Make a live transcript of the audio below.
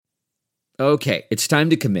Okay, it's time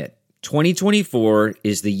to commit. 2024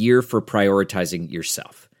 is the year for prioritizing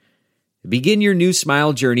yourself. Begin your new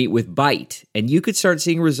smile journey with Byte, and you could start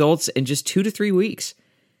seeing results in just 2 to 3 weeks.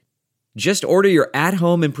 Just order your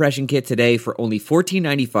at-home impression kit today for only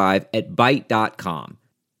 $14.95 at Byte.com.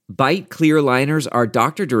 Byte clear liners are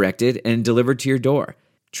doctor-directed and delivered to your door.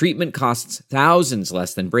 Treatment costs thousands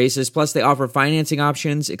less than braces, plus they offer financing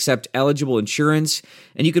options, accept eligible insurance,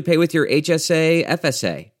 and you could pay with your HSA,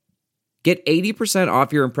 FSA. Get 80%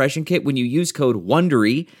 off your impression kit when you use code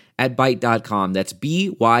WONDERY at Byte.com. That's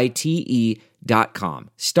BYTE.com.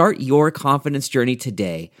 Start your confidence journey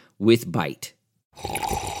today with Byte.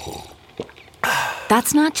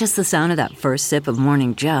 That's not just the sound of that first sip of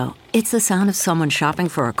Morning Joe. It's the sound of someone shopping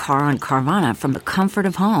for a car on Carvana from the comfort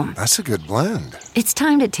of home. That's a good blend. It's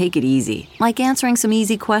time to take it easy, like answering some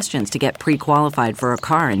easy questions to get pre-qualified for a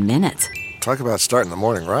car in minutes. Talk about starting the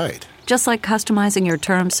morning right. Just like customizing your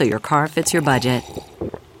terms so your car fits your budget.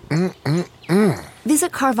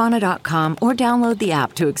 Visit Carvana.com or download the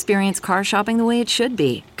app to experience car shopping the way it should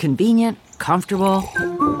be. Convenient, comfortable.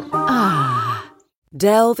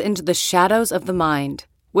 Delve into the shadows of the mind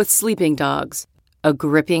with Sleeping Dogs, a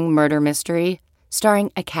gripping murder mystery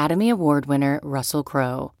starring Academy Award winner Russell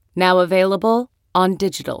Crowe. Now available on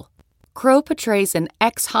digital. Crowe portrays an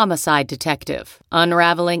ex-homicide detective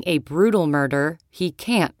unraveling a brutal murder he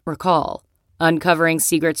can't recall. Uncovering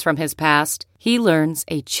secrets from his past, he learns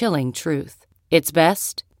a chilling truth. It's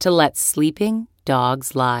best to let sleeping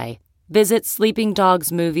dogs lie. Visit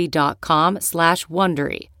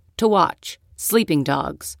sleepingdogsmovie.com/Wondery to watch Sleeping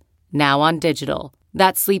Dogs, now on digital.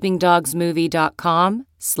 That's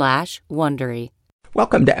sleepingdogsmovie.com/Wondery.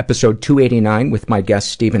 Welcome to episode 289 with my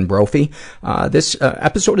guest, Stephen Brophy. This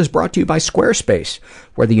episode is brought to you by Squarespace.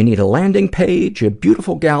 Whether you need a landing page, a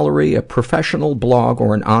beautiful gallery, a professional blog,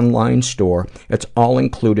 or an online store, it's all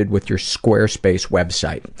included with your Squarespace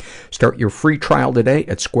website. Start your free trial today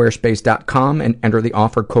at squarespace.com and enter the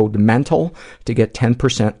offer code MENTAL to get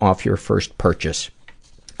 10% off your first purchase.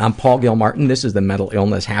 I'm Paul Gilmartin. This is the Mental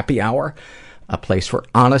Illness Happy Hour, a place for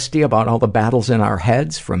honesty about all the battles in our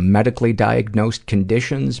heads, from medically diagnosed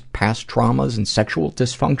conditions, past traumas, and sexual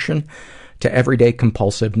dysfunction, to everyday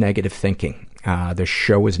compulsive negative thinking. This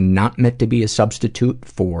show is not meant to be a substitute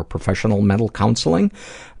for professional mental counseling.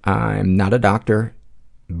 I'm not a doctor,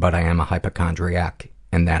 but I am a hypochondriac,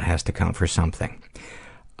 and that has to count for something.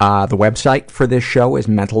 The website for this show is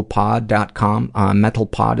mentalpod.com.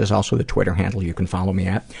 Mentalpod is also the Twitter handle you can follow me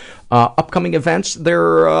at. Upcoming events,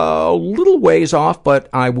 they're a little ways off, but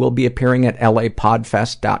I will be appearing at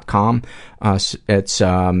lapodfest.com. It's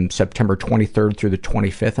September 23rd through the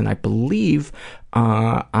 25th, and I believe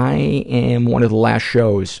I am one of the last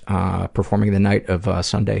shows performing the night of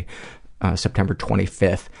Sunday, September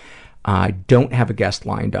 25th. I don't have a guest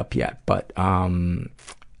lined up yet, but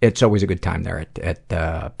it's always a good time there at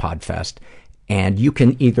Podfest. And you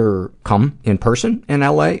can either come in person in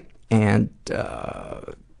LA and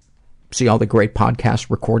see all the great podcast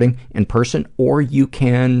recording in person, or you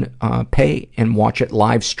can pay and watch it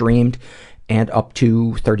live streamed and up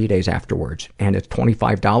to 30 days afterwards. And it's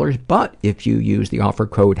 $25, but if you use the offer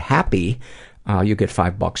code HAPPY, you get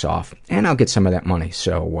 $5 off. And I'll get some of that money,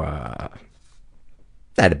 so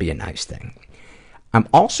that'd be a nice thing. I'm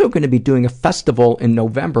also going to be doing a festival in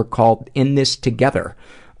November called In This Together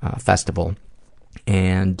Festival.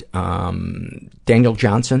 And Daniel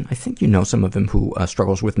Johnson, I think you know some of him, who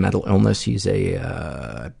struggles with mental illness. He's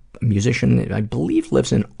a musician, I believe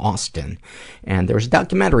lives in Austin. And there's a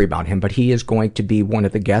documentary about him, but he is going to be one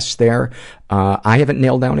of the guests there. I haven't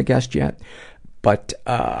nailed down a guest yet, but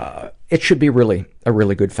it should be a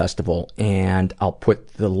really good festival. And I'll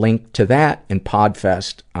put the link to that and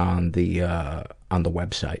Podfest on the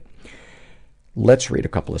website. Let's read a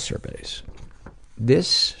couple of surveys.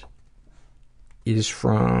 This is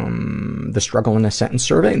from the Struggle in a Sentence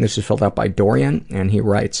survey, and this is filled out by Dorian, and he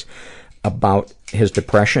writes about his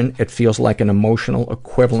depression: it feels like an emotional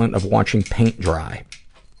equivalent of watching paint dry.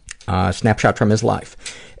 Snapshot from his life.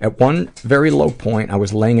 At one very low point, I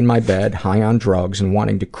was laying in my bed, high on drugs, and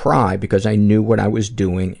wanting to cry because I knew what I was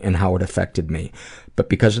doing and how it affected me. But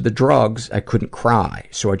because of the drugs, I couldn't cry,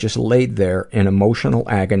 so I just laid there in emotional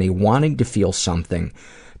agony, wanting to feel something,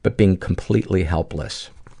 but being completely helpless.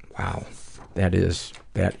 Wow. That is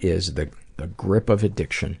the grip of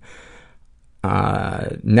addiction.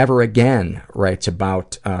 Never Again writes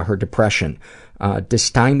about her depression.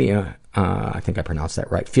 Dysthymia, I think I pronounced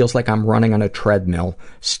that right, feels like I'm running on a treadmill,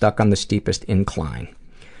 stuck on the steepest incline.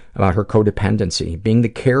 About her codependency, being the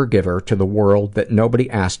caregiver to the world that nobody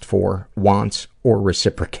asked for, wants, or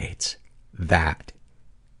reciprocates. That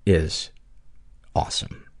is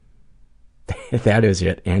awesome. That is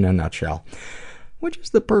it in a nutshell. Which is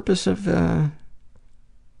the purpose of the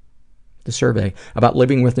survey about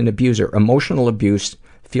living with an abuser. Emotional abuse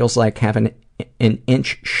feels like having an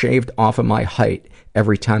inch shaved off of my height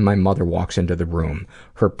every time my mother walks into the room.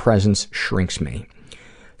 Her presence shrinks me.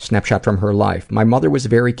 Snapshot from her life. My mother was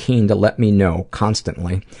very keen to let me know,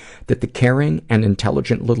 constantly, that the caring and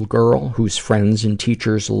intelligent little girl whose friends and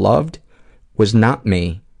teachers loved was not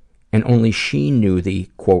me, and only she knew the,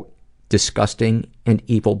 quote, disgusting and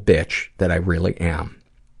evil bitch that I really am.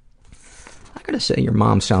 I gotta say, your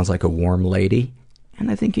mom sounds like a warm lady, and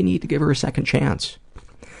I think you need to give her a second chance.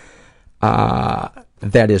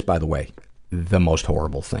 That is, by the way, the most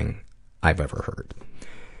horrible thing I've ever heard.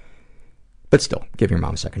 But still, give your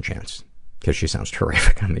mom a second chance, because she sounds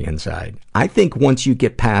terrific on the inside. I think once you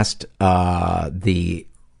get past the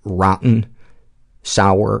rotten,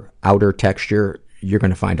 sour outer texture, you're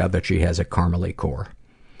going to find out that she has a caramely core.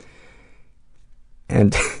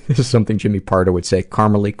 And this is something Jimmy Pardo would say,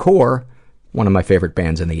 caramely core, one of my favorite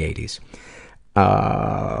bands in the 80s.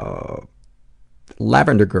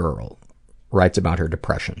 Lavender Girl writes about her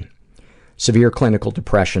depression. Severe clinical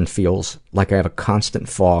depression feels like I have a constant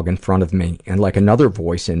fog in front of me, and like another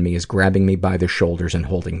voice in me is grabbing me by the shoulders and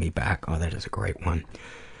holding me back. Oh, that is a great one.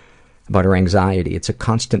 About her anxiety, it's a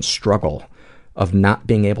constant struggle of not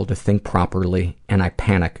being able to think properly, and I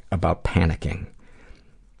panic about panicking.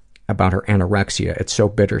 About her anorexia, it's so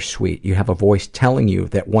bittersweet. You have a voice telling you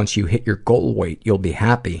that once you hit your goal weight, you'll be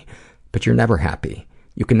happy, but you're never happy.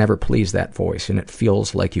 You can never please that voice, and it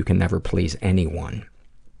feels like you can never please anyone.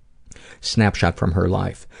 Snapshot from her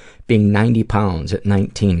life. Being 90 pounds at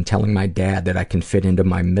 19, telling my dad that I can fit into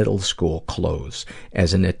my middle school clothes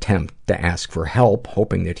as an attempt to ask for help,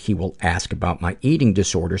 hoping that he will ask about my eating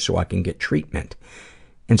disorder so I can get treatment.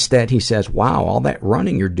 Instead, he says, wow, all that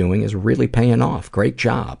running you're doing is really paying off. Great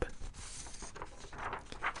job.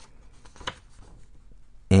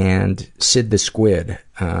 And Sid the Squid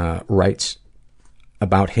writes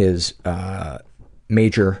about his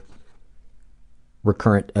major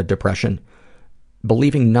recurrent depression.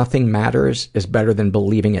 Believing nothing matters is better than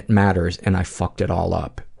believing it matters, and I fucked it all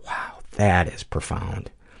up. Wow, that is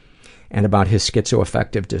profound. And about his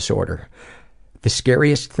schizoaffective disorder. The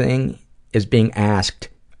scariest thing is being asked,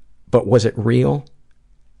 but was it real?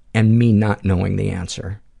 And me not knowing the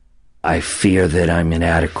answer. I fear that I'm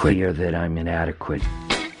inadequate.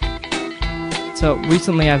 So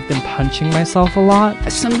recently I've been punching myself a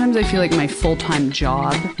lot. Sometimes I feel like my full-time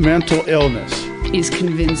job mental illness is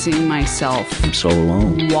convincing myself I'm so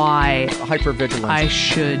alone. Why hypervigilance I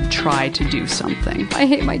should try to do something. I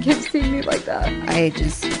hate my kids seeing me like that. I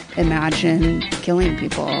just imagine killing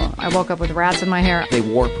people. I woke up with rats in my hair. They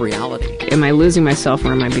warp reality. Am I losing myself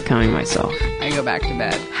or am I becoming myself? I go back to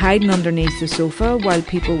bed. Hiding underneath the sofa while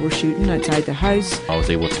people were shooting outside the house. I was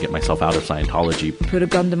able to get myself out of Scientology. Put a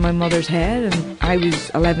gun to my mother's head, and I was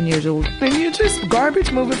 11 years old. And you're just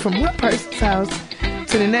garbage moving from one person's house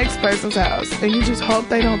to the next person's house, and you just hope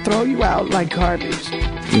they don't throw you out like garbage.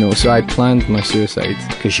 So I planned my suicide.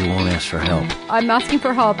 Because you won't ask for help. I'm asking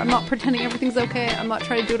for help. I'm not pretending everything's okay. I'm not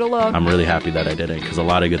trying to do it alone. I'm really happy that I did it, because a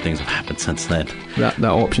lot of good things have happened since then. That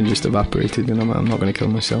option just evaporated, and I'm not going to kill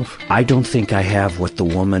myself. I don't think I have what the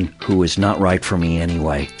woman who is not right for me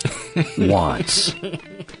anyway wants.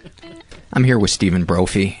 I'm here with Stephen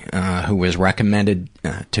Brophy, who was recommended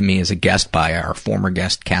to me as a guest by our former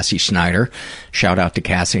guest, Cassie Snyder. Shout out to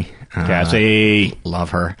Cassie. Cassie.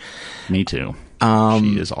 Love her. Me too.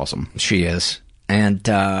 She is awesome. She is. And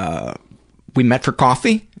we met for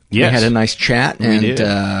coffee. Yes. We had a nice chat,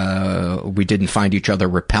 and we didn't find each other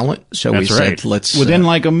repellent, so That's we right. said, let's... Within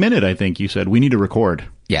like a minute, I think you said, we need to record.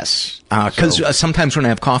 Yes. Because sometimes when I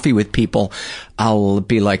have coffee with people, I'll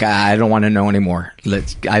be like, I don't want to know anymore.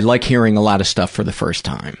 I like hearing a lot of stuff for the first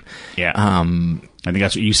time. Yeah. I think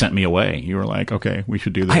that's what you sent me away. You were like, okay, we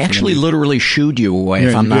should do this. I actually literally shooed you away,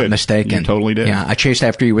 if I'm not mistaken. You totally did. Yeah, I chased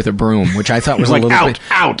after you with a broom, which I thought was like,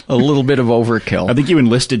 a little bit of overkill. I think you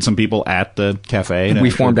enlisted some people at the cafe. And we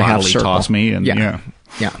formed a half circle. Toss me and yeah.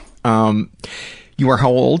 You are how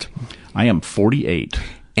old? I am 48.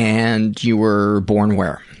 And you were born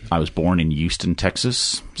where? I was born in Houston,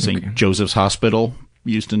 Texas. St. Joseph's Hospital,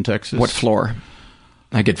 Houston, Texas. What floor?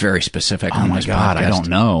 I get very specific on this podcast. Oh, my God, I don't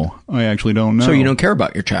know. I actually don't know. So you don't care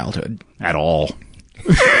about your childhood? At all.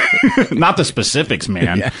 Not the specifics,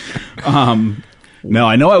 man. Yeah. No,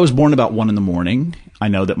 I know I was born about 1 a.m. I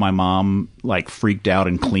know that my mom, freaked out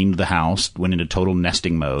and cleaned the house, went into total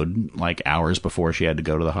nesting mode, hours before she had to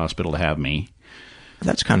go to the hospital to have me.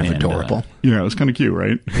 That's kind of adorable. Yeah, it was kind of cute,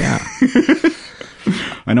 right? Yeah.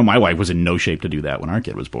 I know my wife was in no shape to do that when our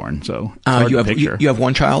kid was born. So it's hard to picture. You have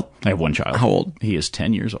one child? I have one child. How old? He is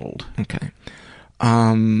 10 years old. Okay.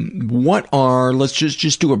 Let's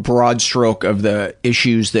just do a broad stroke of the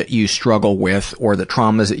issues that you struggle with or the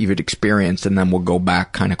traumas that you've experienced, and then we'll go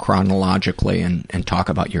back kind of chronologically and talk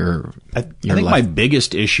about your I think my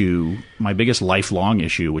biggest lifelong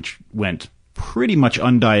issue, which went pretty much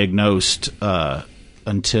undiagnosed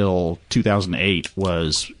until 2008,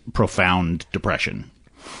 was profound depression,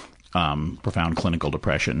 profound clinical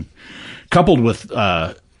depression, coupled with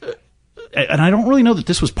and I don't really know that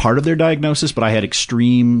this was part of their diagnosis, but I had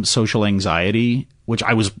extreme social anxiety, which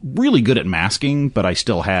I was really good at masking, but I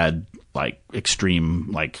still had like extreme,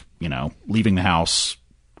 like, you know, leaving the house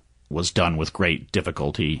was done with great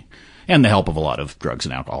difficulty and the help of a lot of drugs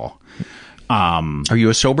and alcohol. Are you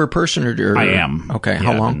a sober person or I am. Okay.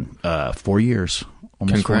 How long? 4 years.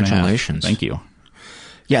 Almost Congratulations. 4.5. Thank you.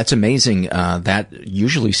 Yeah, it's amazing. That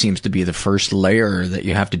usually seems to be the first layer that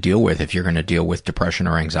you have to deal with if you're going to deal with depression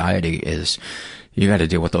or anxiety is you got to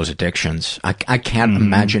deal with those addictions. I can't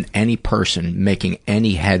imagine any person making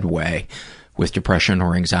any headway with depression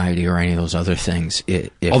or anxiety or any of those other things.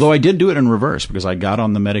 Although I did do it in reverse because I got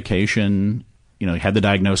on the medication, you know, had the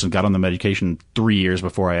diagnosis, got on the medication 3 years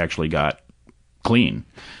before I actually got clean.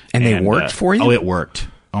 And they worked for you? Oh, it worked.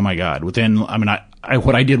 Oh my God.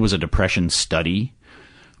 What I did was a depression study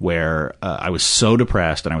where I was so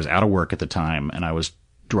depressed and I was out of work at the time and I was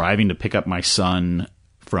driving to pick up my son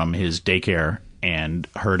from his daycare and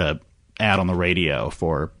heard a ad on the radio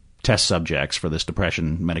for test subjects for this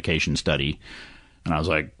depression medication study. And I was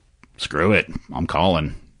like, screw it, I'm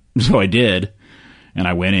calling. So I did. And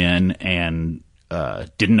I went in and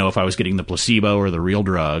didn't know if I was getting the placebo or the real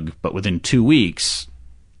drug. But within 2 weeks,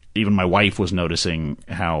 even my wife was noticing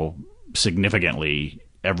how significantly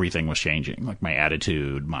everything was changing, like my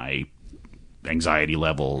attitude, my anxiety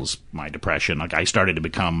levels, my depression. Like I started to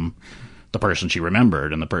become the person she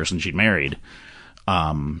remembered and the person she'd married.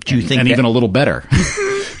 Do you think even a little better?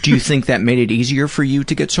 Do you think that made it easier for you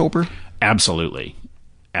to get sober? Absolutely.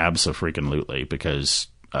 Abso-freaking-lutely. Because,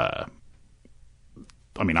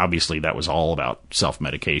 obviously that was all about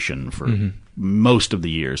self-medication for most of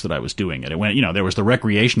the years that I was doing it. It went, there was the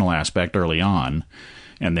recreational aspect early on.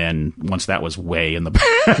 And then once that was way in the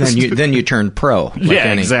past, then you turned pro.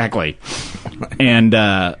 Yeah, exactly.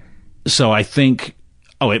 And so I think,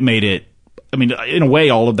 it made it. I mean, in a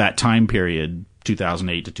way, all of that time period,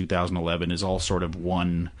 2008 to 2011, is all sort of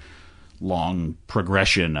one long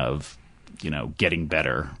progression of, getting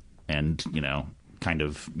better and kind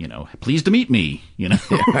of, pleased to meet me, Yeah,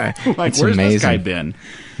 like where's amazing. This guy been?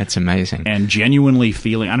 That's amazing. And genuinely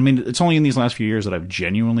feeling, it's only in these last few years that I've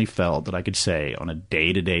genuinely felt that I could say on a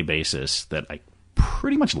day-to-day basis that I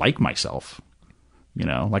pretty much like myself,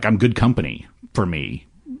 like I'm good company for me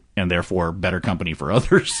and therefore better company for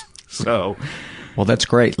others. So, well, that's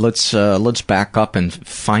great. Let's back up and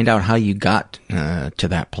find out how you got to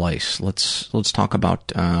that place. Let's talk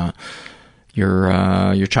about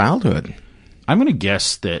your childhood. I'm going to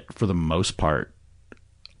guess that for the most part,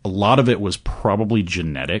 a lot of it was probably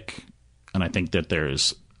genetic. And I think that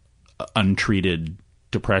there's untreated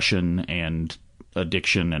depression and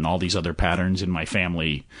addiction and all these other patterns in my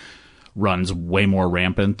family runs way more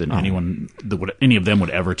rampant than any of them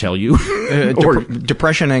would ever tell you.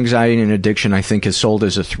 Depression, anxiety, and addiction, I think, is sold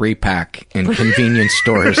as a 3-pack in convenience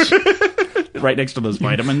stores. Right next to those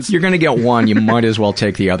vitamins. You're going to get one. You might as well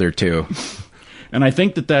take the other two. And I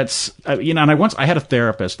think that's, and I had a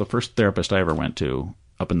therapist, the first therapist I ever went to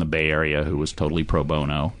up in the Bay Area who was totally pro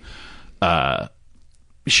bono.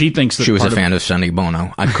 She thinks that she was a fan of Sonny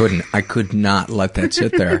Bono. I could not let that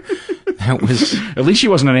sit there. That was, at least she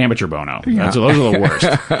wasn't an amateur Bono. Yeah. Those are the worst.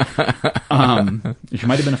 She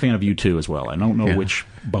might have been a fan of U2 as well. I don't know which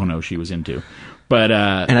Bono she was into. But,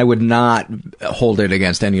 and I would not hold it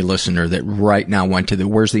against any listener that right now went to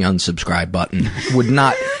where's the unsubscribe button? Would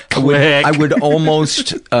not. I would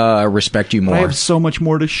almost respect you more. I have so much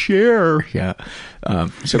more to share. Yeah.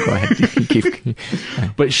 So go ahead.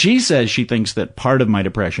 But she says she thinks that part of my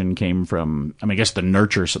depression came from, I guess the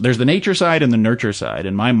nurture. There's the nature side and the nurture side.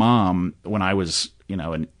 And my mom, when I was,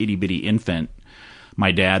 an itty bitty infant,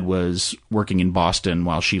 my dad was working in Boston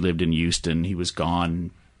while she lived in Houston. He was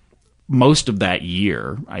gone most of that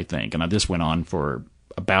year, I think. And this went on for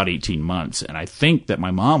about 18 months. And I think that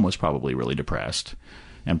my mom was probably really depressed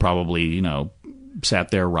and probably,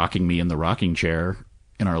 sat there rocking me in the rocking chair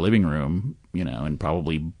in our living room, and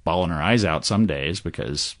probably bawling her eyes out some days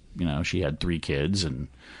because, she had 3 kids and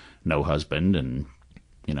no husband and,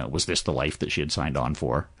 was this the life that she had signed on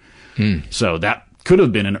for? So that could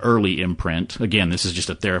have been an early imprint. Again, this is just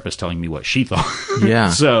a therapist telling me what she thought. Yeah.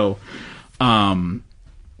 So, but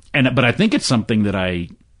I think it's something that I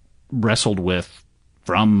wrestled with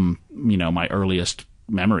from, my earliest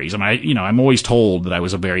memories. And I'm always told that I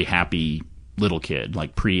was a very happy little kid,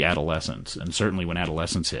 like pre-adolescence. And certainly when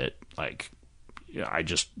adolescence hit, like, I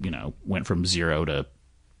just, went from 0 to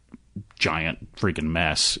giant freaking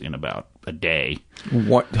mess in about a day.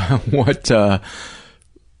 What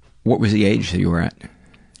was the age that you were at?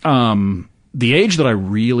 The age that I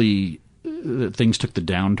really, things took the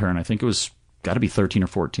downturn, I think it was got to be 13 or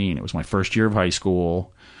 14. It was my first year of high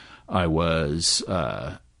school. I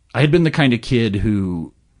had been the kind of kid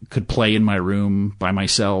who could play in my room by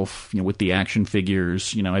myself, with the action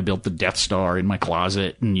figures. I built the Death Star in my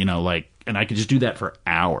closet and, and I could just do that for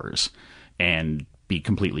hours and be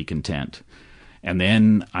completely content. And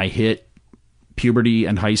then I hit puberty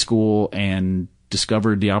and high school and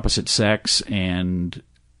discovered the opposite sex and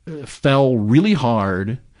fell really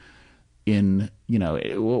hard in,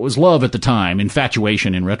 what was love at the time,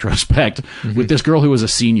 infatuation in retrospect, with this girl who was a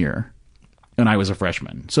senior and I was a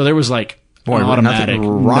freshman. So there was like an automatic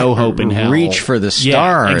no hope in hell. Reach for the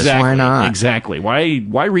stars. Yeah, exactly, why not? Exactly.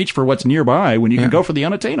 Why reach for what's nearby when you can go for the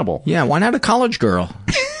unattainable? Yeah, why not a college girl?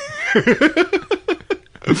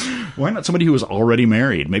 Why not somebody who was already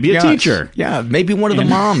married? Maybe a teacher. Yeah, maybe one of the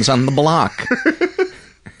moms on the block.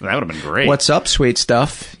 That would have been great. What's up, sweet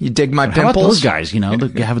stuff? You dig my pimples? How about those guys,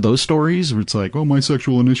 that have those stories where it's like, oh, my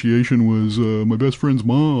sexual initiation was my best friend's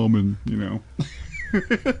mom, and,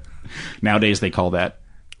 Nowadays they call that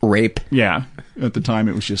rape. Yeah. At the time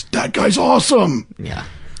it was just, that guy's awesome. Yeah.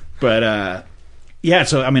 But,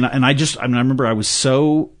 so, I remember I was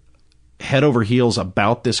so head over heels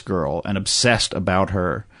about this girl and obsessed about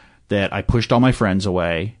her that I pushed all my friends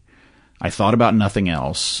away. I thought about nothing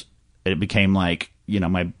else. It became like,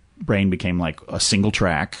 my brain became like a single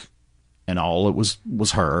track and all it was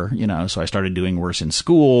her, so I started doing worse in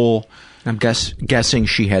school. I'm guessing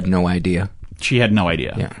she had no idea. She had no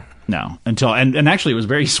idea. Yeah. No, until, and actually it was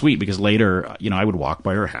very sweet because later, I would walk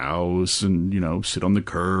by her house and, sit on the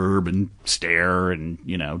curb and stare and,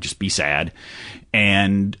 just be sad.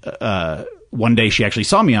 And, one day she actually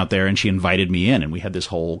saw me out there and she invited me in and we had this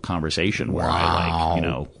whole conversation where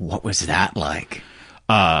what was that like?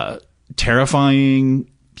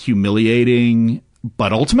 Terrifying, humiliating,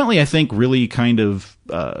 but ultimately I think really kind of,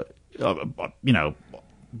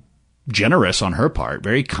 generous on her part,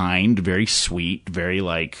 very kind, very sweet, very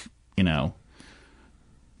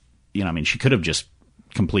she could have just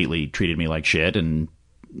completely treated me like shit and,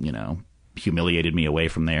 humiliated me away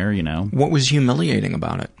from there, What was humiliating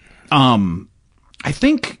about it? I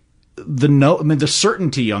think the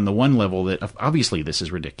certainty on the one level that obviously this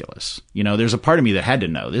is ridiculous. There's a part of me that had to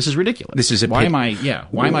know this is ridiculous. This is why am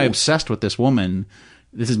I obsessed with this woman?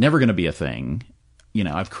 This is never going to be a thing.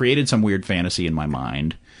 I've created some weird fantasy in my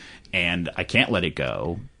mind and I can't let it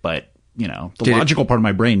go. But, the logical part of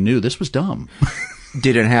my brain knew this was dumb.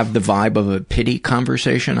 Did it have the vibe of a pity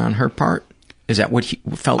conversation on her part? Is that what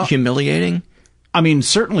felt humiliating?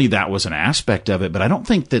 Certainly that was an aspect of it, but I don't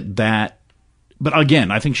think that, but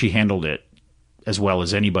again, I think she handled it as well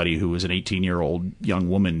as anybody who was an 18-year-old young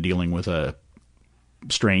woman dealing with a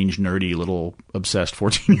strange, nerdy, little obsessed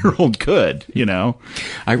 14-year-old could,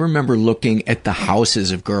 I remember looking at the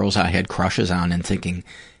houses of girls I had crushes on and thinking,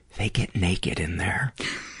 they get naked in there.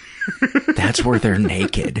 That's where they're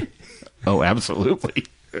naked. Oh, absolutely.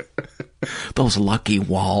 Those lucky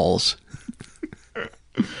walls.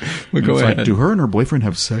 Go ahead. Like, do her and her boyfriend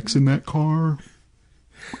have sex in that car?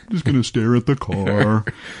 I'm just going to stare at the car.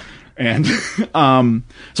 And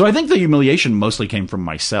so I think the humiliation mostly came from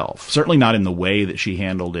myself. Certainly not in the way that she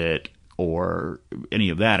handled it or any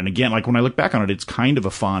of that. And again, like when I look back on it, it's kind of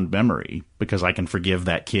a fond memory because I can forgive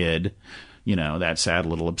that kid, that sad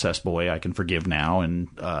little obsessed boy. I can forgive now. And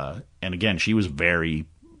again, she was very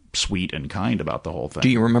sweet and kind about the whole thing. Do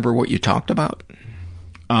you remember what you talked about?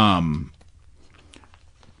 I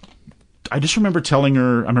just remember telling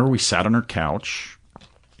her, I remember we sat on her couch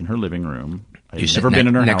in her living room. I'd never been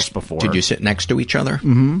in her house before. Did you sit next to each other?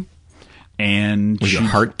 Mm-hmm. And was your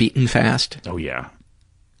heart beating fast? Oh, yeah.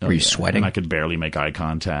 Were you sweating? And I could barely make eye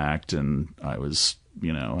contact, and I was,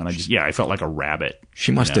 and I felt like a rabbit.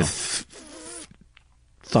 She must have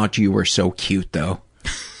thought you were so cute, though.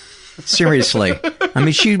 Seriously.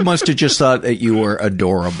 She must have just thought that you were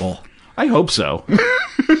adorable. I hope so.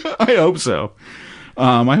 I hope so.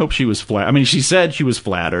 I hope she was she said she was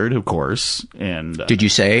flattered, of course. And did you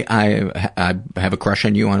say, I have a crush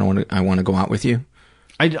on you, I want to go out with you?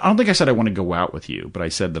 I don't think I said I want to go out with you, but I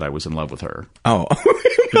said that I was in love with her. Oh.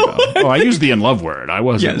 I used the in love word. I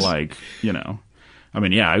wasn't I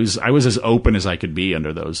mean, yeah, I was as open as I could be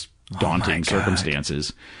under those daunting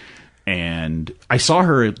circumstances. And I saw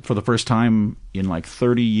her for the first time in like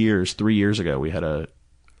 30 years. 3 years ago, we had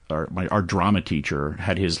our drama teacher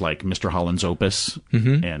had his like Mr. Holland's Opus,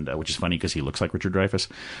 and which is funny because he looks like Richard Dreyfuss.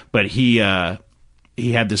 But he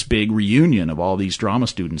had this big reunion of all these drama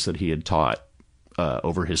students that he had taught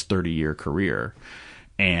over his 30-year career,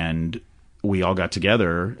 and we all got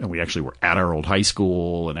together, and we actually were at our old high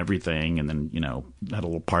school and everything, and then, had a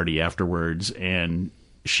little party afterwards. And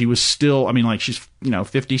she was still, I mean, like, she's,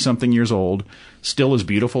 50-something years old, still as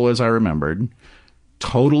beautiful as I remembered,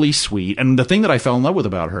 totally sweet. And the thing that I fell in love with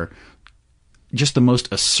about her, just the most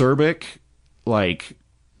acerbic, like,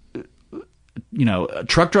 a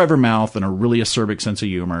truck driver mouth and a really acerbic sense of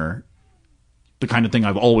humor, the kind of thing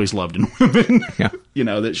I've always loved in women. Yeah.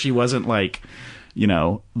 That she wasn't like,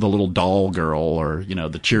 the little doll girl or,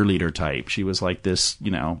 the cheerleader type. She was like this,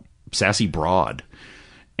 sassy broad.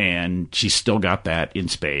 And she still got that in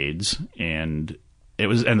spades. And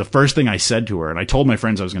the first thing I said to her, and I told my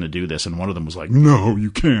friends I was going to do this, and one of them was like, "No, you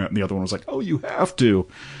can't." And the other one was like, "Oh, you have to."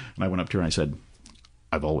 And I went up to her and I said,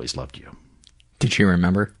 "I've always loved you." Did she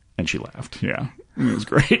remember? And she laughed. Yeah. It was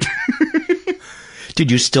great. Did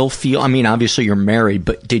you still feel, I mean, obviously you're married,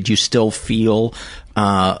 but did you still feel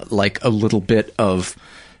like a little bit of,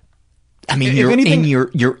 I mean, you're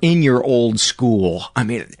in your old school. I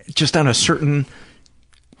mean, just on a certain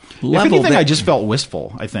level. If anything, I just felt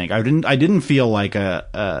wistful, I think. I didn't feel like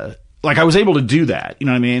like I was able to do that. You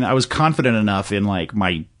know what I mean? I was confident enough in like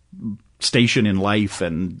my station in life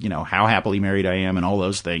and, how happily married I am and all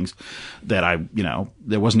those things that I,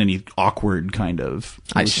 there wasn't any awkward kind of,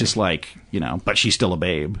 it was just like, but she's still a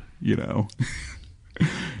babe,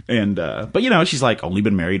 and, but she's like only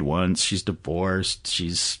been married once. She's divorced.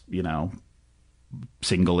 She's,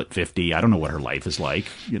 single at 50. I don't know what her life is like,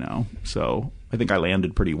 so I think I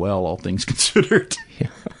landed pretty well, all things considered. Yeah.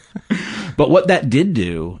 But what that did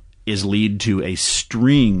do is lead to a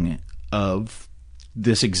string of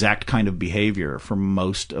this exact kind of behavior for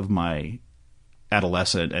most of my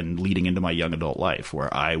adolescent and leading into my young adult life,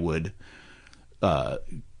 where I would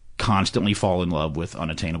constantly fall in love with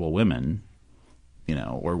unattainable women,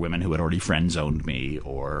 or women who had already friend zoned me,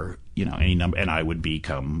 or any number, and I would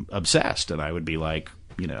become obsessed, and I would be like,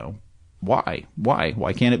 why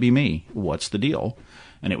can't it be me? What's the deal?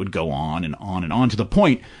 And it would go on and on and on, to the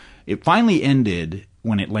point it finally ended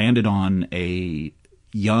when it landed on a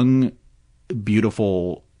young,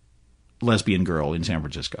 beautiful lesbian girl in San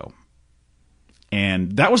Francisco.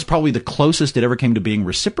 And that was probably the closest it ever came to being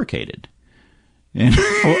reciprocated. And,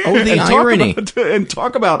 the irony.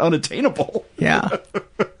 Talk about unattainable. Yeah.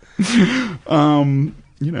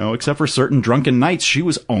 Except for certain drunken nights, she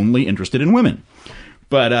was only interested in women.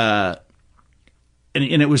 But,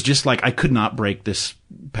 and it was just like, I could not break this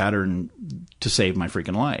pattern to save my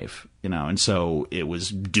freaking life, and so it was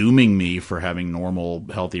dooming me for having normal,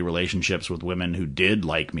 healthy relationships with women who did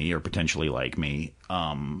like me or potentially like me.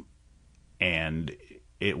 And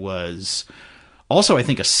it was also, I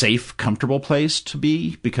think, a safe, comfortable place to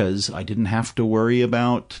be, because I didn't have to worry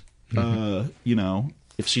about,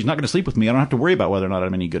 if she's not going to sleep with me, I don't have to worry about whether or not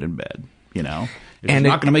I'm any good in bed, If she's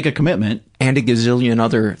not going to make a commitment. And a gazillion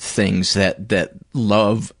other things that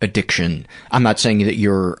love addiction. I'm not saying that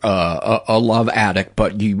you're a love addict,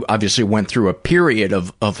 but you obviously went through a period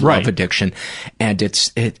of love addiction. And it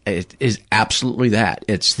is absolutely that.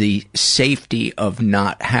 It's the safety of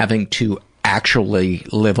not having to actually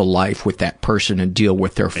live a life with that person and deal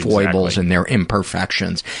with their foibles and their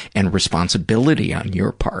imperfections, and responsibility on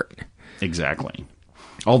your part. Exactly.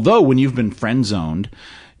 Although when you've been friend zoned,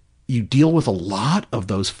 you deal with a lot of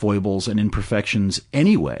those foibles and imperfections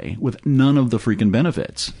anyway, with none of the freaking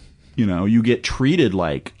benefits. You get treated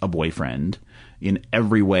like a boyfriend in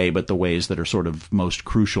every way but the ways that are sort of most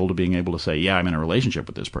crucial to being able to say, yeah, I'm in a relationship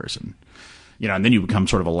with this person. And then you become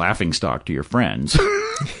sort of a laughingstock to your friends.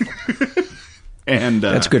 And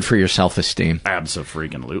that's good for your self-esteem.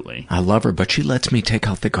 Abso-freaking-lutely. I love her, but she lets me take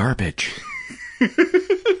out the garbage.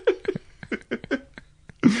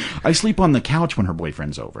 I sleep on the couch when her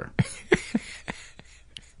boyfriend's over.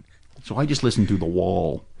 So I just listen through the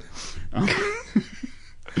wall.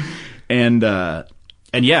 And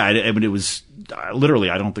yeah, it was literally,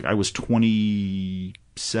 I don't think I was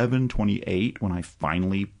 27, 28 when I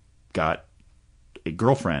finally got a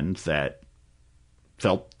girlfriend that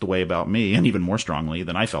felt the way about me, and even more strongly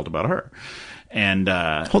than I felt about her. And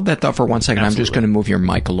hold that thought for 1 second. Absolutely. I'm just going to move your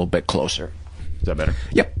mic a little bit closer. Is that better?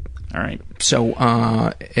 Yep. All right. So,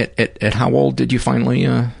 at how old did you finally?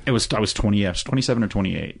 I was 27 or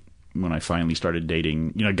 28. when I finally started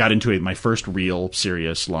dating, got into my first real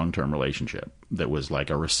serious long-term relationship that was like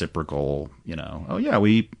a reciprocal, oh yeah,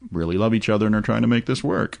 we really love each other and are trying to make this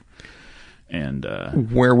work. And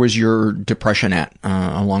where was your depression at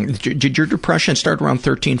did your depression start around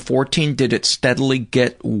 13, 14? Did it steadily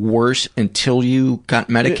get worse until you got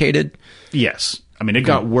medicated? Yes. I mean, it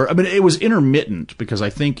got worse. I mean, it was intermittent because I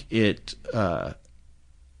think it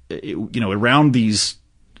around these,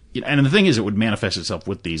 and the thing is, it would manifest itself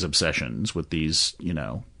with these obsessions, with these,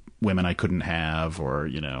 women I couldn't have, or,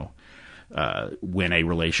 when a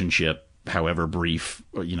relationship, however brief,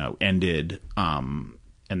 ended,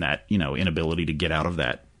 and that, inability to get out of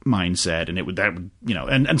that mindset. And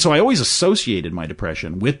and so I always associated my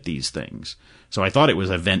depression with these things. So I thought it was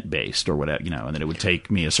event based or whatever, and that it would take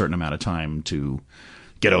me a certain amount of time to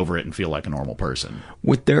get over it and feel like a normal person.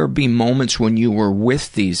 Would there be moments when you were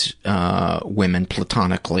with these women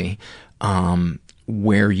platonically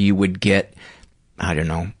where you would get, I don't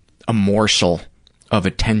know, a morsel of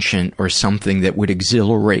attention or something that would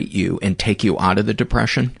exhilarate you and take you out of the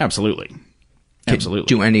depression? Absolutely. Absolutely.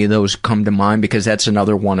 Do any of those come to mind? Because that's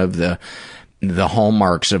another one of the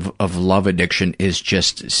hallmarks of love addiction, is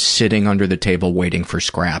just sitting under the table waiting for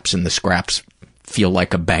scraps, and the scraps feel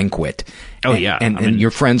like a banquet. Oh, yeah. And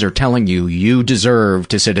your friends are telling you, you deserve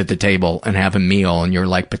to sit at the table and have a meal, and you're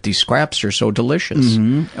like, but these scraps are so delicious.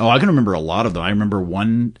 Mm-hmm. Oh, I can remember a lot of them. I remember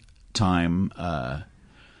one time a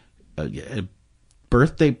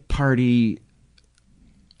birthday party,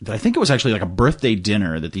 I think it was actually like a birthday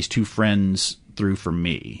dinner that these two friends threw for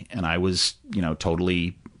me, and I was,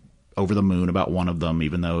 totally over the moon about one of them,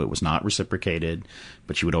 even though it was not reciprocated,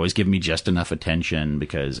 but she would always give me just enough attention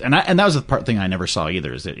because, and that was the thing I never saw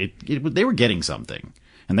either, is that they were getting something,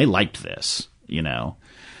 and they liked this,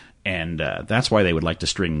 and that's why they would like to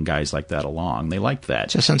string guys like that along. They liked that.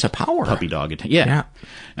 It's a sense of power. Puppy dog attention. Yeah.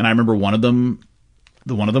 And I remember one of them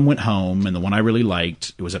went home, and the one I really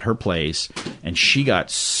liked, it was at her place, and she got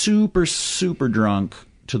super, super drunk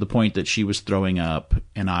to the point that she was throwing up,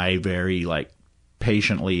 and I very,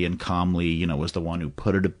 patiently and calmly, was the one who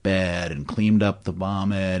put her to bed and cleaned up the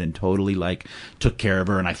vomit and totally, took care of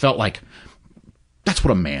her, and I felt like that's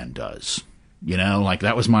what a man does.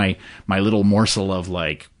 That was my little morsel of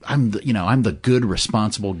I'm the good,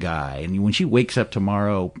 responsible guy, and when she wakes up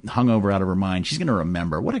tomorrow, hungover out of her mind, she's going to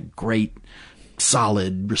remember what a great,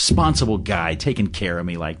 solid, responsible guy taking care of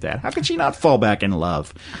me like that. How could she not fall back in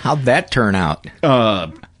love? How'd that turn out?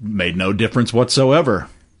 Made no difference whatsoever.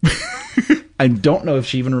 I don't know if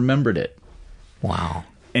she even remembered it. Wow.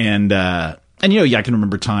 And I can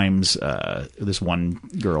remember times, this one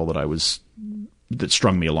girl that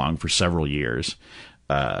strung me along for several years.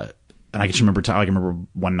 And I can remember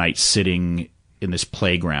one night sitting in this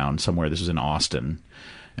playground somewhere. This was in Austin,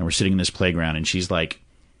 and we're sitting in this playground, and she's my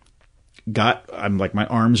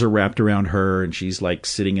arms are wrapped around her, and she's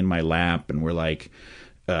sitting in my lap, and we're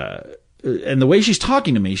and the way she's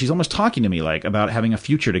talking to me, she's almost talking to me about having a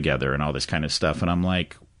future together and all this kind of stuff. And I'm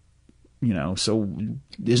like, so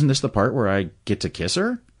isn't this the part where I get to kiss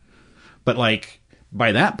her? But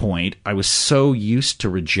by that point, I was so used to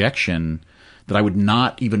rejection that I would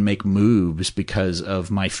not even make moves because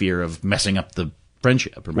of my fear of messing up the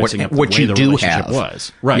friendship or messing up the way the relationship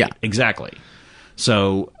was. Right. Yeah. Exactly.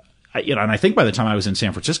 So, and I think by the time I was in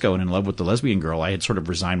San Francisco and in love with the lesbian girl, I had sort of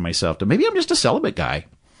resigned myself to maybe I'm just a celibate guy.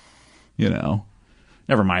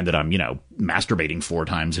 Never mind that I'm, masturbating 4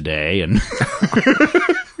 times a day and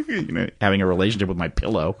having a relationship with my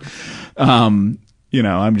pillow. I'm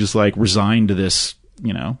just resigned to this,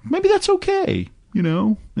 maybe that's okay. I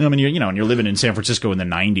mean, you're living in San Francisco in the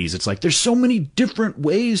 90s. It's there's so many different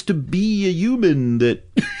ways to be a human that,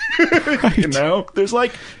 there's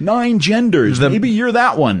 9 genders. Maybe you're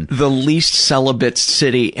that one. The least celibate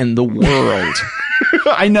city in the world.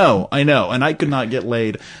 I know. And I could not get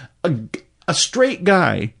laid. A straight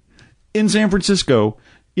guy in San Francisco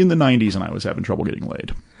in the 90s, and I was having trouble getting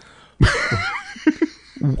laid.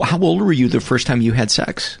 How old were you the first time you had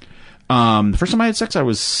sex? The first time I had sex, I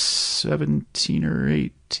was 17 or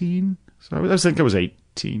 18. So I think I was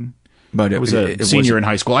 18. But I was a senior in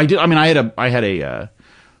high school. I had a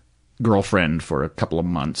girlfriend for a couple of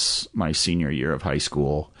months my senior year of high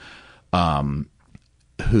school. And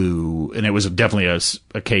it was definitely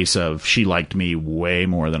a case of she liked me way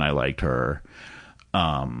more than I liked her.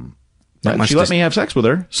 She let me have sex with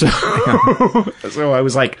her. So, so I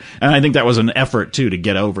was and I think that was an effort too, to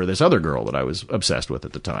get over this other girl that I was obsessed with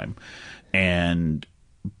at the time.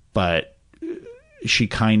 But she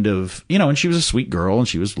kind of, and she was a sweet girl and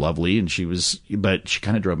she was lovely but she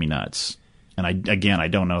kind of drove me nuts. And I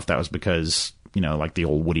don't know if that was because like the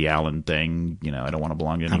old Woody Allen thing, I don't want to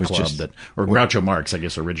belong to any club or Groucho Marx, I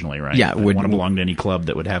guess, originally, right? Yeah. I don't want to belong to any club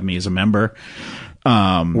that would have me as a member.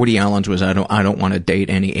 Woody Allen's was, I don't want to date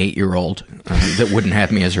any 8-year-old that wouldn't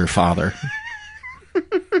have me as her father.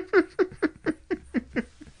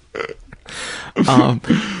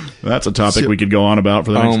 That's a topic we could go on about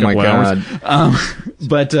for the next couple hours.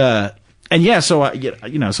 And yeah, so I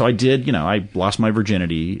did, I lost my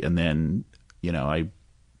virginity, and then, I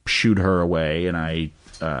shooed her away, and I,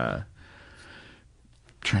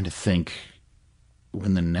 trying to think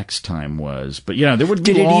when the next time was, but there would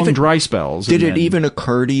be long dry spells. Did it even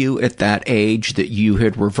occur to you at that age that you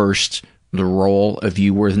had reversed the role of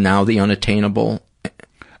you were now the unattainable?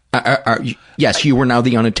 Yes, you were now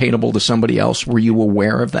the unattainable to somebody else. Were you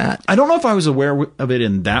aware of that? I don't know if I was aware of it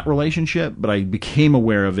in that relationship, but I became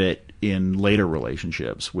aware of it in later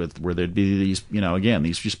relationships where there'd be these, again,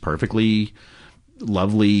 these just perfectly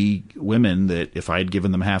lovely women that if I had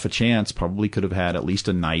given them half a chance, probably could have had at least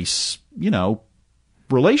a nice,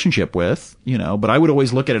 relationship with, but I would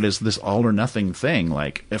always look at it as this all or nothing thing.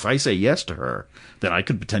 Like, if I say yes to her, then I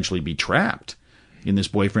could potentially be trapped in this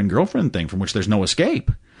boyfriend-girlfriend thing from which there's no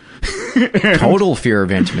escape. Total fear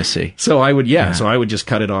of intimacy. So I would, so I would just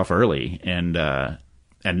cut it off early. And I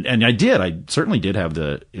certainly did have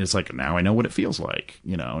it's like, now I know what it feels like,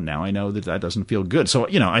 now I know that doesn't feel good. So,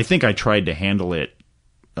 I think I tried to handle it,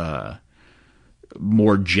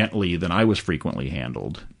 more gently than I was frequently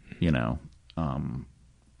handled,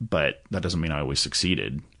 but that doesn't mean I always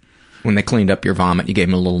succeeded. When they cleaned up your vomit, you gave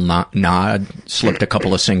them a little nod, slipped a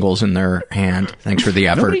couple of singles in their hand. Thanks for the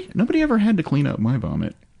effort. Nobody ever had to clean up my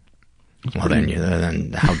vomit. Well,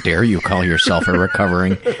 then how dare you call yourself a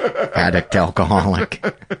recovering addict alcoholic?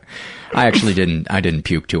 I actually didn't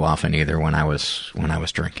puke too often either when I was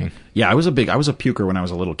drinking. Yeah, I was a puker when I was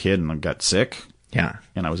a little kid and I got sick. Yeah.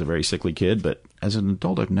 And I was a very sickly kid, but as an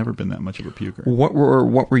adult, I've never been that much of a puker. What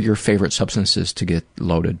were your favorite substances to get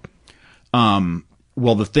loaded?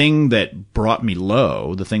 Well, the thing that brought me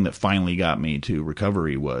low, the thing that finally got me to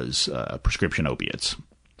recovery was prescription opiates.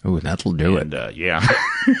 Oh, that'll do it. Yeah.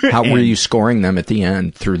 How were you scoring them at the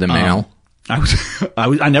end? Through the mail?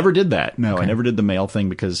 I never did that. No, okay. I never did the mail thing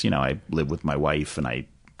because, I live with my wife and I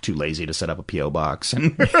too lazy to set up a P.O. box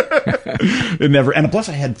and and plus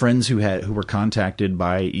I had friends who were contacted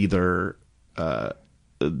by either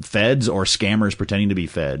feds or scammers pretending to be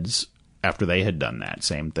feds after they had done that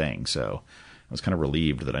same thing. So I was kind of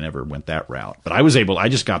relieved that I never went that route. But I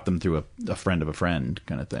just got them through a friend of a friend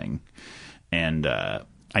kind of thing. And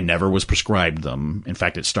I never was prescribed them. In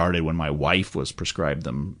fact, it started when my wife was prescribed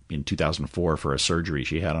them in 2004 for a surgery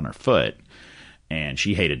she had on her foot. And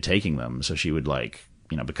she hated taking them. So she would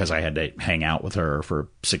because I had to hang out with her for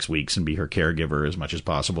 6 weeks and be her caregiver as much as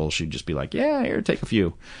possible, she'd just be like, yeah, here, take a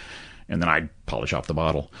few. And then I'd polish off the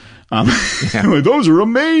bottle. Those are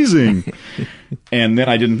amazing. And then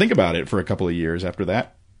I didn't think about it for a couple of years after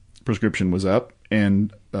that prescription was up.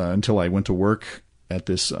 And until I went to work at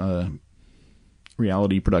this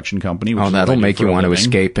reality production company. Which that'll make you want to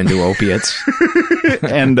escape into opiates.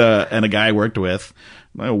 and a guy I worked with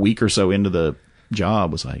a week or so into the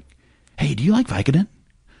job was like, hey, do you like Vicodin? I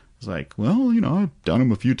was like, well, I've done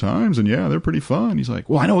them a few times and yeah, they're pretty fun. He's like,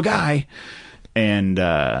 well, I know a guy. And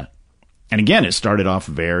again, it started off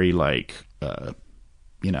very I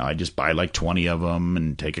just buy 20 of them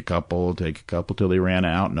and take a couple till they ran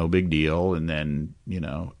out. No big deal. And then,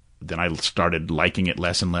 then I started liking it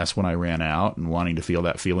less and less when I ran out and wanting to feel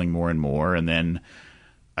that feeling more and more. And then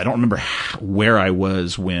I don't remember where I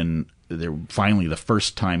was when finally the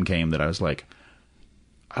first time came that I was like,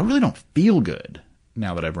 I really don't feel good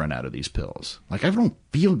now that I've run out of these pills. I don't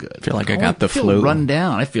feel good. I feel like I got the flu. Run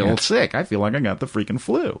down. I feel sick. I feel like I got the freaking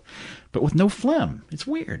flu, but with no phlegm. It's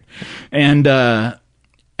weird. And I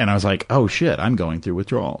was like, oh shit, I'm going through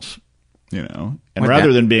withdrawals. And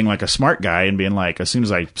rather than being like a smart guy and being like, as soon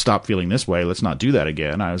as I stop feeling this way, let's not do that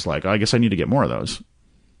again. I was like, I guess I need to get more of those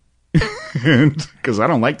because I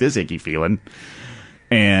don't like this icky feeling.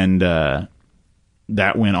 And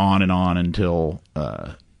that went on and on until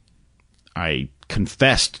I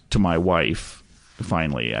confessed to my wife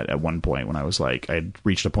finally at one point when I was like, I had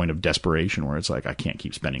reached a point of desperation where it's like, I can't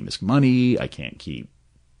keep spending this money. I can't keep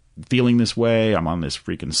feeling this way. I'm on this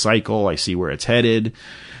freaking cycle. I see where it's headed.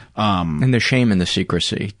 And the shame and the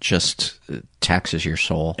secrecy just taxes your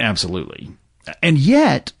soul. Absolutely. And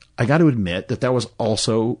yet, I got to admit that was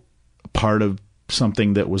also part of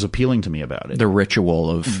something that was appealing to me about it. The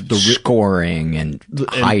ritual of scoring and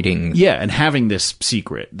hiding. And having this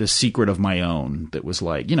secret of my own that was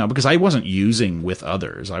like, because I wasn't using with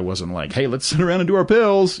others. I wasn't like, hey, let's sit around and do our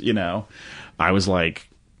pills. I was like,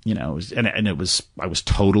 I was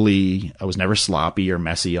never sloppy or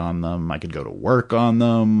messy on them. I could go to work on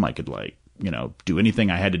them. I could do anything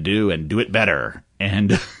I had to do and do it better.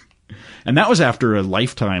 And, and that was after a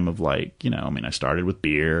lifetime of I started with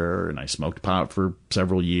beer and I smoked pot for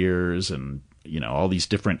several years and, all these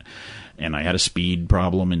different, and I had a speed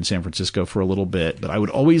problem in San Francisco for a little bit, but I would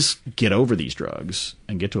always get over these drugs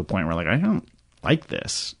and get to a point where I don't like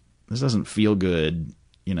this. This doesn't feel good.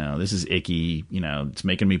 This is icky, it's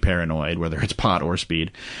making me paranoid, whether it's pot or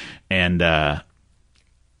speed. And I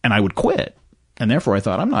would quit. And therefore I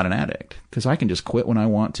thought, I'm not an addict because I can just quit when I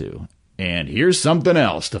want to. And here's something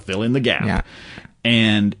else to fill in the gap. Yeah.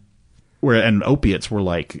 And opiates were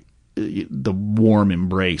like the warm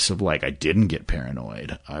embrace of I didn't get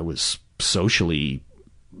paranoid. I was socially,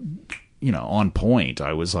 on point.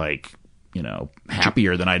 I was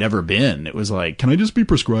happier than I'd ever been. It was can I just be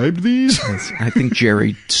prescribed these? I think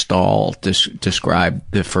Jerry Stahl described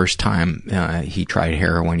the first time he tried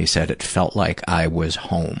heroin. He said it felt like I was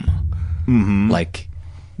home. Mm-hmm. Like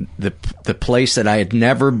the place that I had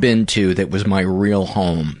never been to that was my real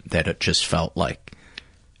home, that it just felt like.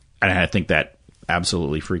 And I think that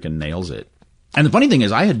absolutely freaking nails it. And the funny thing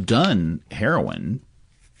is I had done heroin,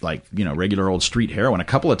 regular old street heroin a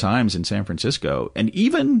couple of times in San Francisco, and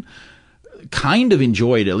even kind of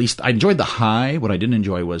enjoyed, at least I enjoyed the high. What I didn't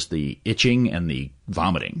enjoy was the itching and the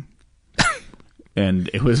vomiting. And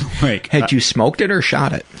it was had you smoked it or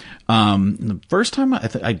shot it? The first time,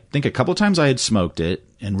 I think a couple of times I had smoked it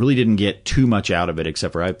and really didn't get too much out of it,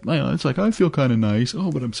 except for it's I feel kind of nice.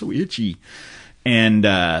 Oh, but I'm so itchy. And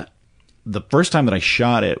the first time that I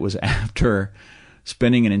shot it was after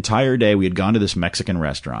spending an entire day. We had gone to this Mexican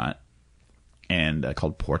restaurant and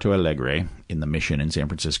called Porto Alegre in the Mission in San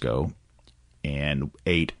Francisco, and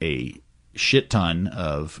ate a shit ton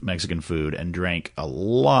of Mexican food and drank a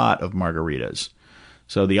lot of margaritas.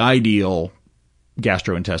 So the ideal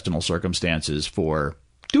gastrointestinal circumstances for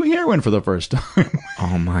doing heroin for the first time.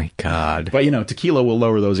 Oh my God. But tequila will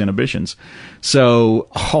lower those inhibitions. So,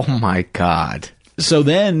 oh my God. So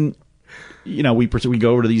then, we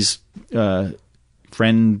go over to these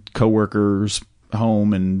coworkers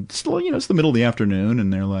home, and still, it's the middle of the afternoon,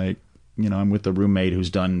 and they're like, I'm with a roommate who's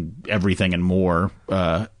done everything and more.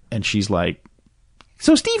 And she's like,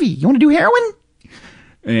 so Stevie, you want to do heroin?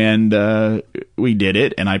 And we did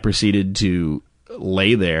it, and I proceeded to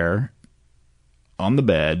lay there on the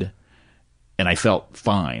bed, and I felt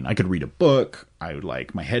fine. I could read a book.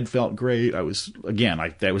 My head felt great. I was,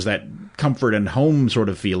 that was that comfort and home sort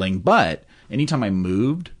of feeling. But anytime I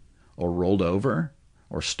moved or rolled over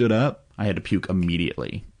or stood up, I had to puke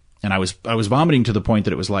immediately. And I was vomiting to the point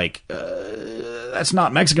that it was that's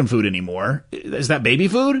not Mexican food anymore. Is that baby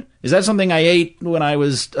food? Is that something I ate when I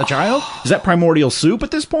was a child? Is that primordial soup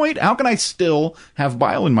at this point? How can I still have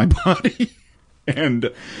bile in my body?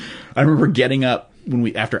 And I remember getting up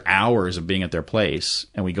after hours of being at their place,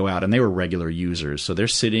 and we go out, and they were regular users. So they're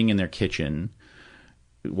sitting in their kitchen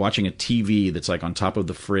watching a TV that's on top of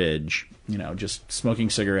the fridge, just smoking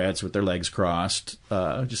cigarettes with their legs crossed,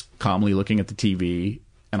 just calmly looking at the TV.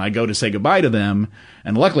 And I go to say goodbye to them,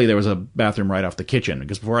 and luckily there was a bathroom right off the kitchen,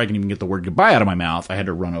 because before I can even get the word goodbye out of my mouth, I had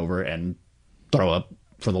to run over and throw up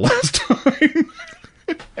for the last time.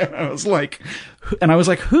 And I was like,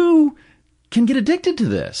 who can get addicted to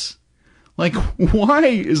this? Why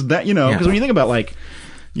is that, because when you think about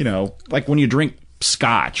when you drink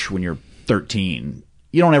scotch when you're 13,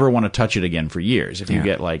 you don't ever want to touch it again for years. If you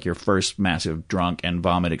get your first massive drunk and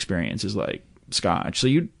vomit experience is scotch. So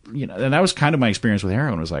and that was kind of my experience with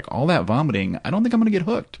heroin, was all that vomiting. I don't think I'm going to get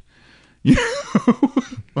hooked.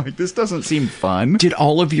 This doesn't seem fun. Did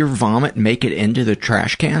all of your vomit make it into the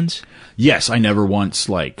trash cans? Yes, I never once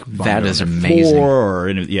that is amazing.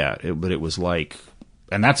 But it was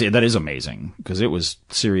and that is amazing, because it was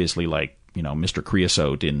seriously Mr.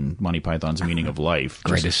 Creosote in Monty Python's Meaning of Life.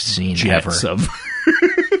 Greatest scene jets ever.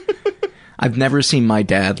 I've never seen my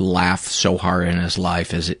dad laugh so hard in his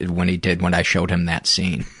life as when he did when I showed him that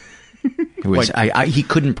scene. It was, he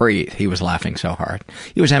couldn't breathe. He was laughing so hard.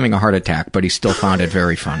 He was having a heart attack, but he still found it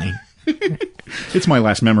very funny. It's my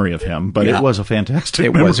last memory of him, but it was a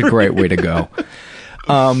fantastic memory. Was a great way to go.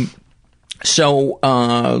 So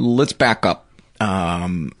let's back up.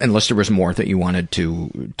 Unless there was more that you wanted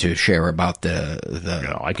to share about the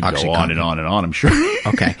I could go on and on and on, I'm sure.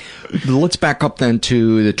 Okay. Let's back up then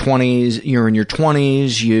to the 20s. You're in your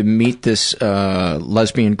 20s. You meet this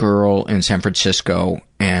lesbian girl in San Francisco,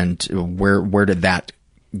 and where did that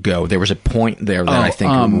go? There was a point there that I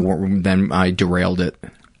think then I derailed it.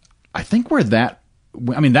 I think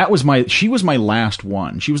she was my last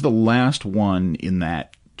one. She was the last one in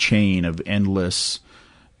that chain of endless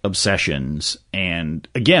obsessions. And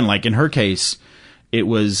again, like in her case, it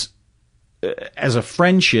was as a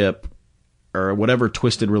friendship or whatever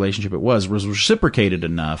twisted relationship it was reciprocated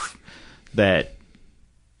enough that,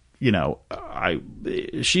 you know,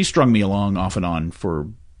 she strung me along off and on for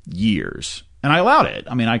years. And I allowed it.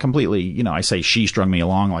 I mean, I completely, you know, I say she strung me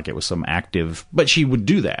along like it was some active, but she would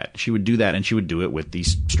do that. She would do that, and she would do it with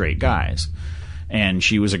these straight guys. And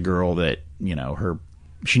she was a girl that, you know,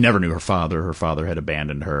 she never knew her father. Her father had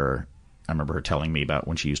abandoned her. I remember her telling me about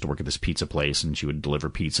when she used to work at this pizza place and she would deliver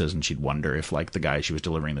pizzas, and she'd wonder if, like, the guy she was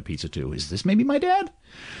delivering the pizza to, is this maybe my dad?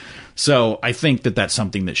 So I think that that's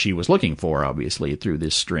something that she was looking for, obviously, through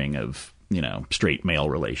this string of, you know, straight male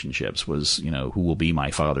relationships was, you know, who will be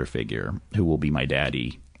my father figure? Who will be my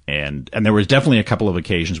daddy? And there was definitely a couple of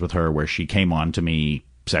occasions with her where she came on to me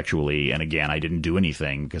sexually. And again, I didn't do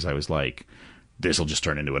anything because I was like, this will just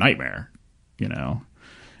turn into a nightmare, you know?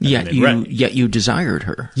 Yet you desired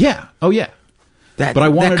her. Yeah. Oh, yeah. But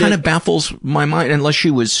that kind of baffles my mind, unless she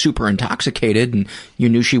was super intoxicated and you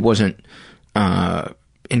knew she wasn't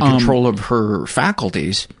in control of her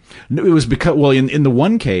faculties. No, it was because, well, in the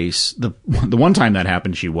one case, the one time that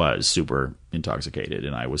happened, she was super intoxicated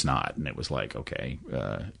and I was not. And it was like, okay,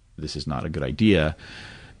 this is not a good idea.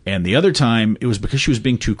 And the other time, it was because she was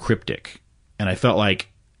being too cryptic. And I felt like,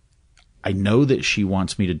 I know that she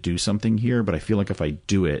wants me to do something here, but I feel like if I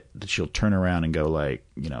do it, that she'll turn around and go like,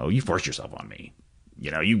 you know, you forced yourself on me.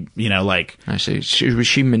 You know, like. I see. Was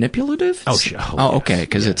she manipulative? Oh, yes. Okay,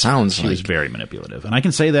 because it sounds she was very manipulative. And I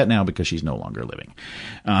can say that now because she's no longer living.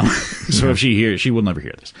 So if she hears, she will never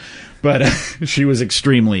hear this. But she was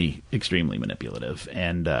extremely, extremely manipulative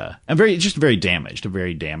and very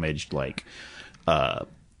damaged, like,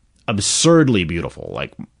 absurdly beautiful,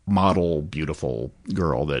 like model beautiful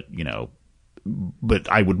girl that, you know, but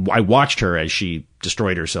I watched her as she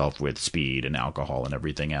destroyed herself with speed and alcohol and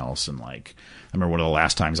everything else. And like, I remember one of the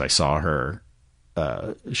last times I saw her,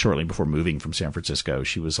 shortly before moving from San Francisco,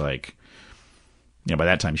 she was like, you know, by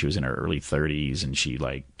that time she was in her early 30s and she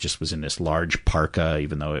like just was in this large parka,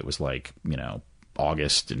 even though it was like, you know,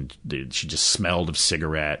 August, and she just smelled of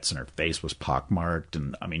cigarettes and her face was pockmarked.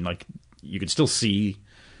 And I mean, like, you could still see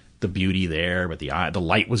the beauty there, but the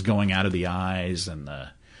light was going out of the eyes, and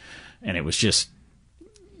it was just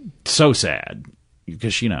so sad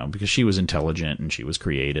because she was intelligent and she was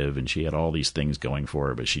creative and she had all these things going for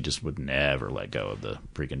her, but she just would never let go of the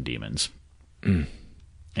freaking demons.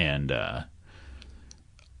 And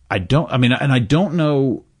I don't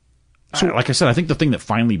know. So, like I said, I think the thing that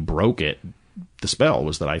finally broke the spell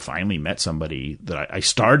was that I finally met somebody that I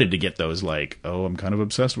started to get those like, oh, I'm kind of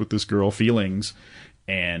obsessed with this girl feelings.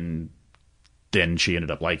 And then she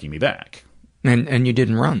ended up liking me back. And you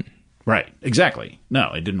didn't run. Right. Exactly. No,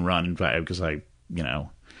 I didn't run, in fact, because I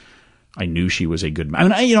knew she was a good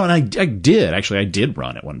man. I mean, I did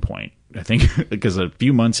run at one point. I think because a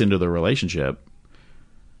few months into the relationship,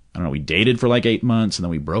 I don't know, we dated for like 8 months and then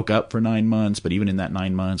we broke up for 9 months. But even in that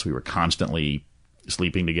 9 months, we were constantly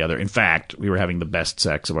sleeping together. In fact, we were having the best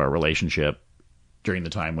sex of our relationship during the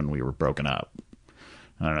time when we were broken up.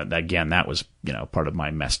 I don't know. Again, that was, you know, part of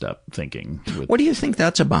my messed up thinking. What do you think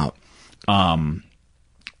that's about?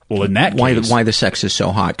 Well, in that case, why the sex is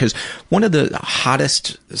so hot? Because one of the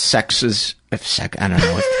hottest sexes, I don't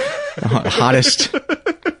know, hottest.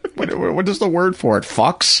 What is the word for it?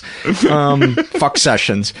 Fucks, fuck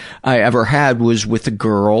sessions I ever had was with a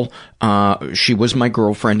girl. She was my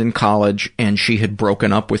girlfriend in college, and she had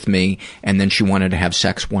broken up with me, and then she wanted to have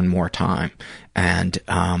sex one more time, and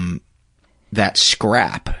that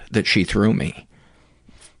scrap that she threw me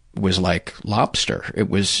was like lobster. It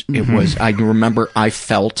was, I remember I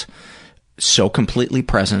felt so completely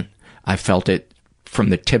present. I felt it from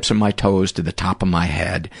the tips of my toes to the top of my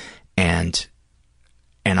head. And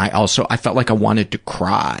I felt like I wanted to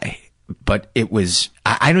cry, but it was,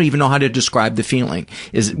 I don't even know how to describe the feeling.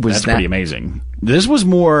 That's pretty amazing. This was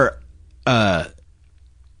more, I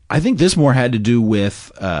think this more had to do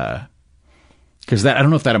with, because I don't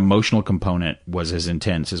know if that emotional component was as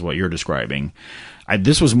intense as what you're describing.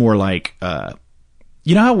 This was more like,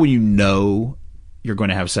 you know how when you know you're going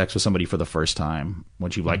to have sex with somebody for the first time,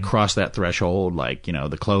 once you like cross that threshold, like, you know,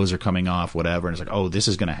 the clothes are coming off, whatever, and it's like, oh, this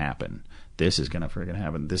is going to happen. This is going to freaking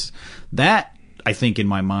happen. That I think in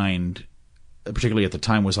my mind, particularly at the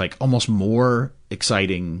time, was like almost more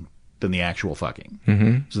exciting than the actual fucking.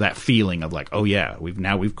 Mm-hmm. So that feeling of like, oh yeah,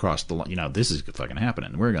 we've crossed the line, you know, this is fucking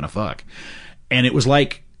happening. We're going to fuck. And it was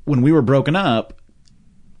like when we were broken up,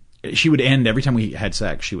 she would end every time we had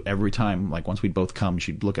sex. Every time, like once we'd both come,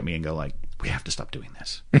 she'd look at me and go like, we have to stop doing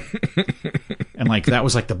this. And like, that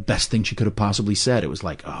was like the best thing she could have possibly said. It was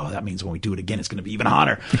like, oh, that means when we do it again, it's going to be even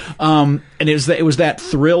hotter. And it was that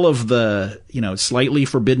thrill of the, slightly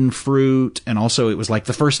forbidden fruit. And also it was like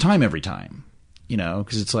the first time every time,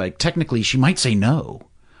 cause it's like, technically she might say no.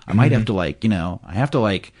 I might have to I have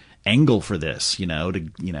to angle for this,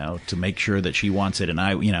 to make sure that she wants it. And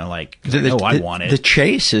I want it. The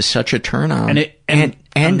chase is such a turn on.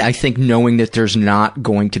 And I think knowing that there's not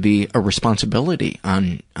going to be a responsibility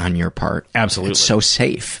on your part. Absolutely. It's so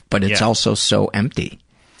safe, but it's also so empty.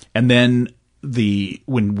 And then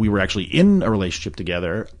when we were actually in a relationship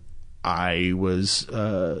together, I was,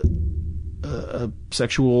 a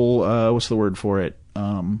sexual, what's the word for it?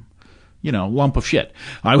 Lump of shit.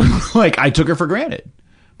 I took her for granted.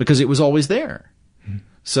 Because it was always there.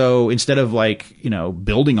 So instead of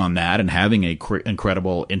building on that and having a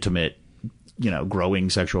incredible, intimate, growing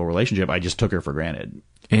sexual relationship, I just took her for granted.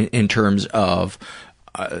 In terms of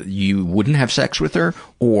you wouldn't have sex with her,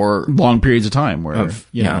 or long periods of time where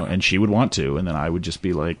and she would want to, and then I would just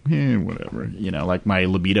be like, whatever. My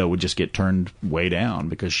libido would just get turned way down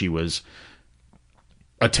because she was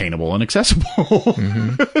attainable and accessible.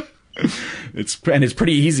 Mm-hmm. It's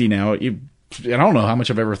pretty easy now. I don't know how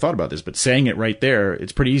much I've ever thought about this, but saying it right there,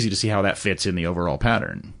 it's pretty easy to see how that fits in the overall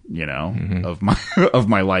pattern, of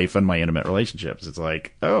my life and my intimate relationships. It's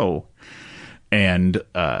like, oh, and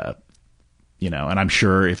and I'm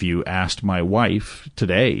sure if you asked my wife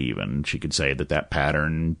today, even she could say that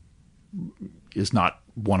pattern is not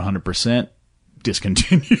 100%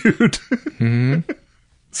 discontinued. Mm-hmm.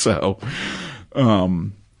 So,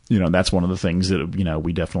 that's one of the things that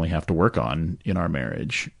we definitely have to work on in our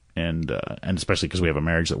marriage. And especially because we have a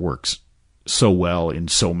marriage that works so well in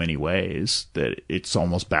so many ways that it's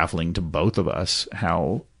almost baffling to both of us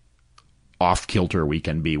how off kilter we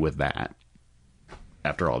can be with that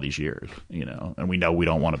after all these years, and we know we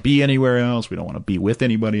don't want to be anywhere else. We don't want to be with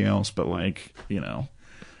anybody else, but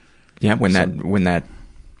yeah, when that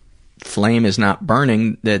flame is not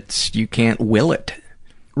burning, you can't will it.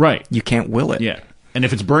 Right. You can't will it. Yeah. And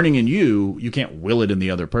if it's burning in you, you can't will it in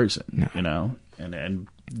the other person, and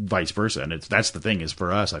vice versa. And that's the thing is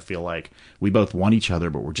for us, I feel like we both want each other,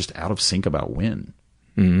 but we're just out of sync about when.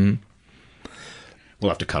 Mm-hmm. We'll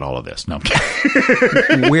have to cut all of this. No, I'm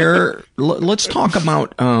kidding. Let's talk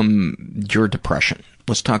about your depression.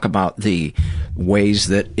 Let's talk about the ways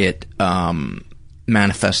that it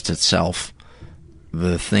manifests itself,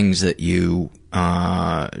 the things that you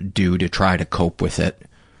do to try to cope with it.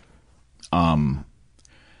 Some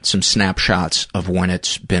snapshots of when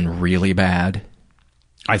it's been really bad.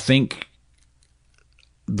 I think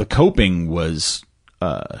the coping was,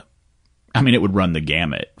 it would run the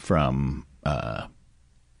gamut from,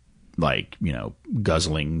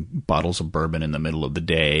 guzzling bottles of bourbon in the middle of the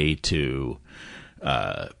day to,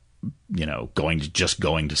 going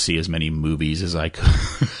to see as many movies as I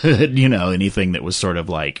could, anything that was sort of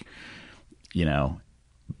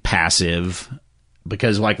passive.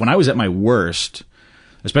 Because when I was at my worst,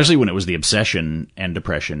 especially when it was the obsession and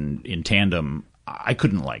depression in tandem, I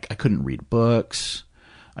couldn't read books.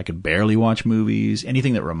 I could barely watch movies.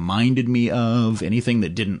 Anything that reminded me of, anything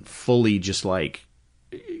that didn't fully just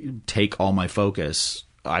take all my focus,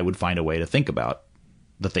 I would find a way to think about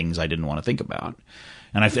the things I didn't want to think about.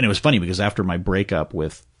 And it was funny because after my breakup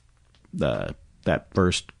with that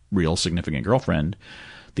first real significant girlfriend,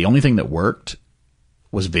 the only thing that worked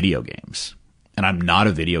was video games. And I'm not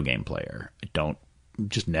a video game player.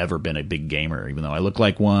 Just never been a big gamer, even though I look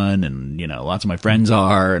like one, and lots of my friends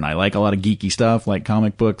are, and I like a lot of geeky stuff like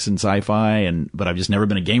comic books and sci-fi, but I've just never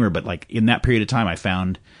been a gamer. But in that period of time, I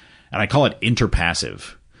found, and I call it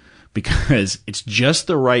interpassive, because it's just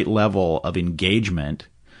the right level of engagement,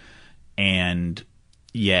 and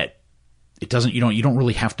yet it doesn't. You don't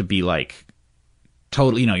really have to be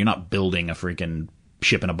totally. You're not building a freaking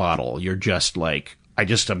ship in a bottle. You're just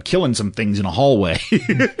I'm killing some things in a hallway,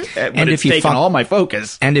 and it's taking all my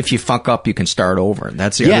focus. And if you fuck up, you can start over.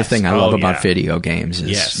 That's the other thing I love about video games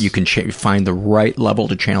is you can find the right level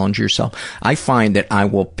to challenge yourself. I find that I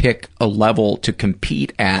will pick a level to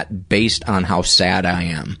compete at based on how sad I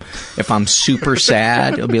am. If I'm super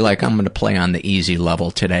sad, it'll be like, I'm going to play on the easy level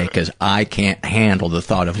today because I can't handle the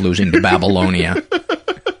thought of losing to Babylonia.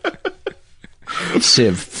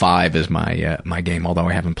 Civ 5 is my game, although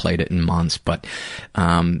I haven't played it in months. But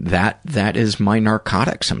that is my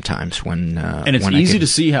narcotic sometimes. And it's easy to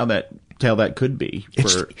see how that could be.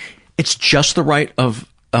 It's just the right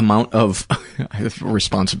amount of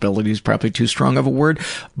responsibility is probably too strong of a word,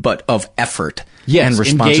 but of effort and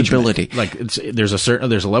responsibility. There's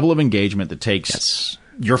a level of engagement that takes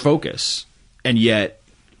your focus, and yet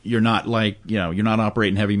you're not like, you're not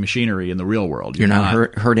operating heavy machinery in the real world. You're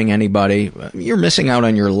not hurting anybody. You're missing out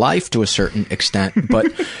on your life to a certain extent, but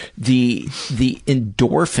the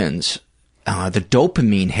endorphins, the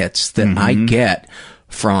dopamine hits that I get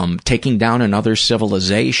from taking down another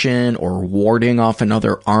civilization or warding off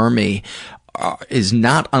another army is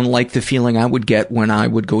not unlike the feeling I would get when I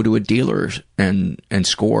would go to a dealer's and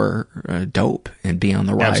score dope and be on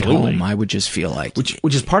the ride home. I would just feel like...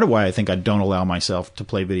 Which is part of why I think I don't allow myself to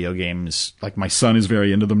play video games. Like, my son is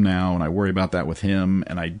very into them now, and I worry about that with him,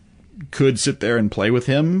 and I could sit there and play with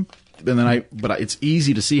him, and then but it's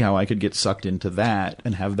easy to see how I could get sucked into that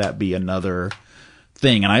and have that be another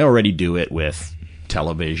thing. And I already do it with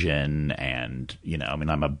television, and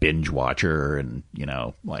I'm a binge watcher, and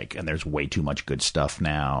and there's way too much good stuff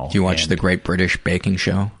now. Do you watch the Great British Baking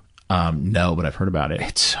Show? No, but I've heard about it.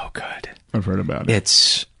 It's so good. I've heard about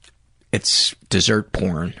it. It's dessert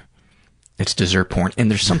porn. It's dessert porn. And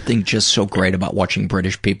there's something just so great about watching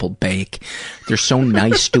British people bake. They're so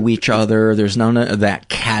nice to each other. There's none of that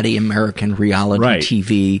catty American reality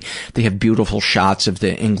TV. They have beautiful shots of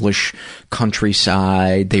the English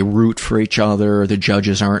countryside. They root for each other. The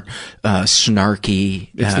judges aren't snarky.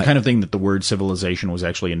 It's the kind of thing that the word civilization was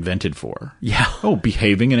actually invented for. Yeah. Oh,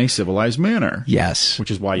 behaving in a civilized manner. Yes. Which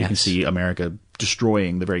is why you can see America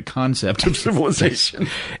destroying the very concept of civilization.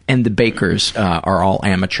 And the bakers are all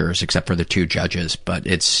amateurs except for the two judges, but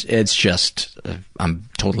it's just I'm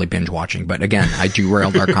totally binge watching. But again, I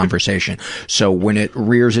derailed our conversation. So when it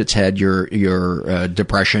rears its head, your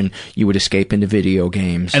depression, you would escape into video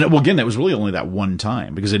games. And again, that was really only that one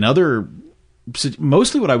time, because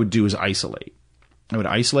mostly what I would do is isolate. I would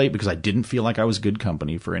isolate because I didn't feel like I was good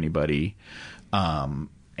company for anybody. And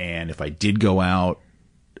if I did go out,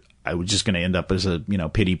 I was just going to end up as a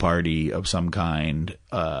pity party of some kind.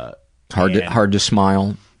 Hard to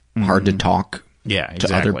smile, hard to talk.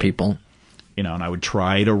 To other people. And I would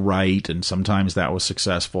try to write, and sometimes that was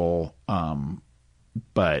successful.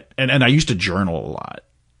 But I used to journal a lot.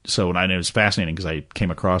 So it was fascinating because I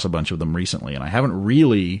came across a bunch of them recently, and I haven't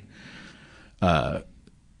really, I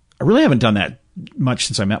really haven't done that much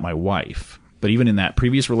since I met my wife. But even in that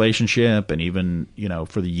previous relationship, and even,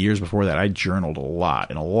 for the years before that, I journaled a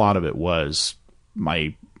lot. And a lot of it was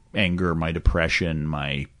my anger, my depression,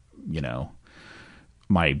 my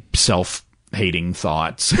self-hating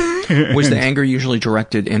thoughts. Was the anger usually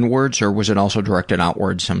directed inwards, or was it also directed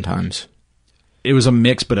outwards sometimes? It was a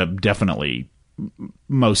mix, but definitely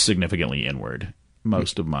most significantly inward.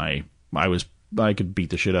 Most of I could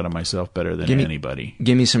beat the shit out of myself better than anybody.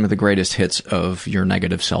 Give me some of the greatest hits of your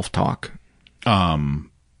negative self-talk.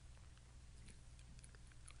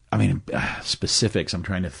 Specifics, I'm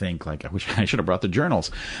trying to think. Like, I wish I should have brought the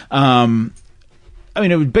journals. It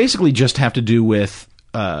would basically just have to do with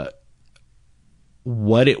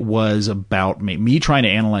what it was about me trying to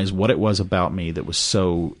analyze what it was about me that was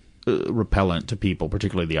so repellent to people,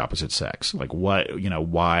 particularly the opposite sex. Like,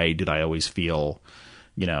 why did I always feel,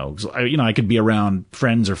 I could be around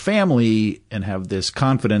friends or family and have this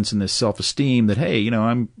confidence and this self-esteem that, hey,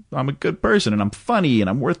 I'm a good person, and I'm funny, and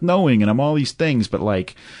I'm worth knowing, and I'm all these things. But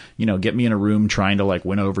get me in a room trying to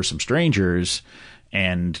win over some strangers,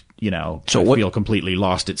 and feel completely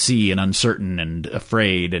lost at sea and uncertain and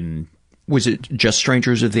afraid. And was it just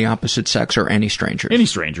strangers of the opposite sex, or any strangers? Any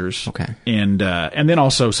strangers. Okay. And then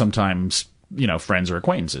also sometimes friends or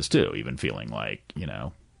acquaintances too, even feeling like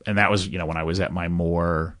and that was when I was at my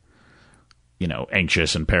more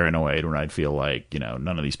anxious and paranoid, when I'd feel like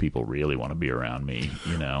none of these people really want to be around me.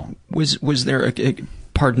 Was there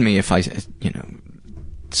pardon me if I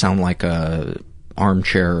sound like a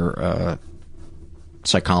armchair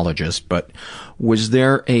psychologist, but was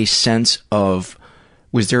there a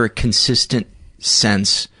consistent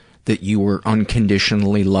sense that you were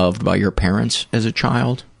unconditionally loved by your parents as a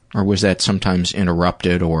child, or was that sometimes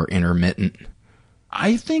interrupted or intermittent?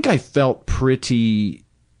 I think I felt pretty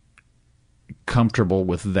comfortable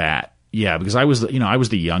with that. Yeah, because I was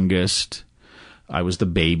the youngest. I was the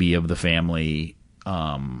baby of the family.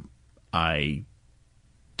 I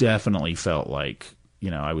definitely felt like,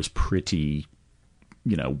 I was pretty,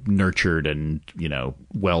 nurtured and,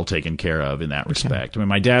 well taken care of in that respect.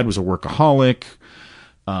 My dad was a workaholic.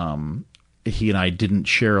 He and I didn't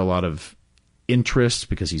share a lot of interests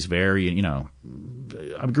because he's very,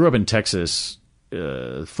 I grew up in Texas.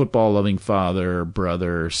 Football-loving father,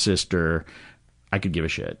 brother, sister. I could give a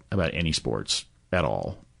shit about any sports at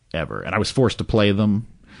all, ever. And I was forced to play them,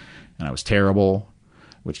 and I was terrible,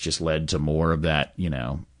 which just led to more of that,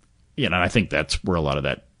 and I think that's where a lot of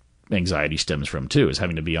that anxiety stems from, too, is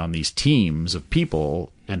having to be on these teams of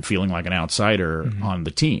people and feeling like an outsider on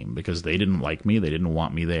the team because they didn't like me. They didn't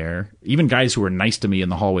want me there. Even guys who were nice to me in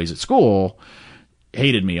the hallways at school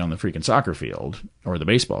hated me on the freaking soccer field or the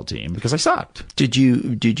baseball team because I sucked. Did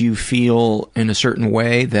you feel in a certain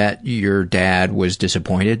way that your dad was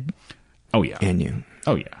disappointed? Oh yeah. In you?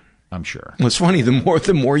 Oh yeah. I'm sure. Well, it's funny.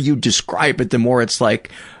 The more you describe it, the more it's like,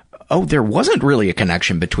 oh, there wasn't really a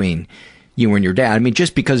connection between you and your dad. I mean,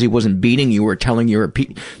 just because he wasn't beating you or telling you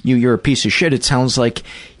you're a piece of shit, it sounds like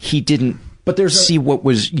he didn't see what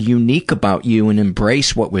was unique about you and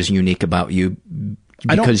embrace what was unique about you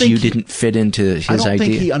because you didn't fit into his idea. I don't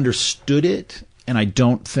think he understood it, and I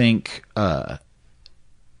don't think. But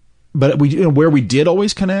where we did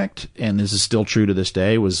always connect, and this is still true to this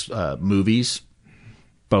day, was movies.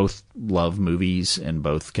 Both love movies and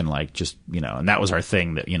both can like just, and that was our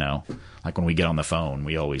thing that, like when we get on the phone,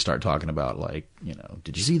 we always start talking about like,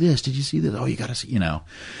 did you see this? Did you see this? Oh, you got to see, And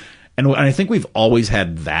I think we've always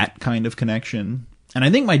had that kind of connection. And I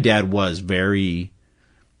think my dad was very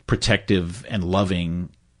protective and loving.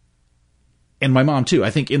 And my mom too,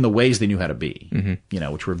 I think in the ways they knew how to be,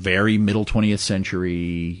 which were very middle 20th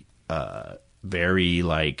century, very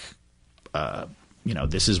like,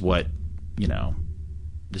 this is what,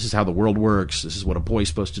 this is how the world works. This is what a boy's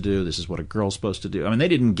supposed to do. This is what a girl's supposed to do. I mean, they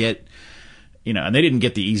didn't get, and they didn't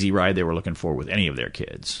get the easy ride they were looking for with any of their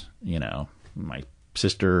kids. My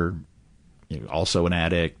sister, also an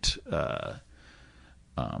addict, not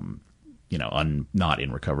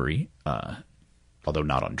in recovery, although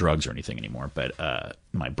not on drugs or anything anymore. But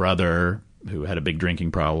my brother, who had a big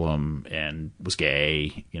drinking problem and was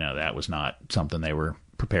gay, that was not something they were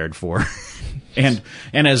prepared for. and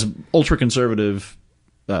as ultra conservative,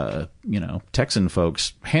 Texan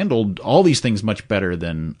folks handled all these things much better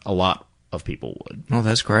than a lot of people would. Oh,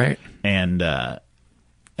 that's great. And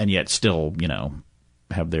yet still,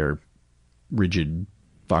 have their rigid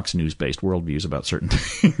Fox News based worldviews about certain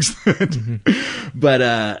things.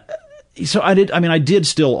 But, so I did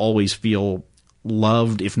still always feel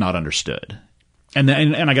loved, if not understood. And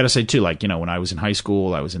I got to say too, like, when I was in high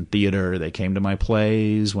school, I was in theater, they came to my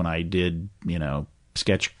plays. When I did,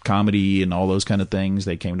 sketch comedy and all those kind of things,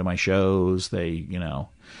 they came to my shows. They,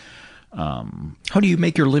 How do you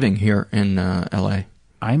make your living here in LA?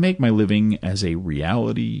 I make my living as a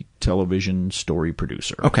reality television story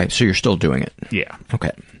producer. Okay, so you're still doing it? Yeah.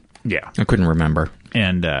 Okay. Yeah. I couldn't remember.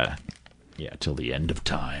 And, till the end of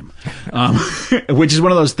time. Which is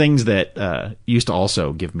one of those things that used to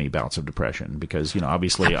also give me bouts of depression because,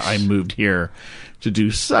 obviously I moved here to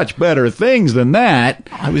do such better things than that.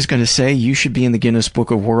 I was going to say you should be in the Guinness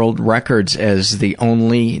Book of World Records as the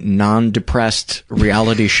only non-depressed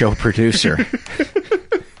reality show producer.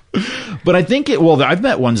 But I think I've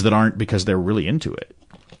met ones that aren't because they're really into it.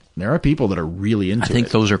 There are people that are really into it. I think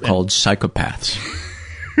those are called psychopaths.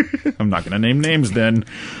 I'm not going to name names then,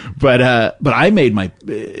 but I made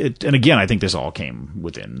and again, I think this all came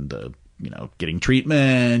within the, getting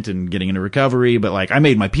treatment and getting into recovery, but like I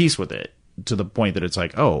made my peace with it to the point that it's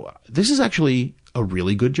like, oh, this is actually a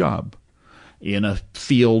really good job in a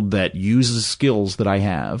field that uses skills that I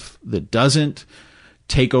have, that doesn't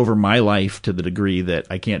take over my life to the degree that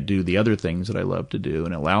I can't do the other things that I love to do.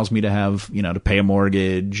 And it allows me to have, to pay a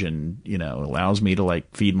mortgage and, it allows me to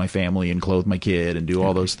like feed my family and clothe my kid and do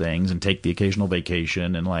all those things and take the occasional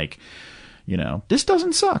vacation. And like, this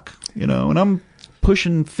doesn't suck, and I'm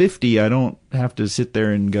pushing 50. I don't have to sit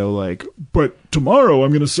there and go like, but tomorrow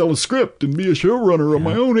I'm going to sell a script and be a showrunner on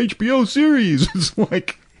my own HBO series. It's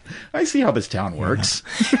like, I see how this town works.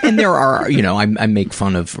 And there are, I make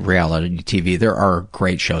fun of reality TV. There are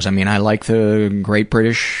great shows. I mean, I like the Great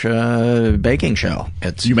British Baking Show.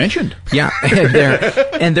 You mentioned. Yeah.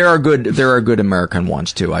 And there are good American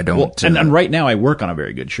ones too. I don't. Well, and right now I work on a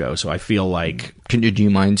very good show, so I feel like. Do you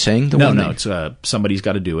mind saying the one? No, it's Somebody's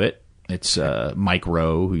Got to Do It. It's Mike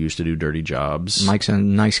Rowe, who used to do Dirty Jobs. Mike's a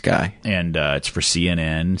nice guy. And it's for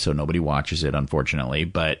CNN, so nobody watches it, unfortunately.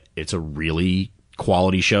 But it's a really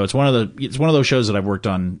quality show. It's one of those shows that I've worked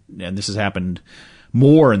on, and this has happened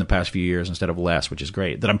more in the past few years instead of less, which is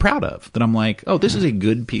great, that I'm proud of, that I'm like, oh, this is a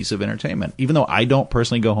good piece of entertainment. Even though I don't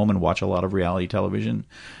personally go home and watch a lot of reality television,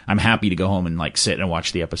 I'm happy to go home and like sit and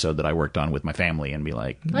watch the episode that I worked on with my family and be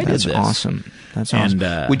like, I did this. That's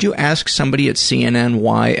awesome. Would you ask somebody at CNN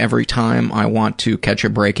why every time I want to catch a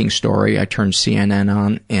breaking story, I turn CNN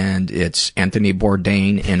on and it's Anthony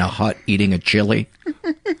Bourdain in a hut eating a chili?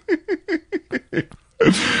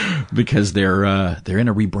 Because they're in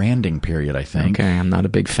a rebranding period, I think. Okay, I'm not a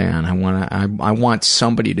big fan. I want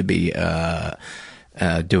somebody to be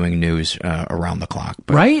doing news around the clock.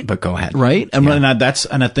 But, right? But go ahead. Right? And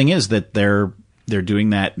the thing is that they're they're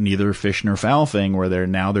doing that neither fish nor fowl thing where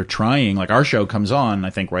they're trying, like our show comes on,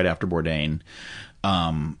 I think right after Bourdain.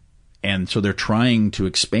 And so they're trying to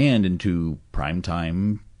expand into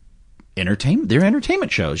primetime entertainment. They're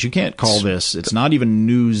entertainment shows. You can't call this, it's not even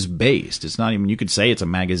news based. It's not even, you could say it's a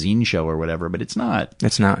magazine show or whatever, but it's not.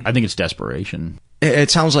 It's not. I think it's desperation.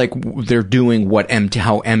 It sounds like they're doing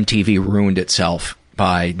how MTV ruined itself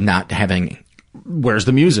by not having. Where's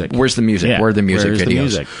the music? Where's the music? Yeah. Where are the music Where's videos? The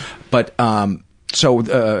music? But,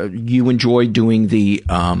 so you enjoy doing the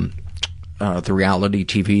reality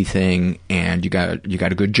TV thing, and you got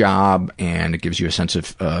a good job, and it gives you a sense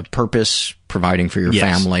of purpose, providing for your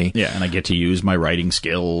family. Yeah, and I get to use my writing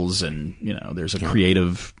skills, and there's a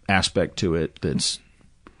creative aspect to it that's,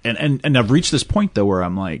 and I've reached this point though where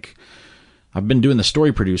I'm like, I've been doing the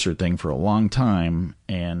story producer thing for a long time,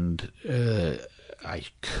 and I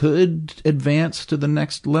could advance to the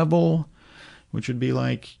next level, which would be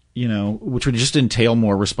like, which would just entail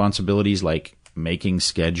more responsibilities, like making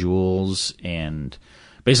schedules, and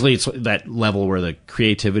basically it's that level where the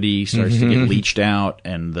creativity starts to get leached out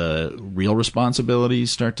and the real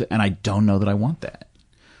responsibilities start to, and I don't know that I want that.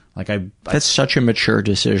 Like that's such a mature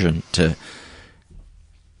decision to.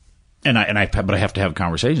 But I have to have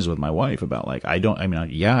conversations with my wife about like, I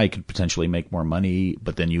could potentially make more money,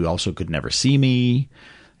 but then you also could never see me,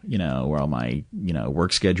 where my,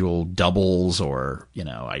 work schedule doubles, or,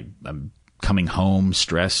 I'm coming home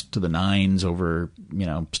stressed to the nines over,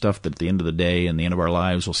 stuff that at the end of the day and the end of our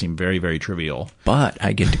lives will seem very, very trivial. But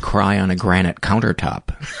I get to cry on a granite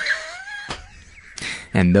countertop.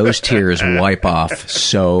 And those tears wipe off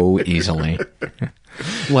so easily.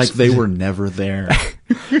 Like they were never there.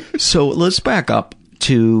 So let's back up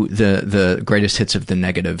to the greatest hits of the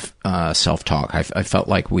negative self-talk. I felt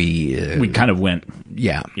like we kind of went.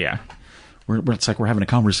 Yeah. Yeah. It's like we're having a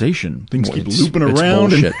conversation. Things keep looping around.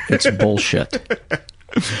 Bullshit. It's bullshit.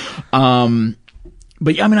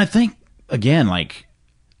 But yeah, I think, again, like,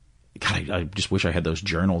 God, I just wish I had those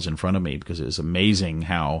journals in front of me, because it was amazing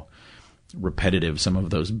how repetitive some of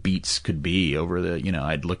those beats could be over the,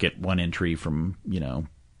 I'd look at one entry from,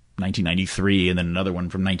 1993 and then another one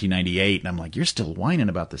from 1998, and I'm like, you're still whining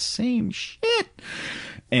about the same shit.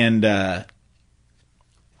 And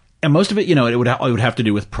most of it, it would have to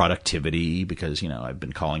do with productivity, because, I've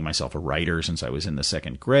been calling myself a writer since I was in the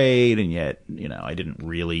second grade, and yet, I didn't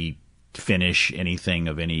really finish anything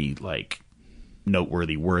of any, like,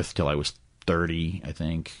 noteworthy worth till I was 30, I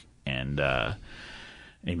think. And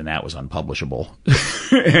even that was unpublishable.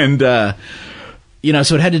 And, so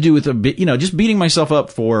it had to do with a bit, just beating myself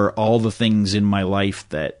up for all the things in my life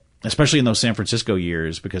that, especially in those San Francisco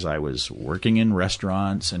years, because I was working in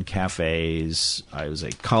restaurants and cafes. I was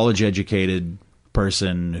a college-educated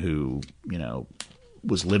person who,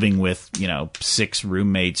 was living with, 6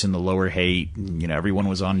 roommates in the Lower Haight. And, everyone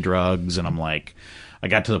was on drugs. And I'm like, I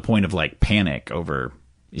got to the point of like panic over,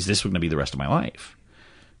 is this going to be the rest of my life?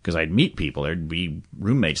 Because I'd meet people. There'd be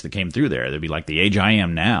roommates that came through there. They'd be like the age I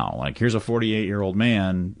am now. Like, here's a 48-year-old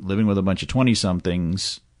man living with a bunch of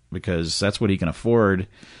 20-somethings because that's what he can afford.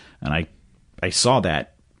 And I saw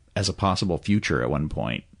that as a possible future at one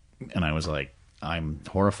point, and I was like, I'm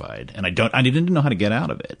horrified, and I didn't know how to get out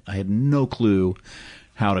of it. I had no clue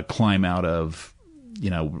how to climb out of,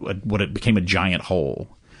 what it became a giant hole.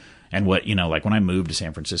 And what, like when I moved to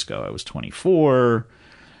San Francisco, I was 24,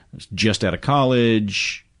 I was just out of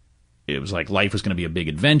college. It was like life was going to be a big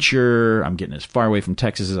adventure. I'm getting as far away from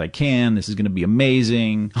Texas as I can. This is going to be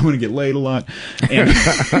amazing. I'm going to get laid a lot.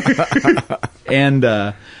 And,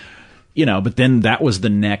 but then that was the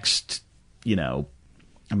next,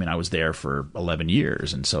 I was there for 11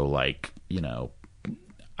 years. And so like,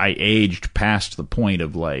 I aged past the point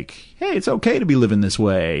of like, hey, it's okay to be living this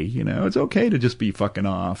way. It's okay to just be fucking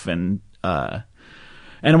off. And a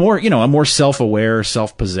more self-aware,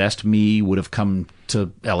 self-possessed me would have come to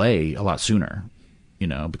LA a lot sooner,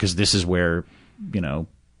 because this is where, the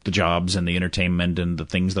jobs and the entertainment and the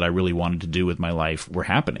things that I really wanted to do with my life were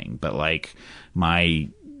happening. But like my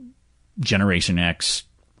Generation X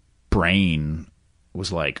brain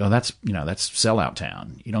was like, oh, that's sellout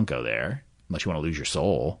town. You don't go there unless you want to lose your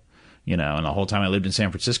soul. And the whole time I lived in San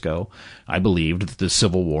Francisco, I believed that the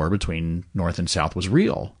Civil War between North and South was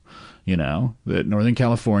real. That Northern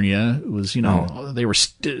California was, they were,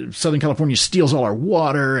 Southern California steals all our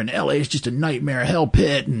water, and LA is just a nightmare hell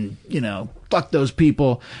pit, and, fuck those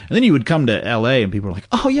people. And then you would come to LA and people were like,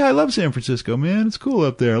 oh yeah, I love San Francisco, man. It's cool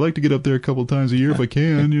up there. I like to get up there a couple of times a year if I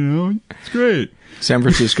can, it's great. San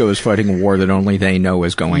Francisco is fighting a war that only they know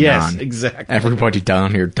is going on. Yes, exactly. Everybody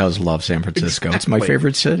down here does love San Francisco. Exactly. It's my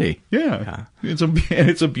favorite city. Yeah. It's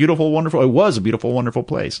a beautiful, wonderful, it was a beautiful, wonderful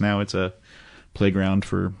place. Now it's a playground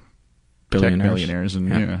for billionaires. Tech millionaires,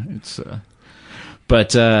 and it's.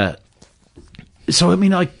 But so I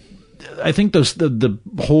mean, like, I think the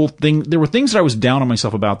whole thing. There were things that I was down on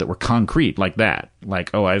myself about that were concrete, like that.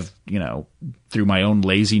 Like, oh, I've through my own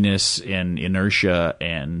laziness and inertia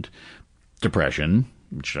and depression,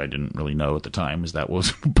 which I didn't really know at the time, as that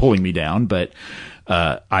was pulling me down. But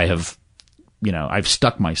I have, I've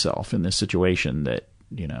stuck myself in this situation that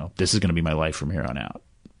this is going to be my life from here on out.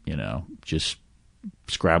 Just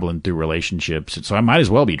scrabbling through relationships. So I might as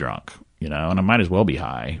well be drunk, and I might as well be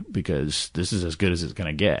high, because this is as good as it's going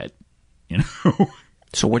to get,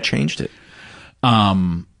 So what changed it?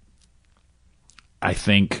 I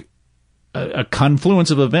think a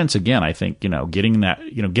confluence of events. Again, I think, getting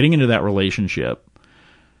into that relationship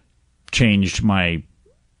changed my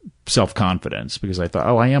self-confidence, because I thought,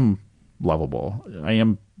 oh, I am lovable. I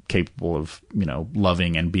am capable of,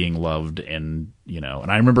 loving and being loved. And,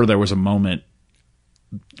 and I remember there was a moment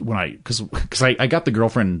when because I got the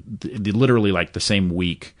girlfriend literally like the same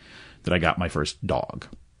week that I got my first dog.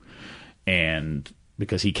 And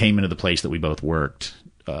because he came into the place that we both worked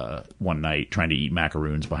one night trying to eat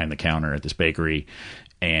macaroons behind the counter at this bakery.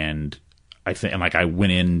 And I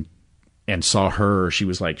went in and saw her. She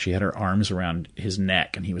was like, she had her arms around his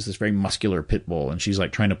neck, and he was this very muscular pit bull, and she's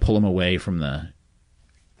like trying to pull him away from the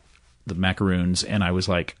macaroons. And I was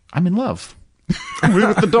like, I'm in love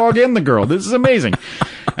with the dog and the girl. This is amazing.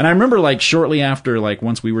 And I remember, like, shortly after, like,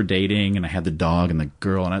 once we were dating and I had the dog and the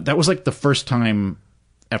girl, and that was like the first time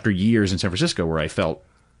after years in San Francisco where I felt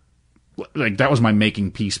like that was my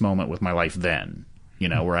making peace moment with my life then,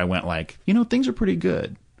 where I went like, things are pretty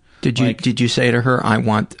good. Did you say to her, I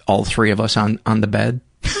want all three of us on the bed?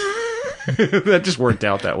 That just worked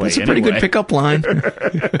out that way. That's a pretty good pickup line.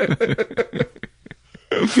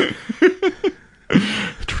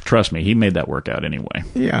 Trust me, he made that work out anyway.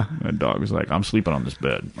 Yeah. The dog was like, I'm sleeping on this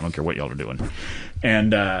bed. I don't care what y'all are doing.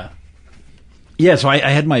 And so I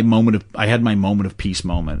had my moment of peace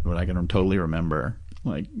moment, what I can totally remember.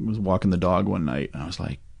 Like, I was walking the dog one night, and I was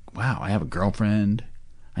like, wow, I have a girlfriend.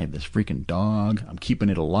 I have this freaking dog. I'm keeping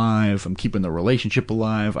it alive. I'm keeping the relationship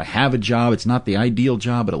alive. I have a job. It's not the ideal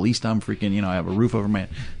job, but at least I'm freaking, I have a roof over my head.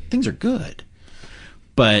 Things are good.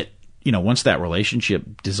 But, once that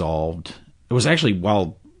relationship dissolved, it was actually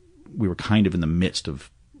while we were kind of in the midst of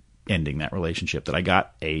ending that relationship that I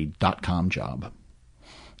got a .com job.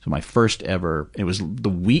 So my first ever, it was the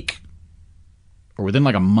week or within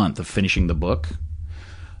like a month of finishing the book,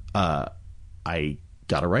 I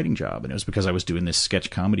got a writing job, and it was because I was doing this sketch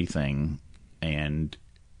comedy thing, and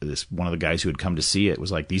one of the guys who had come to see it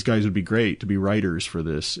was like, these guys would be great to be writers for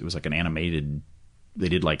this. It was like an animated, they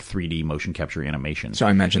did like 3D motion capture animation. So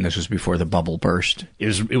I imagine this was before the bubble burst.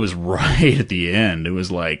 It was right at the end. It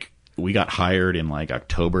was like, we got hired in like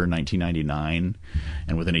October 1999,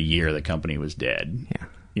 and within a year the company was dead. Yeah.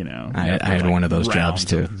 I had one of those jobs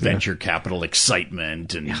too. Venture capital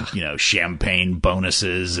excitement and, champagne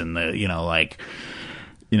bonuses and we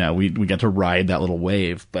got to ride that little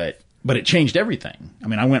wave, but it changed everything. I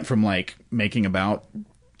mean, I went from like making about,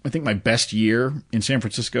 I think my best year in San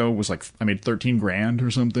Francisco was like, I made $13,000 or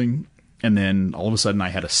something. And then all of a sudden I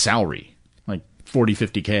had a salary, like 40,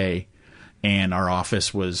 50K. And our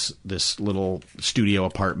office was this little studio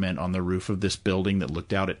apartment on the roof of this building that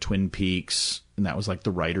looked out at Twin Peaks. And that was like the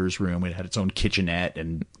writer's room. It had its own kitchenette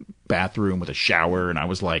and bathroom with a shower. And I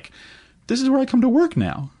was like, this is where I come to work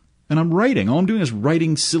now. And I'm writing. All I'm doing is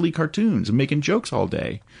writing silly cartoons and making jokes all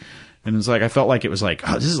day. And it's like, I felt like it was like,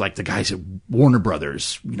 oh, this is like the guys at Warner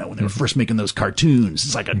Brothers, when they were first making those cartoons.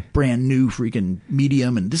 It's like a brand new freaking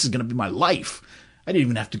medium, and this is going to be my life. I didn't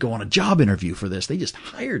even have to go on a job interview for this. They just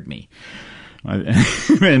hired me.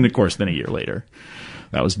 And of course, then a year later,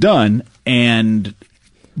 that was done.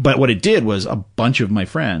 But what it did was a bunch of my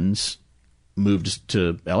friends moved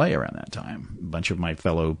to LA around that time. A bunch of my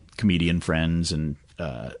fellow comedian friends, and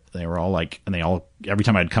they were all like, and they all, every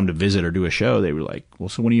time I'd come to visit or do a show, they were like, well,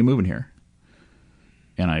 so when are you moving here?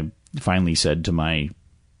 And I finally said to my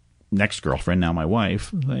next girlfriend, now my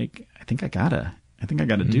wife, like, I think I gotta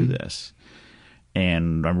do this.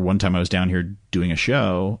 And I remember one time I was down here doing a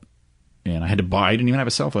show, and I didn't even have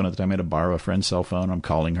a cell phone at the time. I had to borrow a friend's cell phone. I'm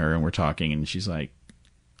calling her and we're talking, and she's like,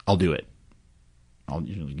 I'll do it.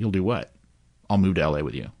 You'll do what? I'll move to LA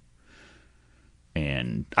with you.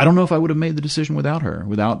 And I don't know if I would have made the decision without her,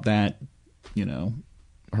 without that,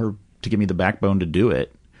 her to give me the backbone to do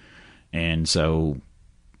it. And so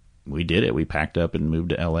we did it. We packed up and moved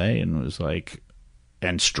to LA, and was like,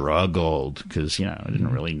 and struggled because, I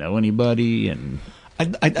didn't really know anybody. And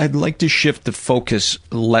I'd like to shift the focus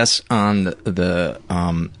less on the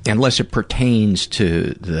unless it pertains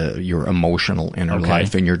to your emotional inner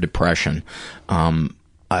life and your depression.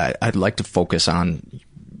 I'd like to focus on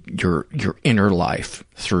your inner life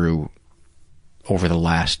through over the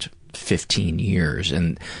last 15 years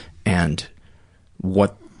and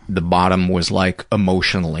what the bottom was like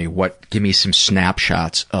emotionally. Give me some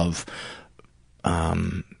snapshots of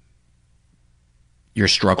your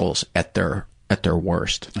struggles at their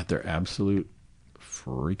worst. At their absolute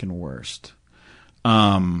freaking worst.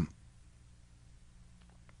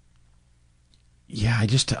 Yeah,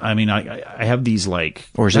 I have these like,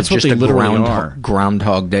 or is it just a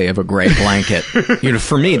groundhog day of a gray blanket?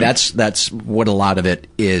 For me, that's what a lot of it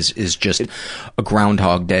is just a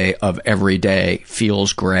groundhog day of every day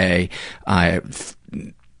feels gray.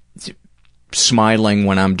 Smiling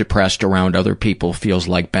when I'm depressed around other people feels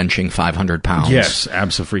like benching 500 pounds. Yes,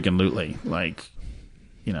 absolutely. Like,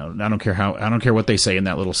 I don't care what they say in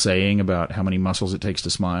that little saying about how many muscles it takes to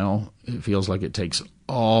smile. It feels like it takes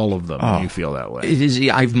all of them when you feel that way. It is.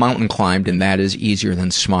 I've mountain climbed, and that is easier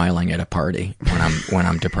than smiling at a party when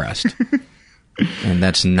I'm depressed. And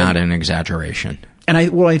that's not an exaggeration. And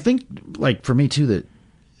I think, like, for me too, that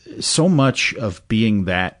so much of being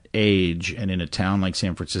that age and in a town like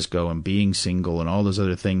San Francisco and being single and all those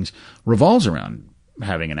other things revolves around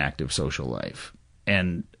having an active social life.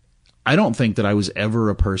 And I don't think that I was ever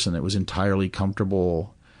a person that was entirely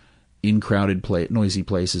comfortable in crowded, noisy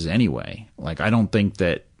places anyway. Like, I don't think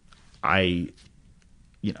that my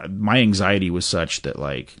anxiety was such that,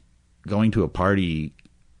 like, going to a party,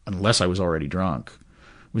 unless I was already drunk,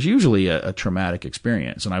 was usually a traumatic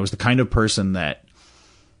experience. And I was the kind of person that,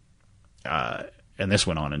 and this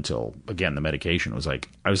went on until, again, the medication was like,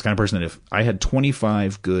 I was the kind of person that if I had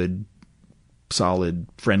 25 good, solid,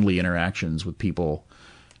 friendly interactions with people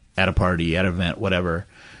at a party, at an event, whatever,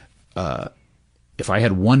 if I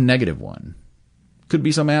had one negative one, could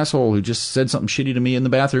be some asshole who just said something shitty to me in the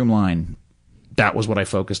bathroom line, that was what I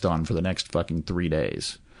focused on for the next fucking 3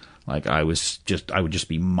 days. Like, I would just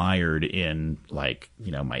be mired in, like,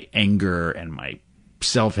 my anger and my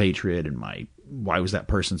self-hatred and why was that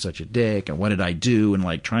person such a dick and what did I do, and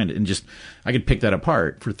like I could pick that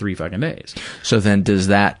apart for 3 fucking days. So then does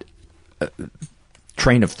that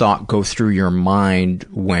train of thought go through your mind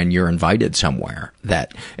when you're invited somewhere?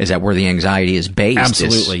 Is that where the anxiety is based?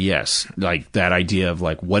 Absolutely, yes. Like, that idea of,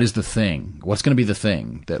 like, what is the thing? What's going to be the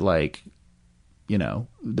thing that, like,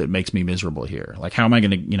 that makes me miserable here? Like, how am I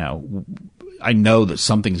going to, I know that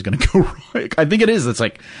something's going to go wrong. I think it is. It's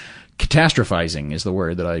like, catastrophizing is the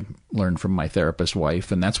word that I learned from my therapist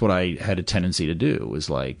wife, and that's what I had a tendency to do, was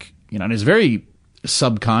like, and it's very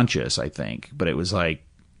subconscious, I think, but it was like,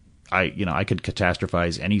 I could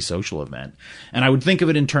catastrophize any social event, and I would think of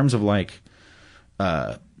it in terms of like,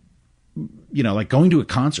 like going to a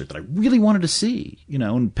concert that I really wanted to see,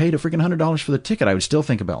 and paid a freaking $100 for the ticket. I would still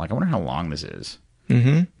think about, like, I wonder how long this is.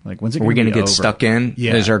 Mm-hmm. Like, when's it Are we going to get stuck in?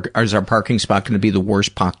 Yeah. Is our parking spot going to be the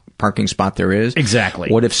worst parking spot there is? Exactly.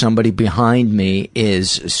 What if somebody behind me is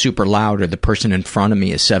super loud, or the person in front of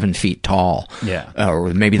me is 7 feet tall? Yeah.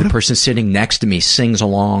 Or maybe the person sitting next to me sings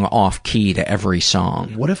along off key to every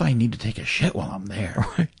song. What if I need to take a shit while I'm there?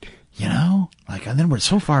 Right. Like, and then we're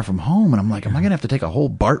so far from home, and I'm like, am I going to have to take a whole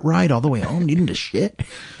BART ride all the way home needing to shit?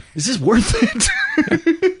 Is this worth it?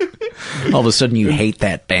 All of a sudden you hate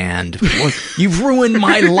that band. You've ruined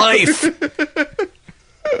my life.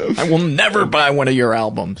 I will never buy one of your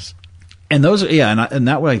albums. And those, and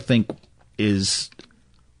that what I think is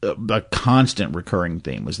a constant recurring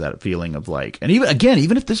theme, was that feeling of like, and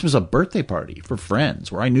even if this was a birthday party for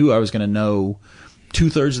friends where I knew I was going to know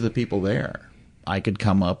 2/3 of the people there, I could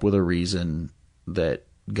come up with a reason that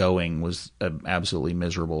going was an absolutely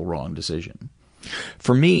miserable, wrong decision.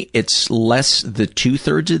 For me, it's less the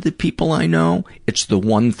 2/3 of the people I know. It's the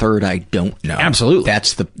 1/3 I don't know. Absolutely.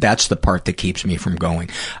 That's the part that keeps me from going.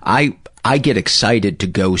 I get excited to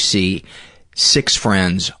go see 6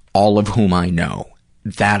 friends, all of whom I know.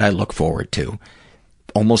 That I look forward to.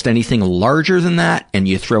 Almost anything larger than that, and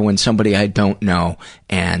you throw in somebody I don't know,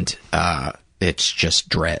 and it's just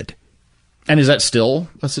dread. And is that still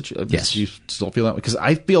a situation? Yes. You still feel that way? Because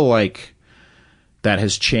I feel like that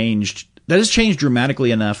has changed. That has changed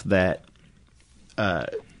dramatically enough that,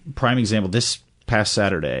 prime example, this past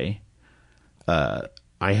Saturday, I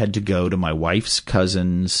had to go to my wife's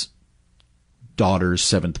cousin's daughter's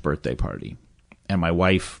 7th birthday party, and my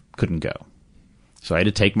wife couldn't go. So I had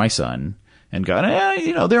to take my son and go,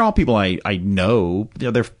 they're all people I know.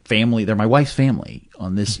 They're family. They're my wife's family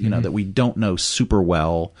on this, that we don't know super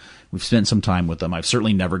well. We've spent some time with them. I've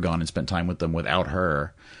certainly never gone and spent time with them without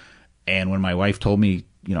her. And when my wife told me,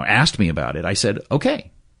 asked me about it, I said,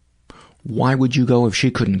 okay. Why would you go if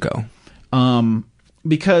she couldn't go?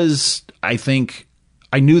 Because I think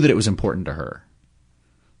I knew that it was important to her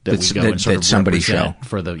that we go and sort of represent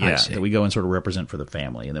for the that we go and sort of represent for the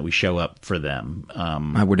family and that we show up for them.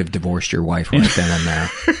 I would have divorced your wife right then and there.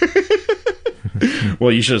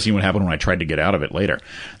 Well, you should have seen what happened when I tried to get out of it later.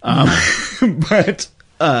 But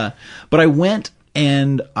I went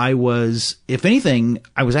and I was, if anything,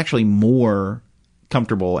 I was actually more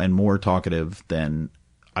comfortable and more talkative than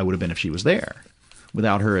I would have been if she was there.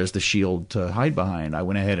 Without her as the shield to hide behind, I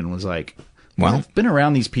went ahead and was like, well, I've been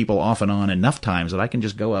around these people off and on enough times that I can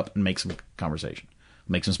just go up and make some conversation,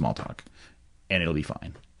 make some small talk, and it'll be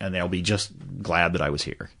fine. And they'll be just glad that I was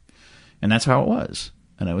here. And that's how it was.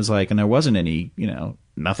 And I was like, and there wasn't any,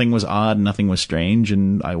 nothing was odd, nothing was strange.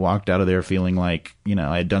 And I walked out of there feeling like,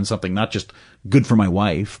 I had done something not just good for my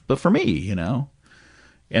wife, but for me,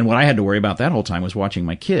 And what I had to worry about that whole time was watching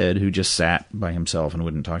my kid, who just sat by himself and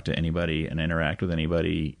wouldn't talk to anybody and interact with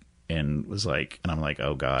anybody, and was like, and I'm like,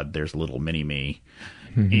 oh God, there's little mini me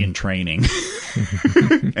in training.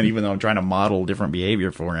 And even though I'm trying to model different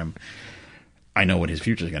behavior for him, I know what his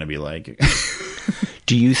future is going to be like.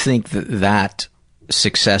 Do you think that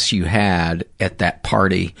success you had at that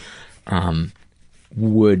party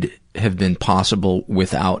would have been possible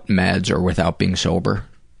without meds or without being sober?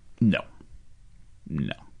 No.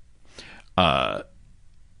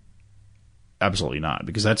 Absolutely not,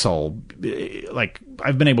 because that's all, like,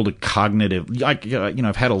 I've been able to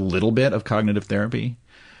I've had a little bit of cognitive therapy,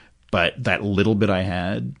 but that little bit I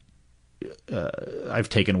had, I've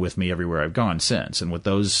taken with me everywhere I've gone since. And with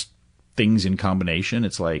those things in combination,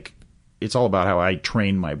 it's like, it's all about how I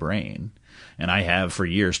train my brain. And I have for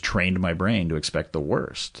years trained my brain to expect the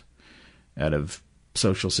worst out of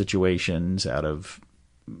social situations, out of,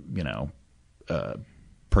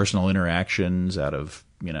 personal interactions, out of,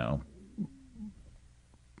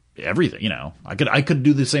 everything. I could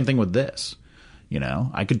do the same thing with this.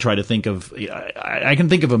 I could try to think of, I can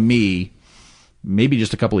think of a me maybe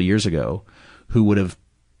just a couple of years ago who would have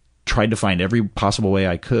tried to find every possible way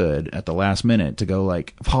I could at the last minute to go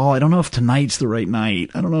like, Paul, I don't know if tonight's the right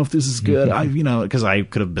night. I don't know if this is good. Because I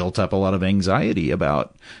could have built up a lot of anxiety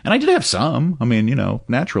about, and I did have some. I mean,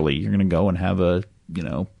 naturally you're going to go and have a,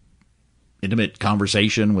 intimate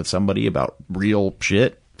conversation with somebody about real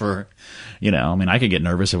shit for, I could get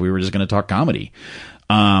nervous if we were just going to talk comedy.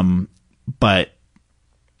 But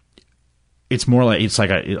it's more like,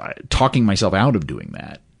 talking myself out of doing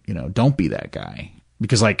that, don't be that guy.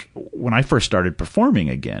 Because like when I first started performing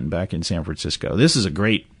again back in San Francisco, this is a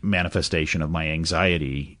great manifestation of my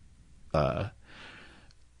anxiety. And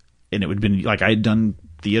it would have been like, I had done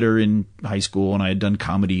theater in high school and I had done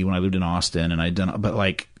comedy when I lived in Austin, and but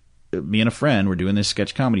like, me and a friend were doing this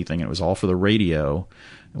sketch comedy thing, and it was all for the radio.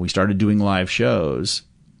 And we started doing live shows,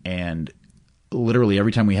 and literally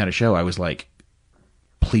every time we had a show, I was like,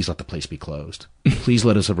 please let the place be closed. Please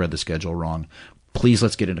let us have read the schedule wrong. Please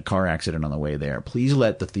let's get in a car accident on the way there. Please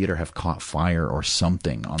let the theater have caught fire or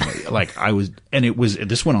something on the,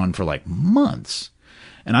 this went on for like months.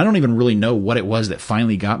 And I don't even really know what it was that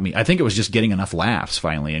finally got me. I think it was just getting enough laughs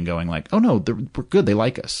finally and going like, oh no, we're good. They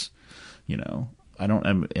like us,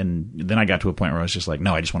 and then I got to a point where I was just like,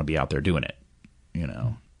 no, I just want to be out there doing it,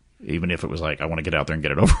 even if it was like, I want to get out there and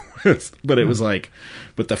get it over with. But it was like,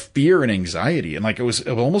 but the fear and anxiety, and like, it was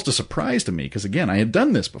almost a surprise to me. Cause again, I had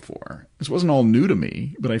done this before. This wasn't all new to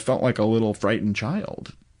me, but I felt like a little frightened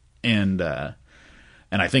child. And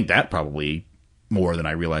I think that probably more than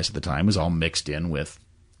I realized at the time was all mixed in with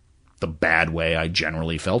the bad way I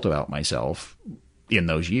generally felt about myself in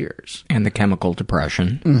those years. And the chemical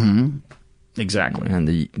depression. Mm-hmm. Exactly. And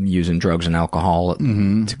the using drugs and alcohol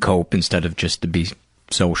to cope instead of just to be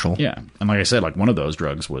social. Yeah. And like I said, like one of those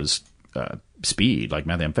drugs was speed, like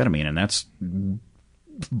methamphetamine. And that's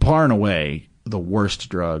far and away the worst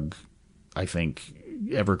drug I think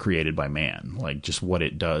ever created by man. Like just what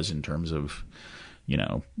it does in terms of,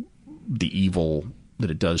 the evil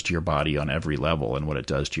that it does to your body on every level, and what it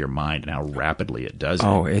does to your mind and how rapidly it does it.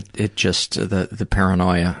 Oh, it just, the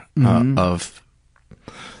paranoia of...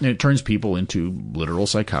 And it turns people into literal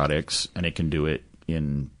psychotics, and it can do it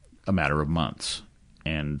in a matter of months.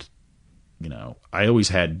 And, I always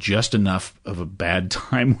had just enough of a bad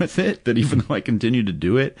time with it that even though I continued to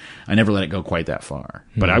do it, I never let it go quite that far.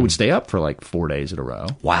 But I would stay up for like 4 days in a row.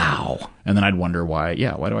 Wow. And then I'd wonder why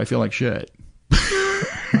do I feel like shit?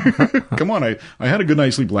 Come on, I had a good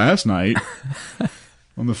night's sleep last night.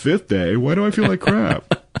 On the 5th day, why do I feel like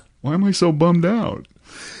crap? Why am I so bummed out?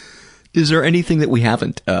 Is there anything that we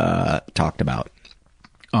haven't talked about?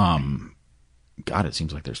 God, it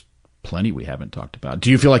seems like there's plenty we haven't talked about. Do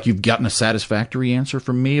you feel like you've gotten a satisfactory answer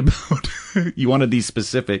from me about you wanted these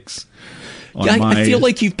specifics? I feel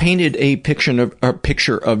like you've painted a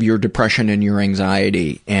picture of your depression and your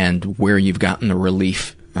anxiety and where you've gotten the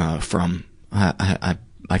relief from. I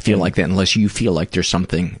feel like that, unless you feel like there's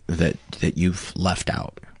something that you've left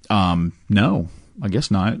out. No, I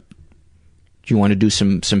guess not. Do you want to do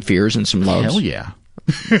some fears and some loves? Hell yeah.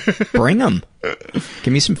 Bring them.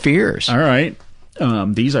 Give me some fears. All right.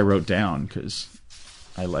 These I wrote down because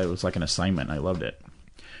it was like an assignment. I loved it.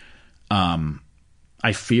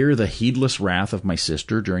 I fear the heedless wrath of my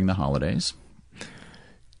sister during the holidays.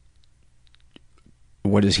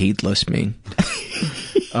 What does heedless mean?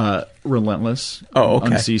 Relentless. Oh,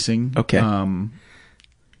 okay. Unceasing. Okay.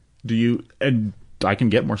 Do you? And I can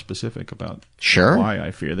get more specific about why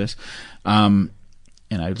I fear this.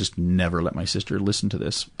 And I just never let my sister listen to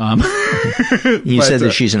this. You said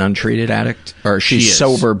that she's an untreated addict, or she's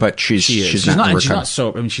sober, but she's not. She's not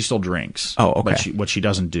sober. I mean, she still drinks. Oh, okay. But what she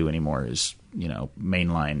doesn't do anymore is,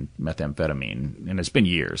 mainline methamphetamine, and it's been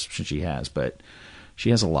years since she has. But she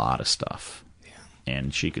has a lot of stuff,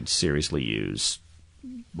 and she could seriously use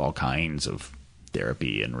all kinds of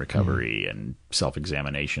therapy and recovery and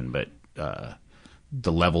self-examination. But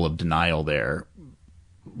the level of denial there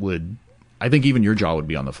would. I think even your jaw would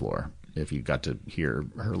be on the floor if you got to hear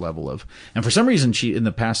her level of. And for some reason, in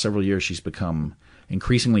the past several years, she's become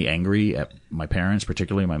increasingly angry at my parents,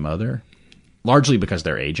 particularly my mother, largely because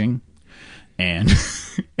they're aging, and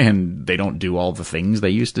and they don't do all the things they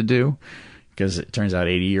used to do. Because it turns out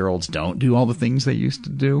 80-year-olds don't do all the things they used to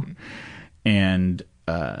do, and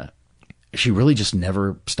she really just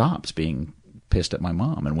never stops being pissed at my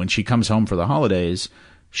mom. And when she comes home for the holidays,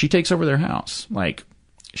 she takes over their house, like.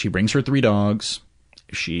 She brings her 3 dogs.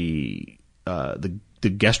 She, the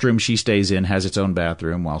guest room she stays in has its own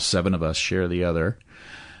bathroom, while 7 of us share the other.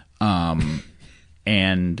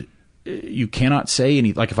 And you cannot say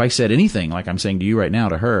like if I said anything like I'm saying to you right now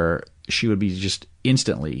to her, she would be just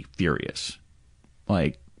instantly furious.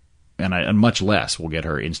 Like, and much less will get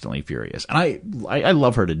her instantly furious. And I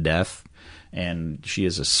love her to death, and she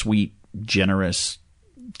is a sweet, generous,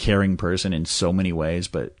 caring person in so many ways,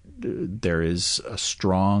 but there is a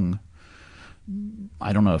strong,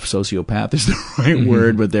 I don't know if sociopath is the right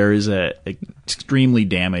word, but there is a extremely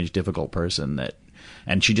damaged, difficult person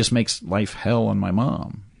and she just makes life hell on my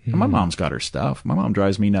mom. And my mom's got her stuff. My mom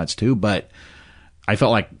drives me nuts too, but I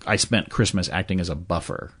felt like I spent Christmas acting as a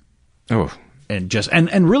buffer. Oh.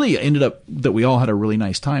 And really ended up that we all had a really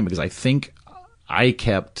nice time, because I think I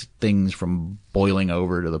kept things from boiling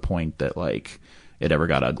over to the point that like it ever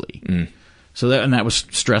got ugly. So that was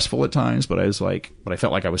stressful at times, but I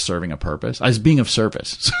felt like I was serving a purpose. I was being of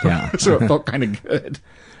service. So, yeah. So it felt kind of good.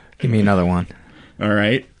 Give me another one. All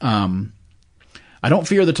right. I don't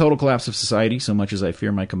fear the total collapse of society so much as I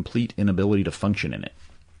fear my complete inability to function in it.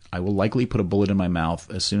 I will likely put a bullet in my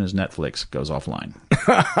mouth as soon as Netflix goes offline.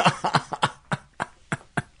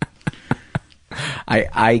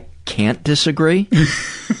 I can't disagree.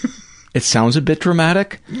 It sounds a bit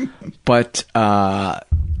dramatic, but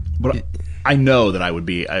I know that I would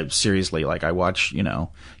be seriously, like I watch, you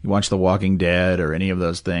watch The Walking Dead or any of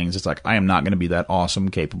those things. It's like I am not going to be that awesome,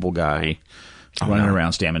 capable guy running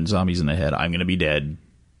around stabbing zombies in the head. I'm going to be dead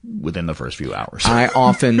within the first few hours. I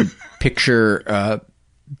often picture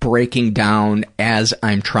breaking down as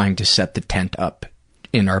I'm trying to set the tent up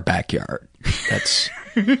in our backyard.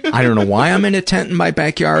 I don't know why I'm in a tent in my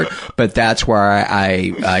backyard, but that's where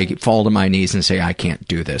I fall to my knees and say, I can't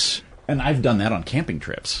do this. And I've done that on camping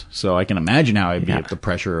trips, so I can imagine how I'd be at the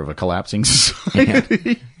pressure of a collapsing society.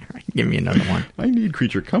 Yeah. Give me another one. I need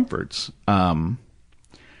creature comforts.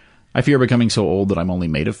 I fear becoming so old that I'm only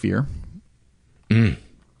made of fear.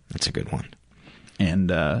 That's a good one.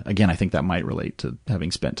 And again, I think that might relate to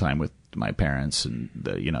having spent time with my parents, and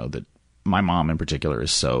that my mom in particular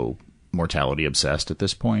is so mortality obsessed at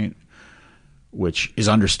this point, which is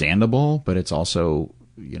understandable, but it's also,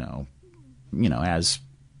 as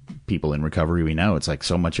people in recovery, we know it's like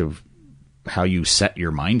so much of how you set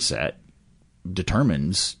your mindset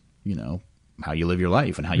determines, how you live your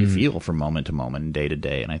life and how you feel from moment to moment and day to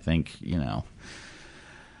day. And I think, are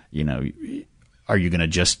you going to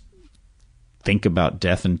just think about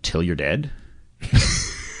death until you're dead?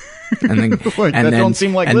 And then, don't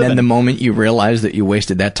seem like living. Then the moment you realize that you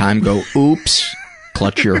wasted that time, go, oops,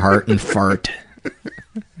 clutch your heart and fart.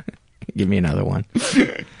 Give me another one.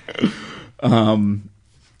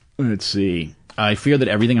 Let's see. I fear that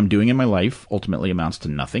everything I'm doing in my life ultimately amounts to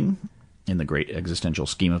nothing in the great existential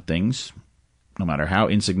scheme of things, no matter how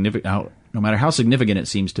significant it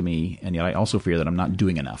seems to me. And yet I also fear that I'm not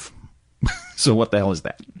doing enough. So what the hell is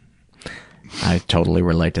that? I totally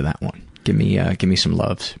relate to that one. Give me some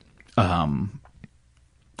loves. I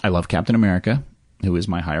love Captain America, who is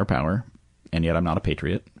my higher power, and yet I'm not a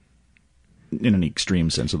patriot in an extreme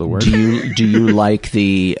sense of the word. Do you like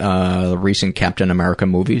the recent Captain America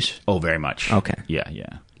movies? Oh, very much. Okay.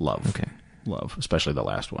 Yeah. Love. Okay. Love, especially the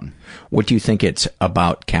last one. What do you think it's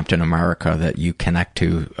about Captain America that you connect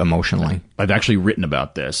to emotionally? I've actually written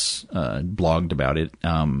about this, blogged about it.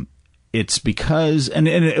 It's because, and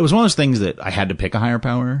it was one of those things that I had to pick a higher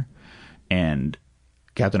power, and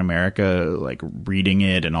Captain America, like reading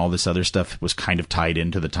it and all this other stuff was kind of tied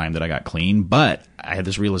into the time that I got clean. But I had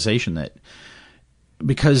this realization that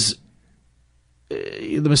because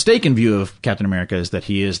the mistaken view of Captain America is that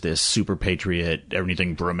he is this super patriot,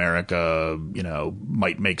 everything for America,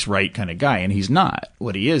 might makes right kind of guy. And he's not.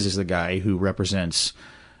 What he is the guy who represents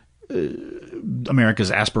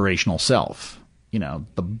America's aspirational self.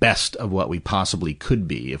 The best of what we possibly could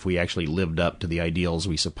be if we actually lived up to the ideals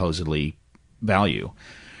we supposedly value.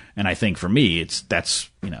 And I think for me, that's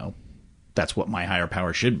what my higher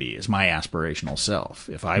power should be, is my aspirational self.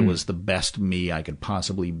 If I was the best me I could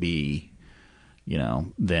possibly be,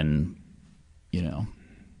 then,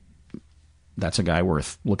 that's a guy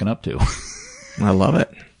worth looking up to. I love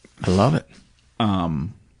it. I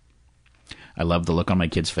love the look on my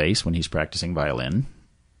kid's face when he's practicing violin.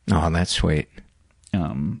 Oh, that's sweet.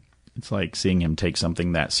 It's like seeing him take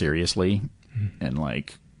something that seriously and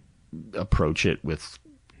like approach it with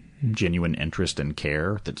genuine interest and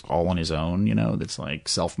care that's all on his own, that's like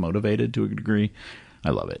self-motivated to a degree.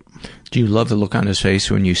 I love it. Do you love the look on his face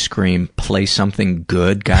when you scream, "Play something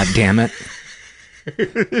good, God damn it"?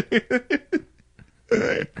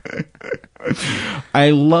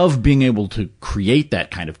 I love being able to create that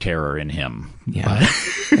kind of terror in him. Yeah,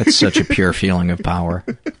 that's such a pure feeling of power.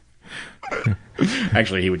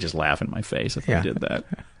 Actually, he would just laugh in my face if I did that.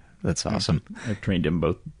 That's awesome. I've trained him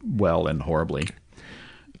both well and horribly.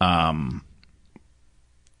 Let's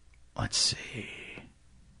see.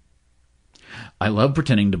 I love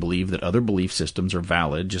pretending to believe that other belief systems are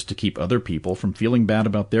valid just to keep other people from feeling bad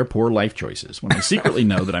about their poor life choices, when I secretly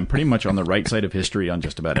know that I'm pretty much on the right side of history on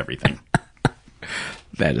just about everything.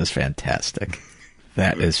 That is fantastic.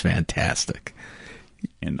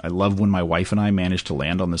 And I love when my wife and I manage to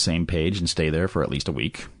land on the same page and stay there for at least a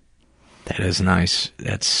week. That is nice.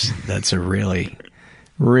 That's a really,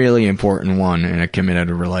 really important one in a committed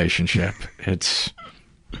relationship.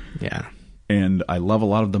 Yeah. And I love a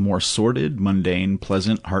lot of the more sordid, mundane,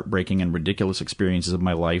 pleasant, heartbreaking, and ridiculous experiences of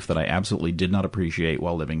my life that I absolutely did not appreciate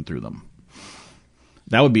while living through them.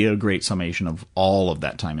 That would be a great summation of all of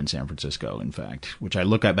that time in San Francisco, in fact, which I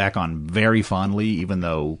look back on very fondly, even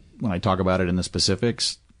though when I talk about it in the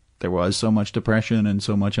specifics, there was so much depression and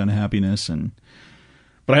so much unhappiness.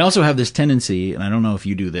 But I also have this tendency, and I don't know if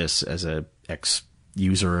you do this as a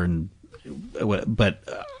ex-user, but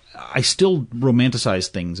I still romanticize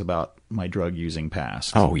things about my drug-using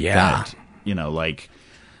past. Oh, yeah. That,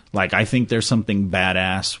 like I think there's something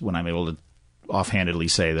badass when I'm able to offhandedly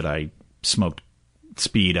say that I smoked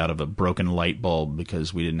speed out of a broken light bulb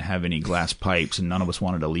because we didn't have any glass pipes and none of us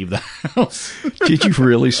wanted to leave the house. Did you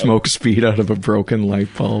really smoke speed out of a broken light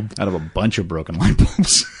bulb? Out of a bunch of broken light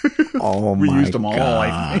bulbs. Oh, we my used them all, God.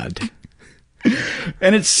 I think.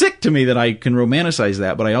 And it's sick to me that I can romanticize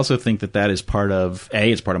that, but I also think that is part of,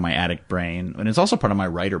 it's part of my addict brain, and it's also part of my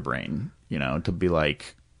writer brain, to be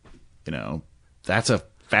like, that's a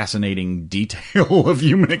fascinating detail of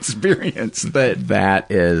human experience.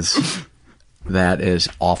 That is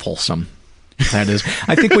awfulsome. That is,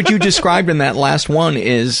 I think what you described in that last one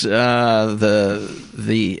is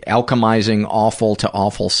the alchemizing awful to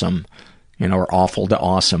awfulsome, or awful to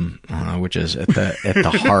awesome, which is at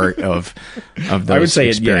the heart of those I would say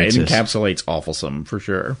experiences. it encapsulates awfulsome for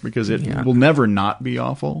sure, because it will never not be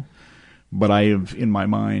awful, but I have in my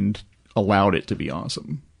mind allowed it to be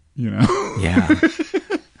awesome. Yeah.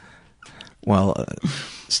 Well,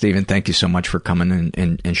 Stephen, thank you so much for coming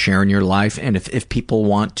and sharing your life. And if people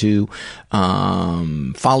want to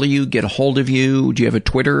follow you, get a hold of you, do you have a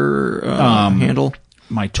Twitter handle?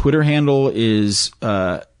 My Twitter handle is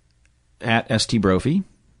at @stbrophy.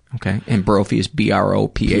 Okay. And Brophy is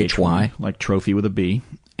Brophy. Like trophy with a B.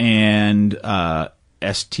 And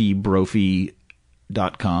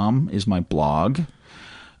stbrophy.com is my blog.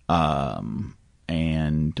 And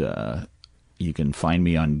you can find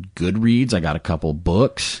me on Goodreads. I got a couple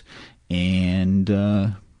books. And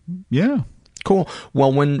yeah. Cool.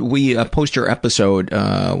 Well, when we post your episode,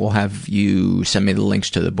 we'll have you send me the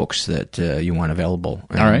links to the books that you want available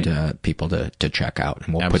and people to check out.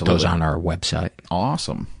 And we'll put those on our website.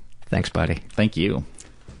 Awesome. Thanks, buddy. Thank you.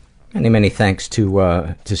 Many, many thanks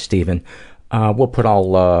to Stephen. We'll put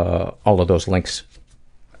all of those links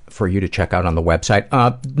for you to check out on the website.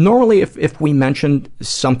 Normally, if we mentioned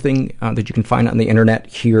something that you can find on the internet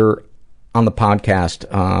here on the podcast,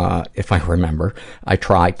 if I remember, I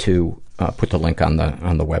try to put the link on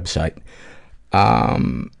the website.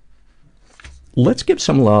 Let's give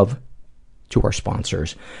some love to our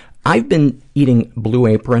sponsors. I've been eating Blue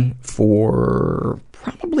Apron for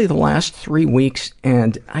probably the last 3 weeks,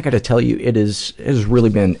 and I got to tell you, it has really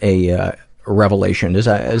been a revelation.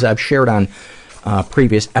 As I've shared on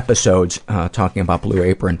previous episodes talking about Blue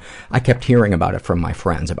Apron, I kept hearing about it from my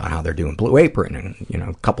friends about how they're doing Blue Apron,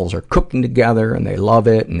 and couples are cooking together and they love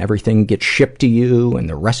it, and everything gets shipped to you, and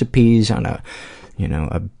the recipes on a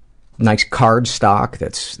nice card stock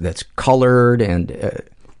that's colored, and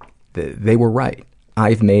they were right.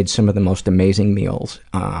 I've made some of the most amazing meals.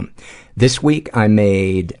 This week I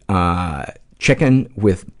made chicken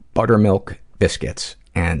with buttermilk biscuits,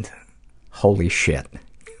 and holy shit,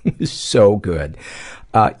 it was so good.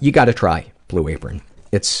 You got to try Blue Apron.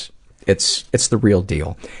 It's the real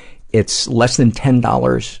deal. It's less than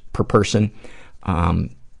 $10 per person.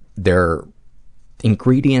 Their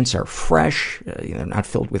ingredients are fresh. They're not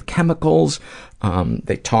filled with chemicals.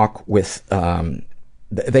 They talk with.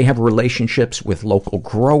 They have relationships with local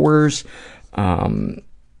growers.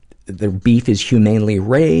 Their beef is humanely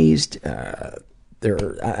raised. I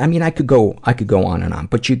could go on and on,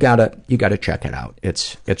 but you gotta check it out.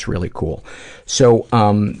 It's really cool. So,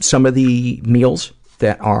 some of the meals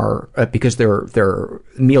that are, because their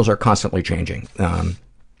meals are constantly changing.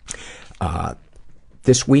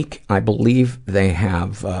 This week, I believe they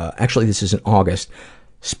have, actually this is in August,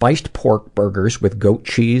 spiced pork burgers with goat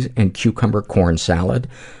cheese and cucumber corn salad.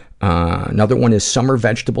 Another one is summer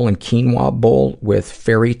vegetable and quinoa bowl with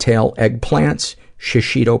fairy tale eggplants,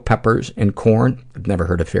 shishito peppers, and corn. I've never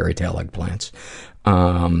heard of fairy tale eggplants.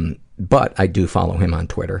 But I do follow him on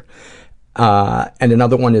Twitter. And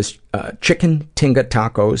another one is chicken tinga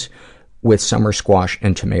tacos with summer squash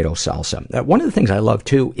and tomato salsa. One of the things I love,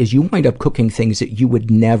 too, is you wind up cooking things that you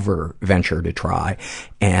would never venture to try.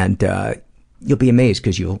 And you'll be amazed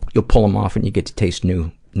because you'll pull them off and you get to taste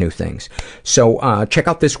new things. So check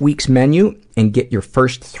out this week's menu and get your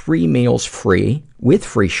first 3 meals free with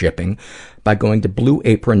free shipping by going to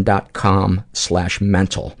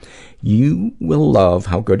blueapron.com/mental. You will love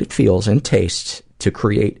how good it feels and tastes to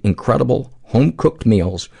create incredible home-cooked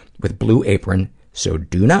meals with Blue Apron, so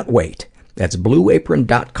do not wait. That's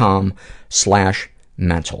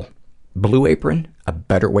blueapron.com/mental. Blue Apron, a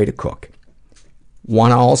better way to cook.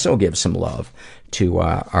 Want to also give some love to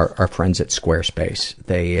our friends at Squarespace.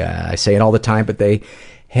 They, I say it all the time, but they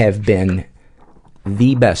have been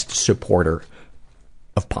the best supporter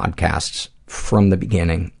of podcasts from the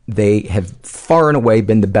beginning. They have far and away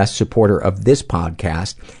been the best supporter of this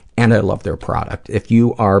podcast, and I love their product. If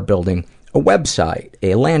you are building a website,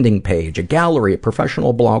 a landing page, a gallery, a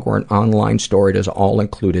professional blog, or an online store, it is all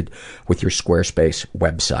included with your Squarespace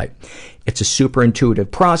website. It's a super intuitive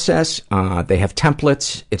process. They have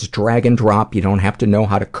templates. It's drag and drop. You don't have to know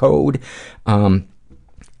how to code.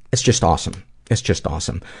 It's just awesome. It's just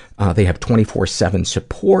awesome. They have 24/7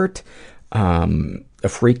 support, a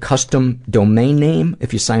free custom domain name.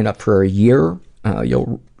 If you sign up for a year,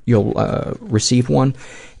 you'll receive one.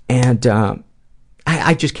 And,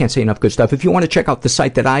 I just can't say enough good stuff. If you want to check out the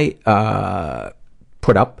site that I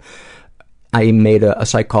put up, I made a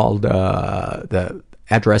site called, the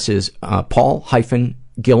address is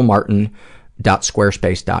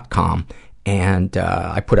paul-gilmartin.squarespace.com. And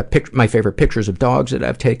I put up my favorite pictures of dogs that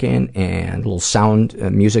I've taken and little sound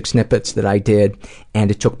music snippets that I did.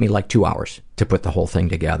 And it took me like 2 hours to put the whole thing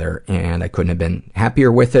together. And I couldn't have been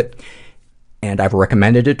happier with it. And I've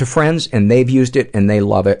recommended it to friends, and they've used it, and they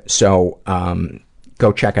love it. So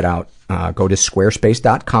go check it out. Go to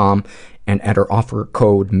squarespace.com and enter offer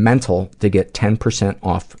code MENTAL to get 10%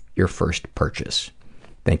 off your first purchase.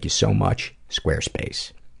 Thank you so much,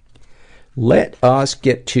 Squarespace. Let us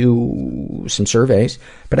get to some surveys.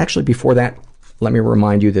 But actually, before that, let me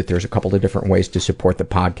remind you that there's a couple of different ways to support the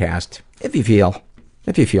podcast, if you feel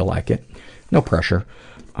like it. No pressure.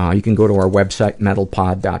 You can go to our website,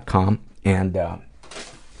 mentalpod.com, and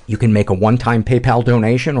you can make a one-time PayPal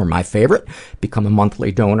donation, or my favorite, become a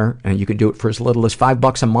monthly donor, and you can do it for as little as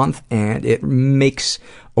 $5 a month, and it makes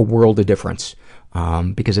a world of difference.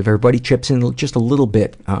 Because if everybody chips in just a little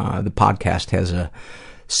bit, the podcast has a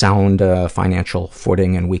sound financial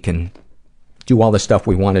footing, and we can do all the stuff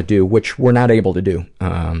we want to do, which we're not able to do,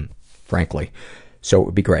 frankly. So it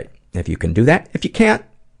would be great if you can do that. If you can't,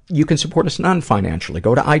 you can support us non-financially.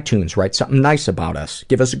 Go to iTunes, write something nice about us,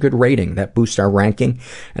 give us a good rating. That boosts our ranking,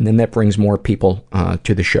 and then that brings more people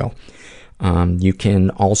to the show. You can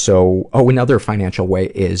also, another financial way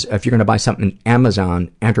is if you're going to buy something on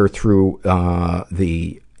Amazon, enter through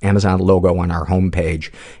the Amazon logo on our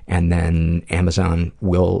homepage, and then Amazon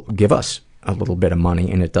will give us a little bit of money,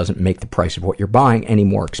 and it doesn't make the price of what you're buying any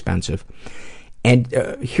more expensive. And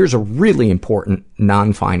here's a really important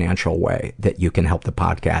non-financial way that you can help the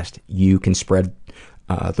podcast. You can spread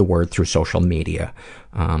the word through social media,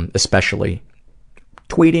 especially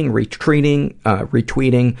tweeting, retweeting,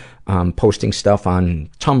 posting stuff on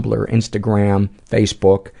Tumblr, Instagram,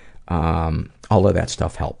 Facebook. All of that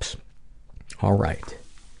stuff helps. All right.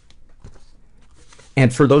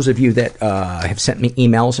 And for those of you that have sent me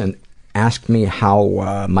emails and asked me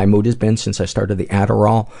how my mood has been since I started the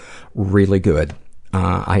Adderall, really good.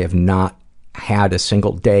 I have not had a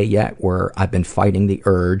single day yet where I've been fighting the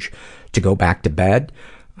urge to go back to bed.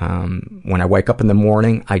 When I wake up in the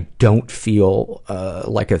morning, I don't feel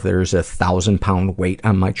like if there's 1,000-pound weight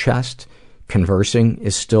on my chest. Conversing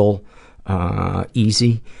is still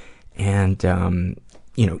easy, and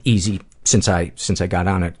easy since I got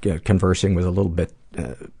on it. Conversing was a little bit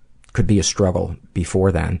could be a struggle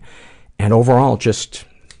before then, and overall just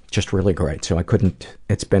really great. So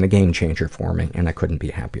it's been a game changer for me, and I couldn't be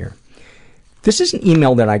happier. This is an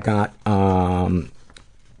email that I got from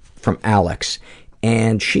Alex.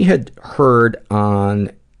 And she had heard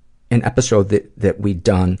on an episode that we'd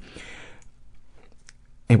done.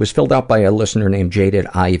 It was filled out by a listener named Jaded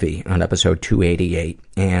Ivy on episode 288.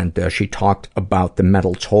 And she talked about the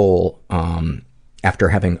mental toll after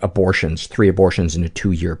having 3 abortions in a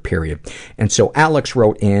 2-year period. And so Alex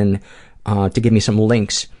wrote in to give me some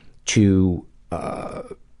links to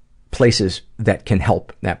places that can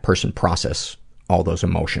help that person process all those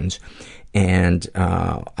emotions. And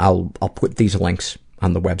I'll put these links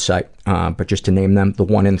on the website, but just to name them, the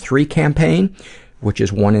 1 in 3 campaign, which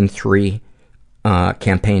is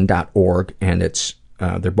 1in3campaign.org, and it's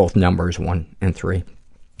they're both numbers, 1 and 3.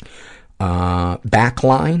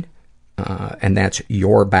 Backline, and that's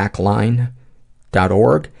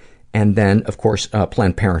yourbackline.org. And then, of course,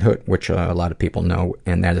 Planned Parenthood, which a lot of people know,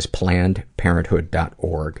 and that is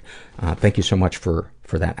plannedparenthood.org. Thank you so much for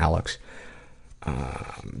that, Alex.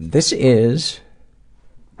 This is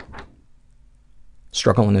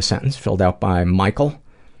Struggle in a Sentence, filled out by Michael,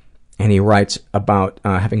 and he writes about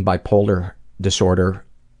having bipolar disorder,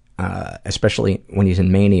 especially when he's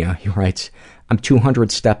in mania. He writes, "I'm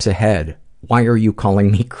 200 steps ahead. Why are you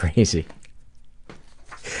calling me crazy?"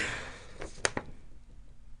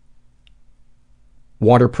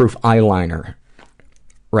 Waterproof Eyeliner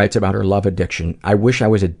writes about her love addiction. "I wish I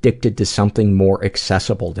was addicted to something more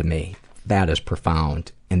accessible to me." That is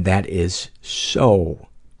profound, and that is so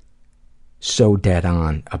dead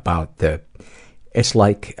on about it's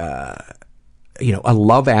like, a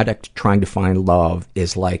love addict trying to find love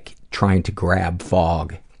is like trying to grab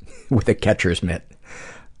fog with a catcher's mitt.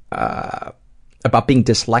 About being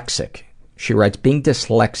dyslexic, she writes, "Being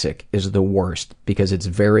dyslexic is the worst because its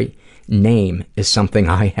very name is something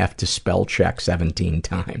I have to spell check 17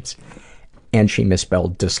 times. And she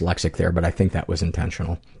misspelled dyslexic there, but I think that was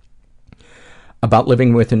intentional. About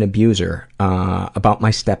living with an abuser, about my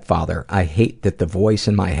stepfather, I hate that the voice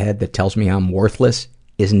in my head that tells me I'm worthless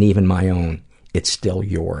isn't even my own. It's still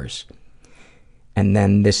yours." And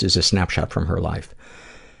then this is a snapshot from her life.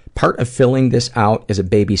 "Part of filling this out is a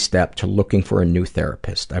baby step to looking for a new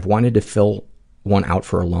therapist. I've wanted to fill one out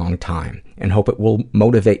for a long time and hope it will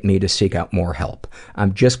motivate me to seek out more help.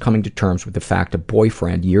 I'm just coming to terms with the fact a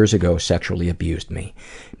boyfriend years ago sexually abused me.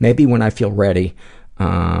 Maybe when I feel ready,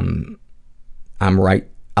 I'll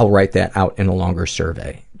write that out in a longer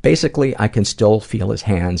survey. Basically, I can still feel his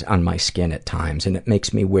hands on my skin at times, and it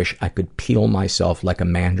makes me wish I could peel myself like a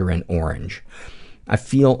mandarin orange. I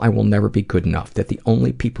feel I will never be good enough, that the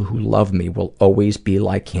only people who love me will always be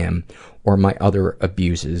like him or my other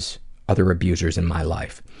abusers in my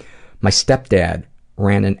life. My stepdad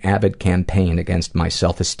ran an avid campaign against my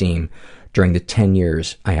self-esteem during the 10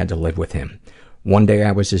 years I had to live with him. One day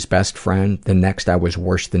I was his best friend, the next I was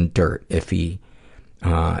worse than dirt if he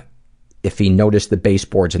noticed the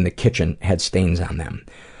baseboards in the kitchen had stains on them,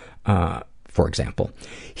 for example.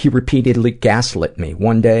 He repeatedly gaslit me.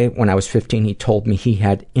 One day, when I was 15, he told me he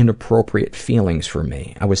had inappropriate feelings for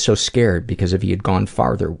me. I was so scared because if he had gone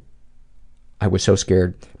farther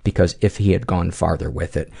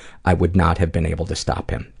with it, I would not have been able to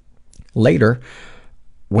stop him. Later,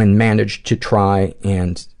 when managed to try,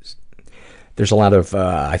 and there's a lot of,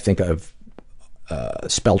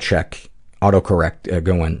 spell check, autocorrect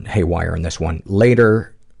going haywire in this one.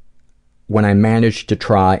 Later, when I managed to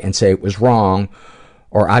try and say it was wrong,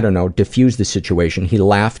 or diffuse the situation, he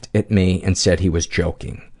laughed at me and said he was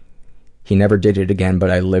joking. He never did it again, but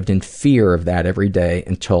I lived in fear of that every day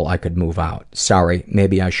until I could move out. Sorry,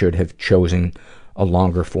 maybe I should have chosen a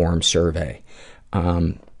longer form survey.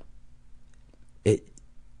 That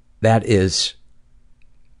is,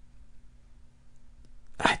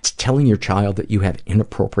 it's telling your child that you have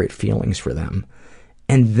inappropriate feelings for them.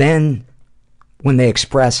 And then when they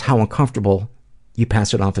express how uncomfortable, you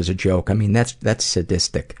pass it off as a joke. I mean, that's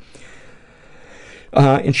sadistic.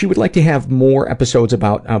 And she would like to have more episodes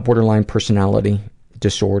about borderline personality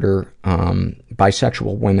disorder,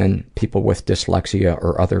 bisexual women, people with dyslexia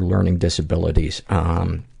or other learning disabilities.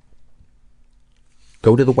 Go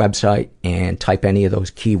to the website and type any of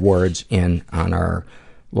those keywords in on our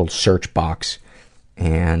little search box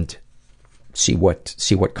and see what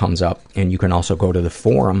comes up. And you can also go to the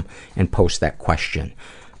forum and post that question.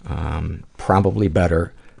 Probably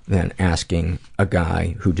better than asking a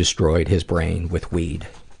guy who destroyed his brain with weed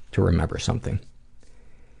to remember something.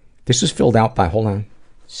 This is filled out by, hold on,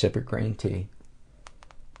 sip of green tea.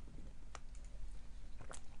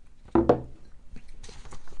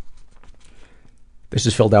 This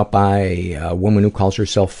is filled out by a woman who calls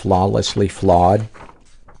herself Flawlessly Flawed.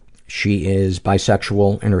 She is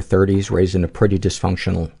bisexual, in her 30s, raised in a pretty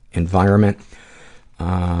dysfunctional environment.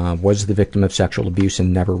 Was the victim of sexual abuse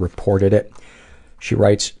and never reported it. She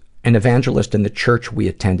writes, an evangelist in the church we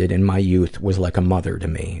attended in my youth was like a mother to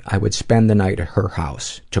me. I would spend the night at her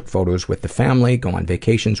house, took photos with the family, go on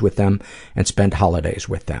vacations with them, and spend holidays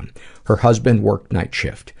with them. Her husband worked night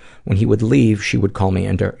shift. When he would leave, she would call me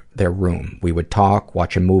into their room. We would talk,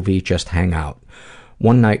 watch a movie, just hang out.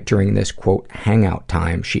 One night during this, quote, hangout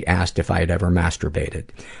time, she asked if I had ever masturbated.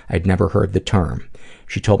 I'd never heard the term.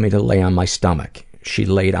 She told me to lay on my stomach. She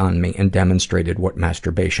laid on me and demonstrated what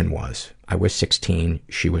masturbation was. I was 16.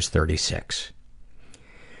 She was 36.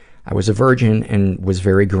 I was a virgin and was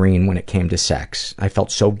very green when it came to sex. I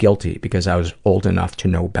felt so guilty because I was old enough to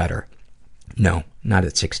know better. No, not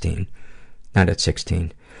at 16. Not at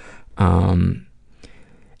 16. And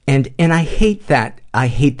I hate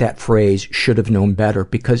that phrase, should have known better,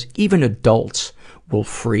 because even adults will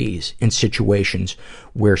freeze in situations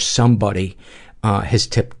where somebody has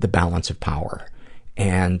tipped the balance of power.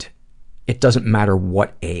 And it doesn't matter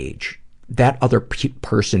what age. That other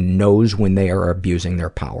person knows when they are abusing their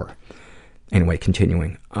power. Anyway,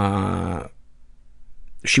 continuing.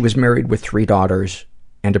 She was married with 3 daughters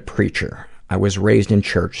and a preacher. I was raised in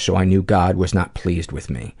church, so I knew God was not pleased with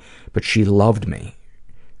me. But she loved me.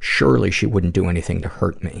 Surely she wouldn't do anything to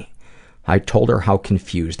hurt me. I told her how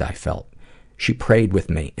confused I felt. She prayed with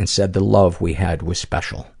me and said the love we had was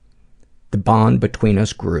special. The bond between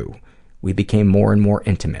us grew. We became more and more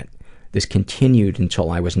intimate. This continued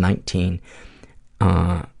until I was 19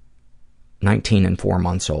 and 4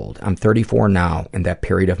 months old. I'm 34 now, and that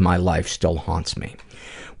period of my life still haunts me.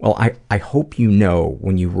 Well, I hope you know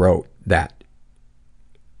when you wrote that,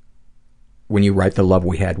 when you write the love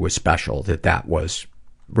we had was special, that was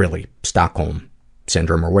really Stockholm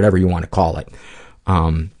syndrome or whatever you want to call it.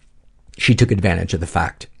 She took advantage of the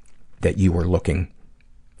fact that you were looking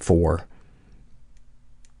for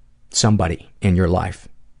somebody in your life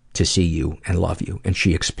to see you and love you, and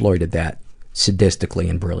she exploited that sadistically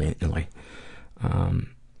and brilliantly.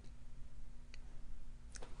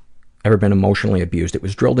 Ever been emotionally abused? It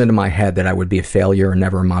was drilled into my head that I would be a failure and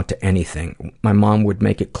never amount to anything. My mom would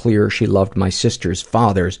make it clear she loved my sister's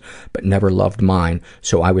fathers, but never loved mine,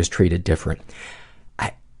 so I was treated different.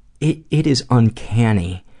 It is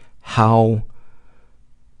uncanny how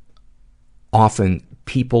often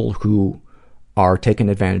people who are taken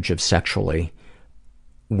advantage of sexually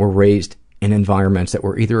were raised in environments that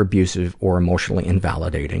were either abusive or emotionally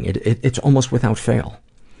invalidating. It's almost without fail.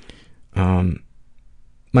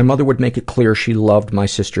 My mother would make it clear she loved my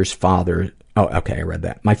sister's father. Oh, okay, I read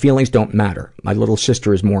that. My feelings don't matter. My little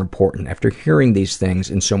sister is more important. After hearing these things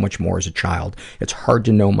and so much more as a child, it's hard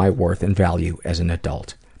to know my worth and value as an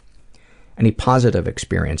adult. Any positive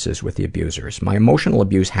experiences with the abusers? My emotional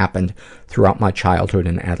abuse happened throughout my childhood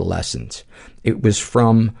and adolescence. It was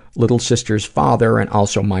from little sister's father and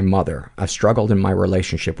also my mother. I've struggled in my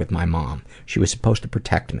relationship with my mom. She was supposed to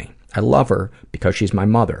protect me. I love her because she's my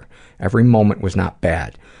mother. Every moment was not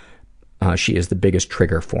bad. She is the biggest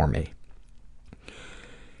trigger for me.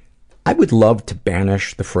 I would love to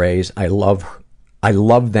banish the phrase, I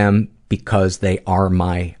love them because they are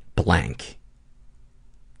my blank.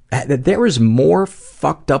 There is more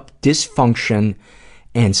fucked up dysfunction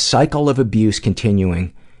and cycle of abuse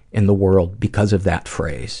continuing in the world because of that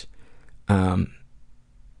phrase. And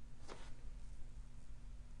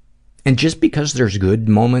just because there's good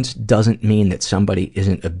moments doesn't mean that somebody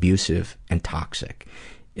isn't abusive and toxic.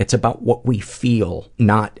 It's about what we feel,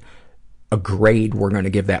 not a grade we're going to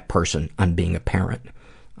give that person on being a parent.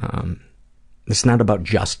 It's not about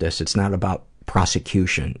justice. It's not about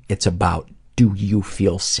prosecution. It's about, do you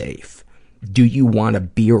feel safe? Do you want to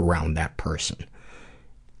be around that person?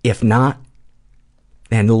 If not,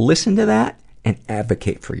 then listen to that and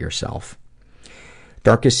advocate for yourself.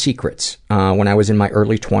 Darkest secrets. When I was in my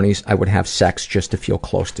early 20s, I would have sex just to feel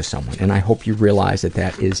close to someone. And I hope you realize that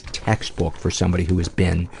that is textbook for somebody who has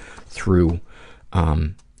been through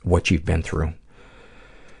what you've been through.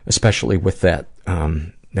 Especially with that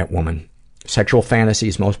woman. Sexual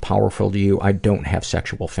fantasies most powerful to you. I don't have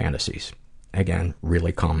sexual fantasies. Again,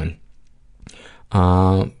 really common.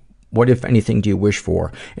 What, if anything, do you wish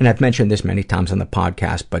for? And I've mentioned this many times on the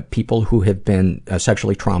podcast, but people who have been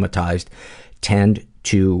sexually traumatized tend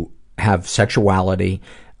to have sexuality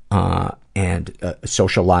and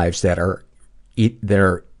social lives that are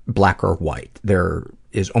they're black or white. There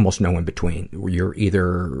is almost no in between. You're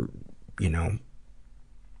either,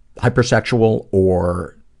 hypersexual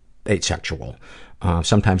or asexual.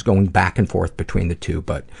 Sometimes going back and forth between the two,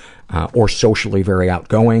 but or socially very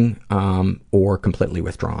outgoing, or completely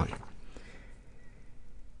withdrawn.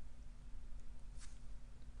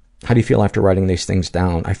 How do you feel after writing these things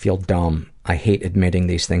down? I feel dumb. I hate admitting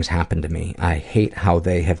these things happened to me. I hate how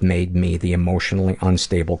they have made me the emotionally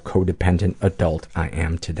unstable, codependent adult I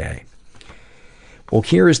am today. Well,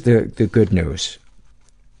 here is the good news.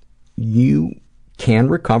 You can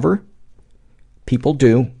recover. People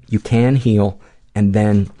do. You can heal. And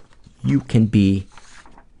then you can be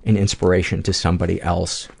an inspiration to somebody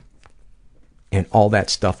else. And all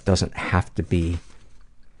that stuff doesn't have to be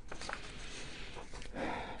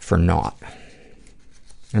for naught.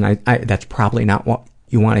 And I that's probably not what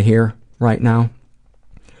you want to hear right now.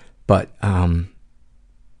 But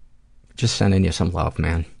just sending you some love,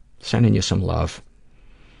 man. Sending you some love.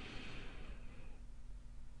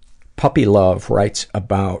 Puppy Love writes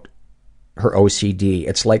about her OCD.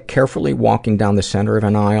 It's like carefully walking down the center of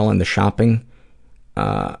an aisle in the shopping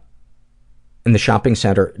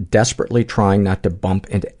center, desperately trying not to bump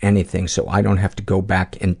into anything so I don't have to go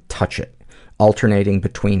back and touch it, alternating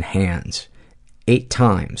between hands 8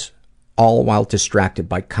 times, all while distracted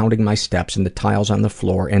by counting my steps and the tiles on the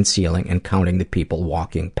floor and ceiling and counting the people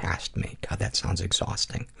walking past me. God, that sounds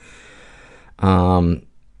exhausting.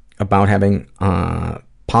 About having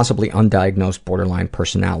possibly undiagnosed borderline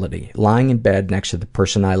personality, lying in bed next to the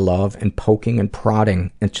person I love and poking and prodding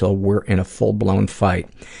until we're in a full-blown fight,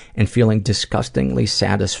 and feeling disgustingly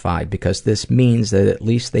satisfied because this means that at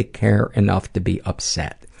least they care enough to be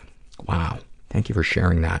upset. Wow. Thank you for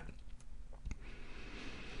sharing that.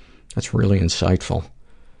 That's really insightful.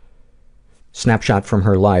 Snapshot from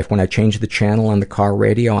her life. When I change the channel on the car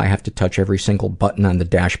radio, I have to touch every single button on the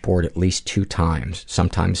dashboard at least 2 times,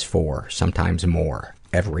 sometimes 4, sometimes more.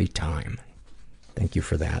 Every time. Thank you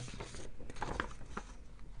for that.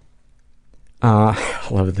 I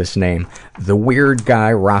love this name. The Weird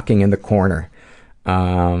Guy Rocking in the Corner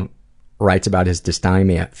writes about his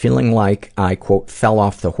dysthymia, feeling like I, quote, fell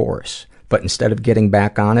off the horse, but instead of getting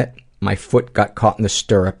back on it, my foot got caught in the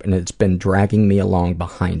stirrup and it's been dragging me along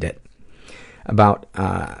behind it. About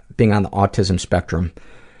being on the autism spectrum.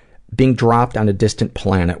 Being dropped on a distant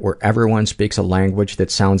planet where everyone speaks a language that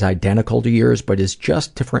sounds identical to yours but is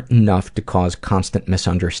just different enough to cause constant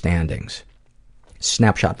misunderstandings.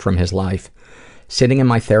 Snapshot from his life. Sitting in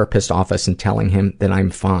my therapist's office and telling him that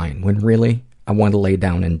I'm fine, when really I want to lay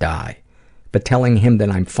down and die. But telling him that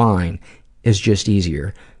I'm fine is just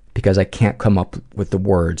easier because I can't come up with the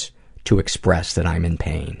words to express that I'm in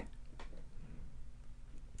pain.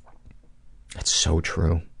 That's so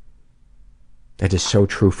true. That is so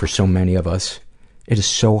true for so many of us. It is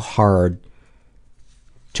so hard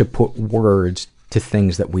to put words to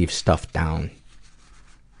things that we've stuffed down.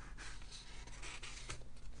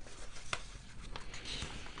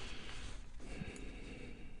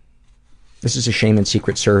 This is a shame and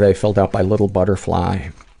secret survey filled out by Little Butterfly.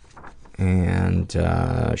 And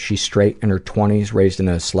she's straight, in her 20s, raised in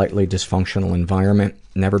a slightly dysfunctional environment,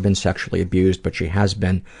 never been sexually abused, but she has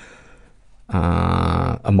been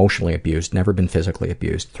emotionally abused, never been physically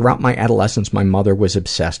abused. Throughout my adolescence, my mother was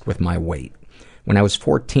obsessed with my weight. When I was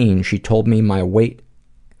 14, she told me my weight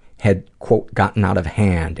had, quote, gotten out of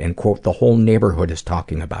hand, and, quote, the whole neighborhood is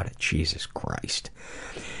talking about it. Jesus Christ.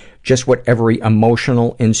 Just what every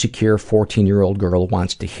emotional, insecure 14-year-old girl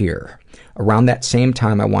wants to hear. Around that same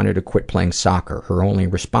time, I wanted to quit playing soccer. Her only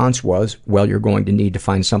response was, well, you're going to need to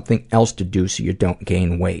find something else to do so you don't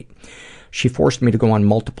gain weight. She forced me to go on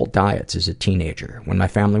multiple diets as a teenager. When my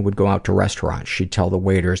family would go out to restaurants, she'd tell the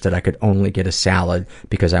waiters that I could only get a salad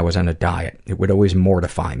because I was on a diet. It would always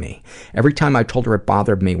mortify me. Every time I told her it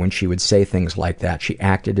bothered me when she would say things like that, she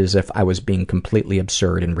acted as if I was being completely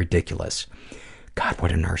absurd and ridiculous. God,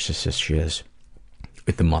 what a narcissist she is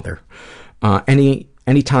with the mother.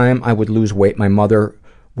 Any time I would lose weight, my mother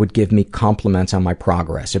would give me compliments on my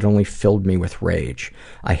progress. It only filled me with rage.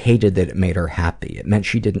 I hated that it made her happy. It meant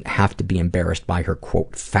she didn't have to be embarrassed by her,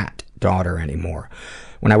 quote, fat daughter anymore.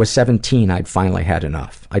 When I was 17, I'd finally had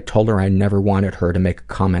enough. I told her I never wanted her to make a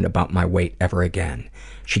comment about my weight ever again.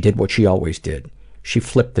 She did what she always did. She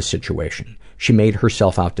flipped the situation. She made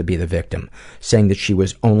herself out to be the victim, saying that she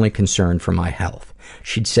was only concerned for my health.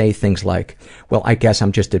 She'd say things like, well, I guess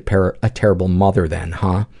I'm just a terrible mother then,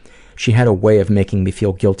 huh? She had a way of making me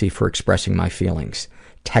feel guilty for expressing my feelings.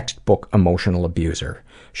 Textbook emotional abuser.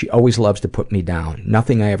 She always loves to put me down.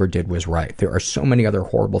 Nothing I ever did was right. There are so many other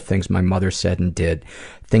horrible things my mother said and did,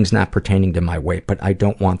 things not pertaining to my weight, but I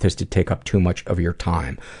don't want this to take up too much of your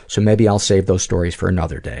time, so maybe I'll save those stories for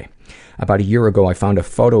another day. About a year ago, I found a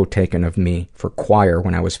photo taken of me for choir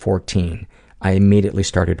when I was 14. I immediately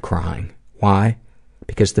started crying. Why?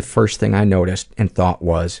 Because the first thing I noticed and thought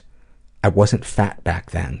was, I wasn't fat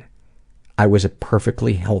back then. I was a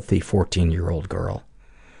perfectly healthy 14-year-old girl.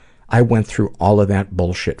 I went through all of that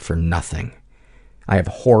bullshit for nothing. I have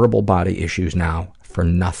horrible body issues now for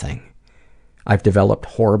nothing. I've developed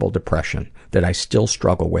horrible depression that I still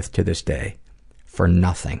struggle with to this day for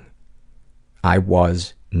nothing. I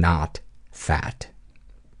was not fat.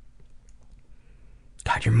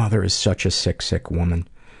 God, your mother is such a sick, sick woman.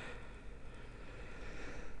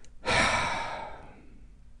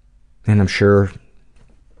 And I'm sure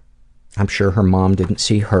her mom didn't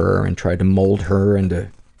see her and tried to mold her into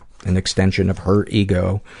an extension of her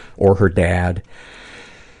ego, or her dad.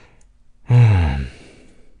 Any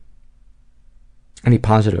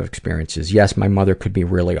positive experiences? Yes, my mother could be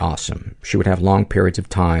really awesome. She would have long periods of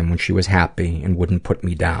time when she was happy and wouldn't put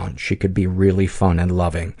me down. She could be really fun and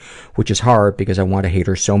loving, which is hard because I want to hate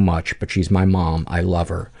her so much, but she's my mom. I love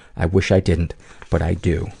her. I wish I didn't, but I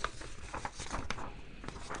do.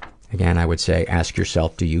 Again, I would say, ask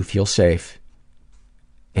yourself, do you feel safe?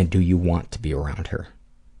 And do you want to be around her?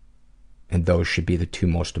 And those should be the two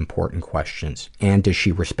most important questions. And does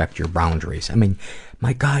she respect your boundaries? I mean,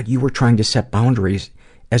 my God, you were trying to set boundaries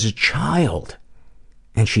as a child,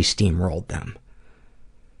 and she steamrolled them.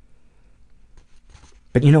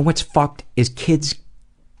 But you know what's fucked is kids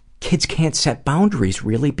can't set boundaries,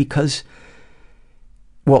 really, because,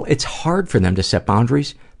 well, it's hard for them to set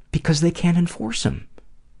boundaries because they can't enforce them.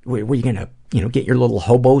 Were you going to, get your little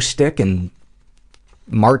hobo stick and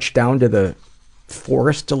march down to the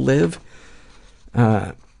forest to live?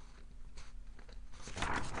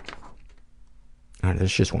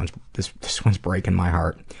 This one's breaking my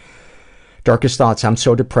heart. Darkest thoughts. I'm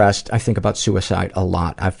so depressed. I think about suicide a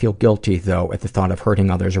lot. I feel guilty, though, at the thought of hurting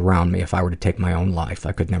others around me if I were to take my own life.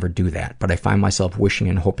 I could never do that. But I find myself wishing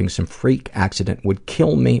and hoping some freak accident would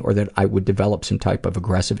kill me, or that I would develop some type of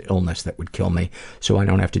aggressive illness that would kill me, so I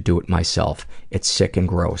don't have to do it myself. It's sick and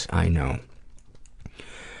gross, I know.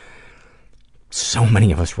 So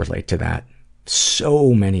many of us relate to that.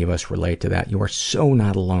 So many of us relate to that. You are so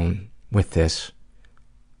not alone with this.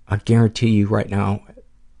 I guarantee you right now,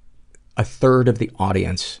 a third of the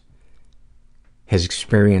audience has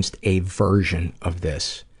experienced a version of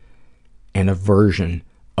this, and a version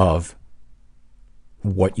of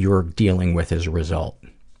what you're dealing with as a result.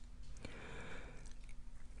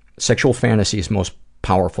 Sexual fantasies most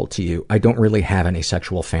powerful to you. I don't really have any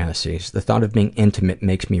sexual fantasies. The thought of being intimate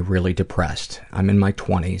makes me really depressed. I'm in my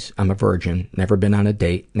 20s. I'm a virgin. Never been on a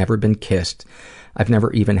date. Never been kissed. I've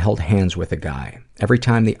never even held hands with a guy. Every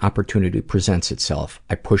time the opportunity presents itself,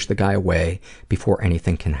 I push the guy away before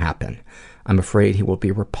anything can happen. I'm afraid he will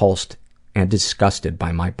be repulsed and disgusted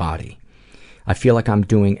by my body. I feel like I'm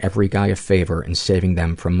doing every guy a favor and saving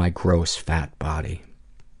them from my gross, fat body.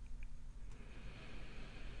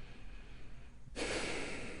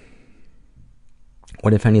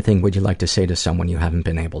 What, if anything, would you like to say to someone you haven't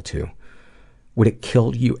been able to? Would it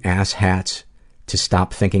kill you asshats to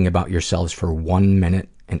stop thinking about yourselves for 1 minute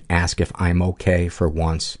and ask if I'm okay for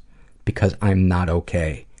once? Because I'm not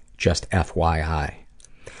okay, just FYI.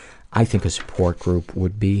 I think a support group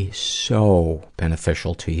would be so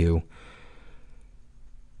beneficial to you,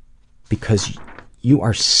 because you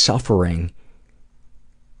are suffering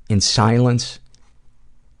in silence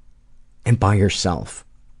and by yourself.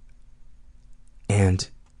 And,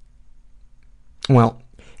 well,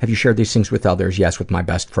 have you shared these things with others? Yes, with my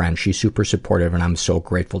best friend. She's super supportive, and I'm so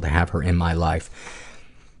grateful to have her in my life.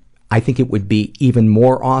 I think it would be even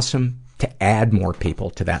more awesome to add more people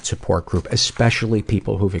to that support group, especially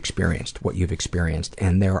people who've experienced what you've experienced.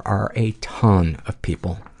 And there are a ton of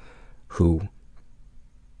people who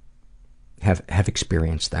have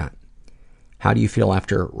experienced that. How do you feel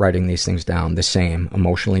after writing these things down? The same,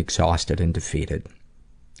 emotionally exhausted and defeated.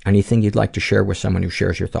 Anything you'd like to share with someone who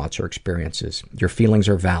shares your thoughts or experiences? Your feelings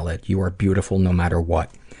are valid. You are beautiful no matter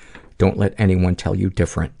what. Don't let anyone tell you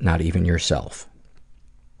different, not even yourself.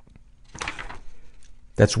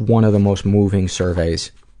 That's one of the most moving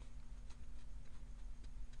surveys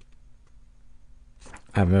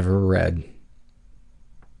I've ever read.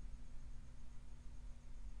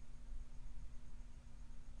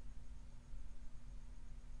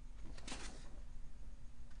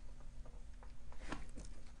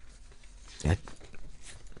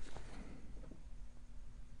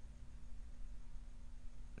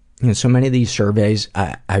 You know, so many of these surveys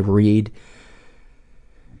I read,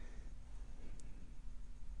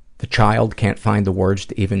 the child can't find the words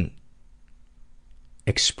to even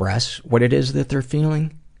express what it is that they're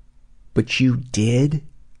feeling, but you did,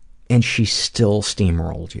 and she still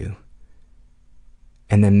steamrolled you,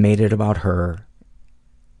 and then made it about her,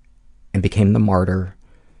 and became the martyr.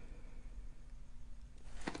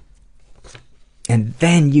 And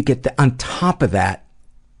then you get on top of that,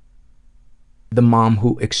 the mom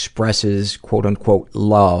who expresses quote-unquote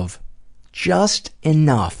love just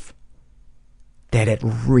enough that it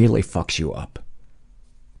really fucks you up.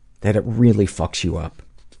 That it really fucks you up.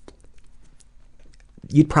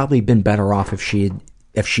 You'd probably been better off if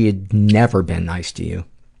she had never been nice to you.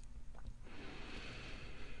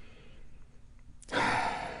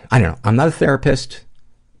 I don't know. I'm not a therapist,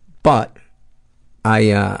 but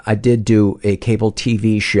I did do a cable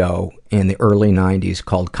TV show in the early 90s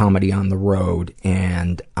called Comedy on the Road,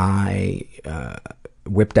 and I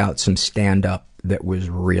whipped out some stand-up that was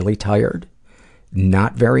really tired,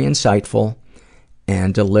 not very insightful,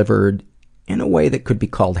 and delivered in a way that could be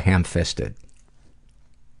called ham-fisted.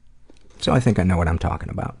 So I think I know what I'm talking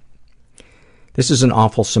about. This is an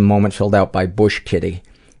awfulsome moment filled out by Bush Kitty,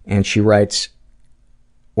 and she writes,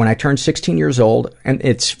 when I turned 16 years old, and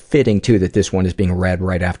it's fitting too that this one is being read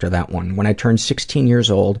right after that one. When I turned 16 years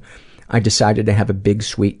old, I decided to have a big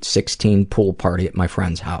sweet 16 pool party at my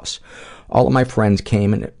friend's house. All of my friends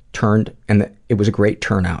came and it was a great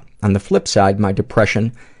turnout. On the flip side, my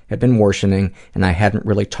depression had been worsening and I hadn't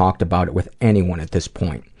really talked about it with anyone at this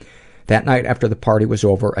point. That night after the party was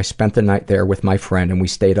over, I spent the night there with my friend and we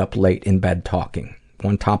stayed up late in bed talking.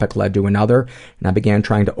 One topic led to another, and I began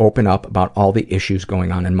trying to open up about all the issues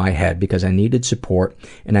going on in my head because I needed support,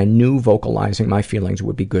 and I knew vocalizing my feelings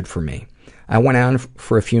would be good for me. I went on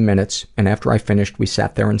for a few minutes, and after I finished, we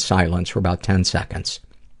sat there in silence for about 10 seconds.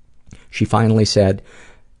 She finally said,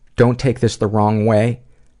 "Don't take this the wrong way,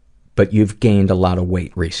 but you've gained a lot of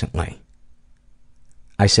weight recently."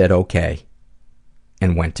 I said, "Okay,"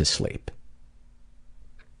 and went to sleep.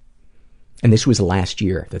 And this was last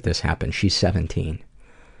year that this happened. She's 17.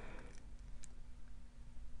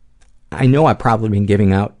 I know I've probably been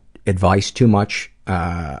giving out advice too much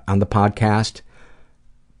on the podcast,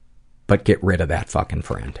 but get rid of that fucking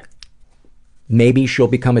friend. Maybe she'll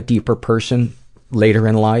become a deeper person later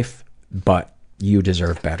in life, but you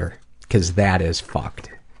deserve better, because that is fucked.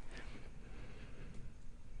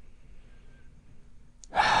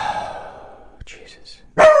 Jesus.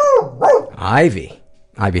 Ivy.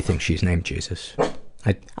 Ivy thinks she's named Jesus.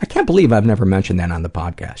 I can't believe I've never mentioned that on the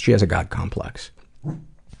podcast. She has a God complex.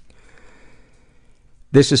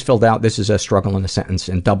 This is filled out. This is a struggle in a sentence.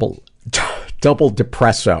 And double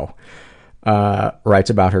depresso writes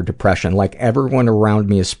about her depression. Like everyone around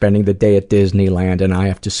me is spending the day at Disneyland and I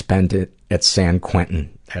have to spend it at San Quentin.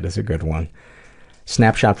 That is a good one.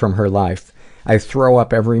 Snapshot from her life. I throw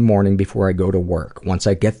up every morning before I go to work. Once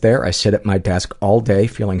I get there, I sit at my desk all day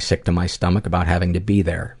feeling sick to my stomach about having to be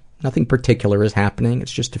there. Nothing particular is happening.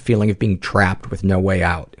 It's just a feeling of being trapped with no way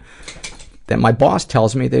out. Then my boss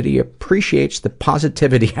tells me that he appreciates the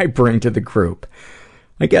positivity I bring to the group.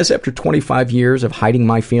 I guess after 25 years of hiding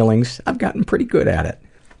my feelings, I've gotten pretty good at it.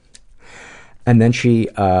 And then she,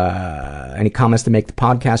 any comments to make the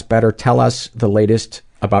podcast better? Tell us the latest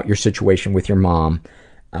about your situation with your mom.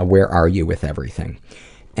 Where are you with everything?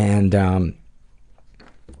 And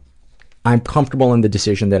I'm comfortable in the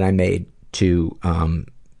decision that I made to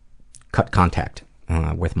cut contact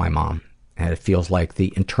with my mom. And it feels like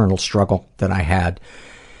the internal struggle that I had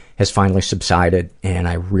has finally subsided, and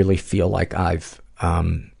I really feel like I've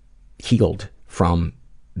healed from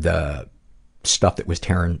the stuff that was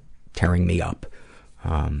tearing me up.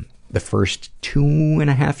 The first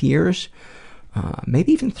 2.5 years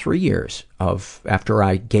maybe even 3 years after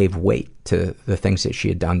I gave weight to the things that she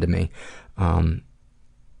had done to me.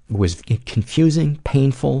 Was confusing,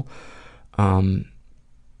 painful. I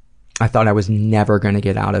thought I was never going to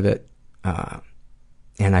get out of it.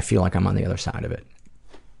 And I feel like I'm on the other side of it.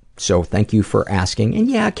 So thank you for asking. And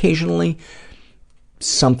yeah, occasionally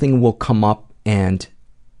something will come up and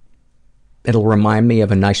it'll remind me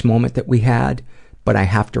of a nice moment that we had, but I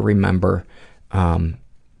have to remember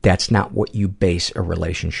that's not what you base a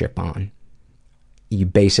relationship on. You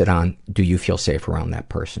base it on, do you feel safe around that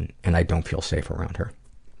person? And I don't feel safe around her.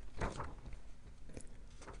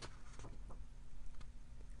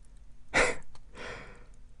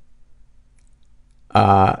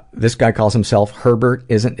 This guy calls himself Herbert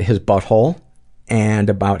Isn't His Butthole. And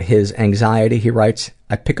about his anxiety, he writes,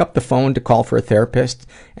 I pick up the phone to call for a therapist,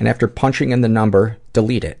 and after punching in the number,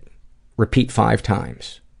 delete it. Repeat 5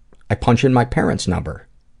 times. I punch in my parents' number.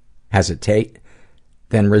 Hesitate.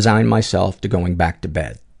 Then resign myself to going back to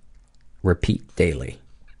bed. Repeat daily.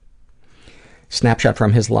 Snapshot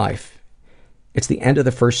from his life. It's the end of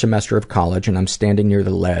the first semester of college, and I'm standing near the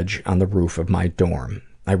ledge on the roof of my dorm.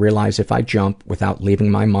 I realize if I jump without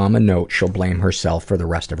leaving my mom a note, she'll blame herself for the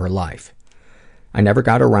rest of her life. I never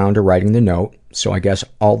got around to writing the note, so I guess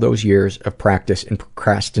all those years of practice and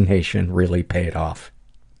procrastination really paid off.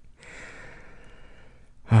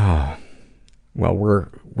 Oh, well,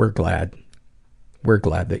 we're glad. We're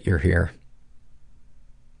glad that you're here.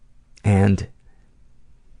 And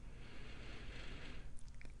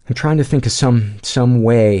I'm trying to think of some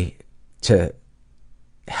way to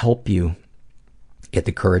help you get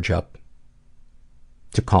the courage up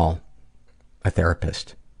to call a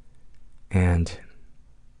therapist. And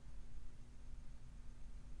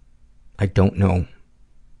I don't know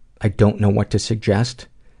what to suggest.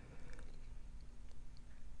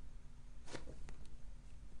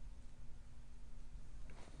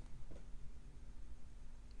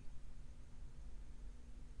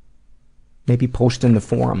 Maybe post in the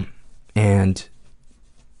forum and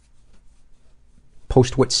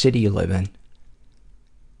post what city you live in.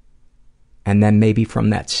 And then maybe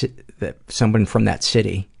from someone from that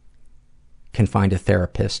city can find a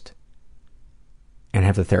therapist and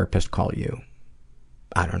have the therapist call you.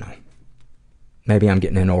 I don't know. Maybe I'm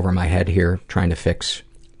getting in over my head here, trying to fix,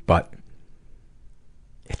 but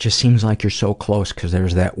it just seems like you're so close because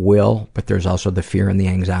there's that will, but there's also the fear and the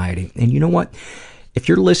anxiety. And you know what? If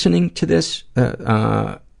you're listening to this,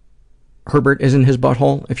 Herbert Isn't His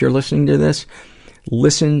Butthole, if you're listening to this,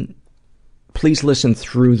 please listen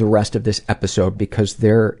through the rest of this episode, because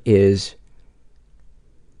there is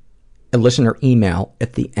a listener email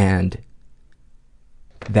at the end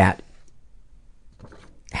that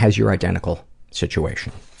has your identical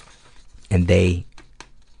situation. And they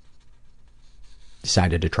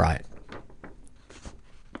decided to try it.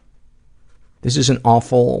 This is an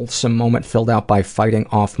awfulsome moment filled out by Fighting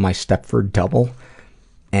Off My Stepford Double.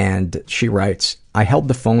 And she writes, I held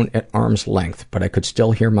the phone at arm's length, but I could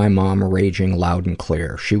still hear my mom raging loud and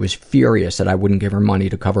clear. She was furious that I wouldn't give her money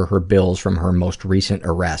to cover her bills from her most recent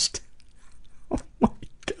arrest. Oh my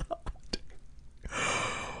God.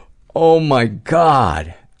 Oh my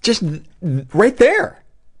God. Just right there.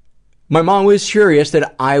 My mom was furious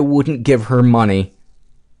that I wouldn't give her money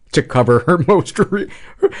to cover her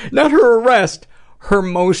not her arrest, her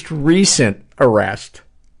most recent arrest.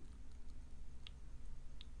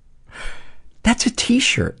 That's a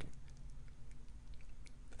t-shirt.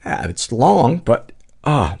 It's long, but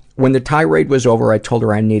when the tirade was over, I told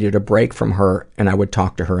her I needed a break from her and I would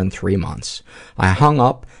talk to her in 3 months. I hung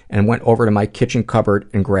up and went over to my kitchen cupboard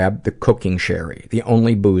and grabbed the cooking sherry, the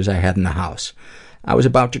only booze I had in the house. I was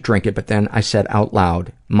about to drink it, but then I said out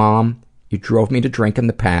loud, Mom, you drove me to drink in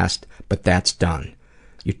the past, but that's done.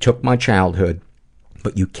 You took my childhood,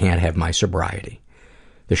 but you can't have my sobriety.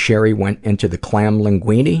 The sherry went into the clam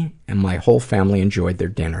linguine, and my whole family enjoyed their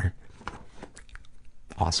dinner.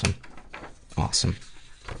 Awesome. Awesome.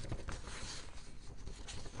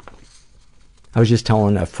 I was just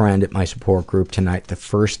telling a friend at my support group tonight, the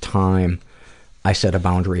first time I set a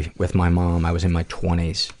boundary with my mom, I was in my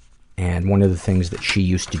 20s. And one of the things that she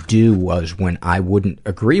used to do was when I wouldn't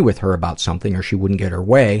agree with her about something or she wouldn't get her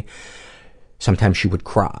way, sometimes she would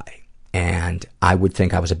cry. And I would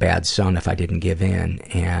think I was a bad son if I didn't give in.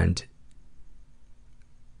 And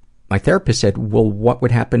my therapist said, well, what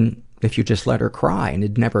would happen if you just let her cry? And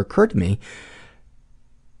it never occurred to me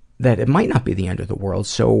that it might not be the end of the world.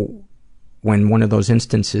 So when one of those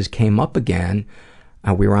instances came up again,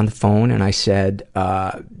 we were on the phone and I said,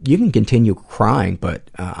 you can continue crying, but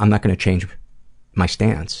I'm not going to change my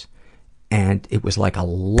stance. And it was like a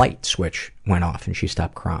light switch went off and she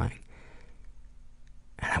stopped crying.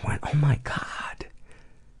 And I went, oh my God,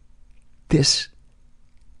 this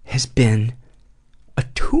has been a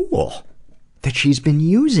tool that she's been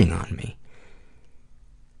using on me.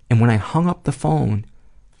 And when I hung up the phone,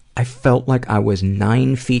 I felt like I was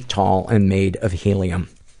 9 feet tall and made of helium.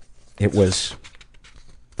 It was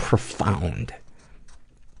profound.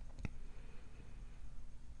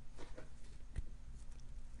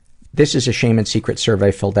 This is a shame and secret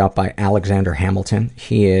survey filled out by Alexander Hamilton.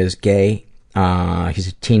 He is gay. He's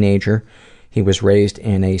a teenager. He was raised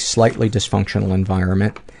in a slightly dysfunctional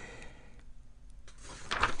environment.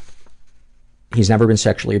 He's never been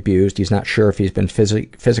sexually abused. He's not sure if he's been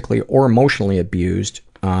physically or emotionally abused.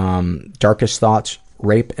 Darkest thoughts,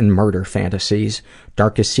 rape and murder fantasies.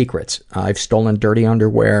 Darkest secrets. I've stolen dirty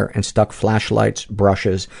underwear and stuck flashlights,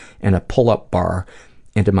 brushes, and a pull-up bar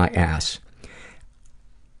into my ass.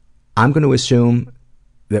 I'm going to assume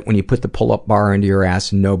that when you put the pull-up bar into your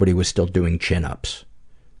ass, nobody was still doing chin-ups.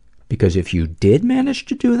 Because if you did manage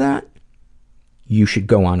to do that, you should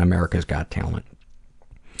go on America's Got Talent.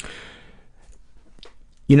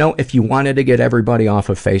 You know, if you wanted to get everybody off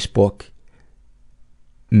of Facebook,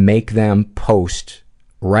 make them post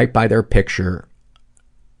right by their picture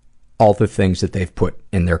all the things that they've put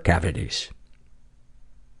in their cavities.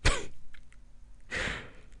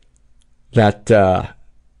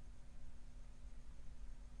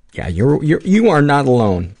 Yeah, you are not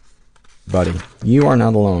alone, buddy. You are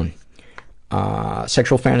not alone.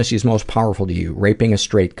 Sexual fantasy is most powerful to you. Raping a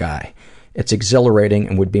straight guy. It's exhilarating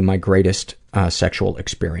and would be my greatest sexual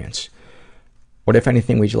experience. What, if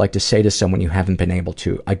anything, would you like to say to someone you haven't been able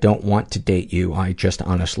to? I don't want to date you. I just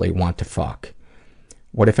honestly want to fuck.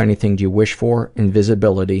 What, if anything, do you wish for?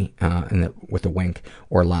 Invisibility, with a wink,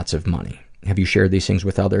 or lots of money. Have you shared these things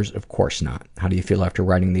with others? Of course not. How do you feel after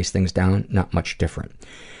writing these things down? Not much different.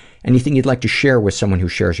 Anything you'd like to share with someone who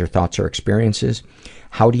shares your thoughts or experiences?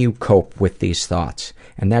 How do you cope with these thoughts?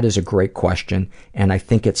 And that is a great question, and I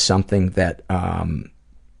think it's something that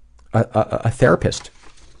a therapist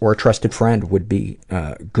or a trusted friend would be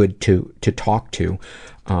good to talk to,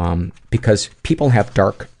 because people have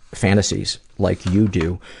dark fantasies like you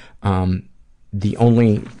do. The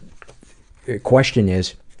only question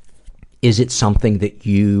is it something that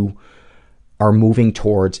you are moving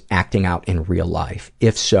towards acting out in real life?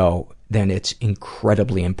 If so, then it's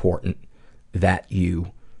incredibly important that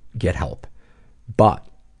you get help. But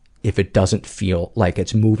if it doesn't feel like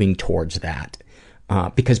it's moving towards that,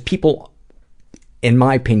 because people, in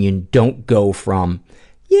my opinion, don't go from,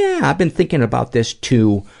 yeah, I've been thinking about this,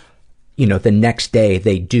 to, the next day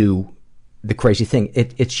they do the crazy thing.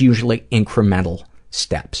 It's usually incremental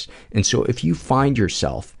steps. And so if you find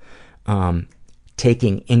yourself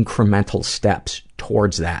taking incremental steps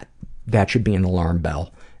towards that should be an alarm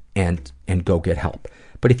bell, and go get help.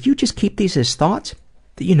 But if you just keep these as thoughts,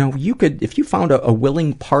 you could, if you found a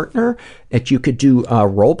willing partner that you could do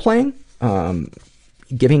role playing,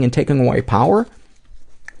 giving and taking away power,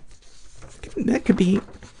 that could be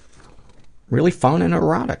really fun and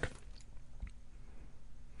erotic.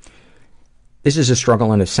 This is a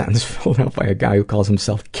struggle in a sentence filled out by a guy who calls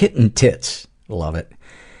himself Kitten Tits. Love it.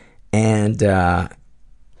 And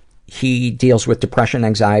he deals with depression,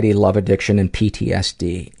 anxiety, love addiction, and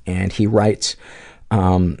PTSD. And he writes,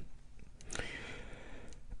 I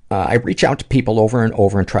reach out to people over and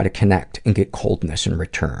over and try to connect and get coldness in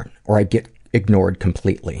return, or I get ignored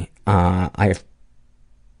completely. I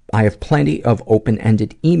have plenty of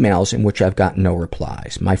open-ended emails in which I've got no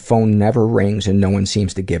replies. My phone never rings and no one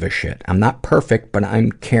seems to give a shit. I'm not perfect, but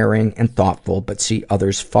I'm caring and thoughtful, but see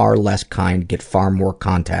others far less kind get far more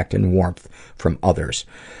contact and warmth from others.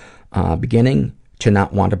 Beginning to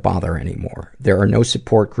not want to bother anymore. There are no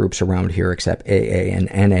support groups around here except AA and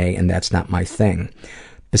NA, and that's not my thing.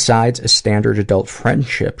 Besides, a standard adult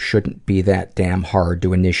friendship shouldn't be that damn hard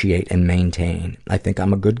to initiate and maintain. I think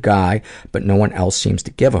I'm a good guy, but no one else seems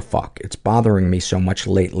to give a fuck. It's bothering me so much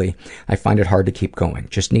lately. I find it hard to keep going.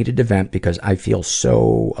 Just needed to vent because I feel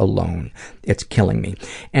so alone. It's killing me.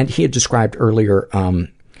 And he had described earlier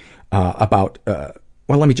about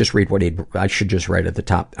well, let me just read what I should just write at the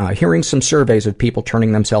top. Hearing some surveys of people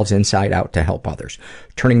turning themselves inside out to help others.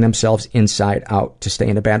 Turning themselves inside out to stay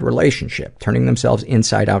in a bad relationship. Turning themselves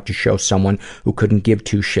inside out to show someone who couldn't give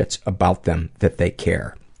two shits about them that they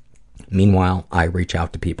care. Meanwhile, I reach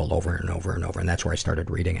out to people over and over and over, and that's where I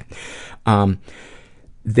started reading it.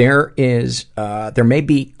 There may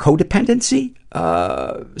be codependency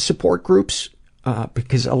support groups,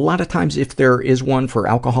 because a lot of times if there is one for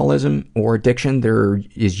alcoholism or addiction, there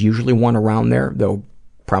is usually one around there, though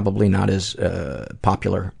probably not as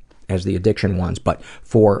popular as the addiction ones, but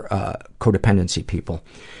for codependency people.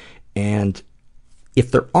 And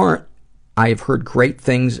If there aren't, I have heard great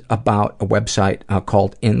things about a website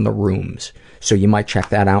called In the Rooms. So you might check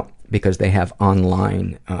that out because they have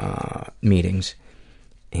online meetings,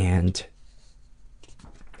 and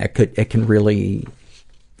it can really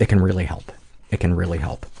help. It can really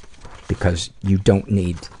help because you don't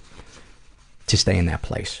need to stay in that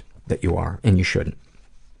place that you are, and you shouldn't.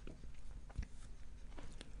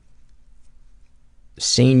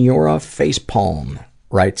 Senora Facepalm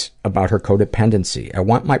writes about her codependency. I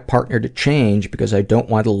want my partner to change because I don't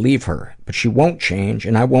want to leave her, but she won't change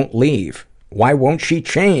and I won't leave. Why won't she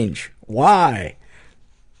change? Why?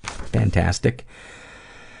 Fantastic.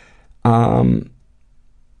 About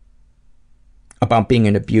being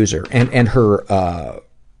an abuser, and her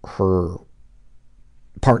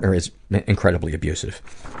partner is incredibly abusive.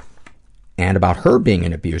 And about her being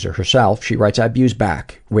an abuser herself, she writes, I abuse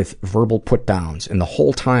back with verbal put-downs, and the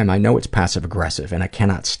whole time I know it's passive-aggressive, and I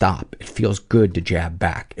cannot stop. It feels good to jab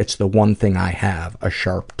back. It's the one thing I have, a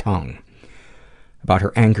sharp tongue. About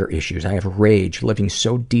her anger issues, I have rage living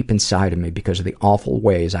so deep inside of me because of the awful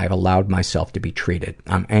ways I have allowed myself to be treated.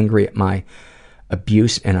 I'm angry at my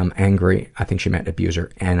abuse, and I'm angry, I think she meant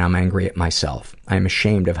abuser, and I'm angry at myself. I am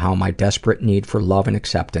ashamed of how my desperate need for love and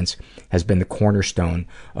acceptance has been the cornerstone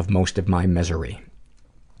of most of my misery.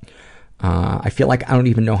 I feel like I don't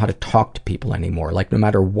even know how to talk to people anymore. Like, no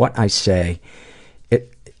matter what I say,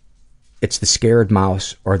 it's the scared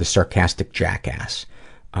mouse or the sarcastic jackass.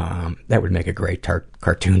 That would make a great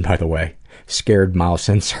cartoon, by the way. Scared mouse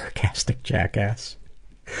and sarcastic jackass.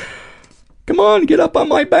 Come on, get up on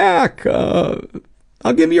my back.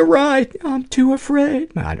 I'll give you a ride. I'm too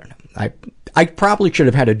afraid. I don't know. I probably should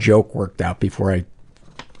have had a joke worked out before I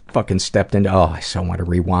fucking stepped into, I so want to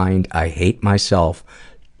rewind. I hate myself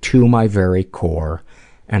to my very core,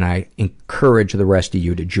 and I encourage the rest of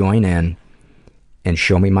you to join in and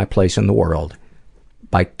show me my place in the world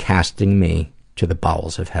by casting me to the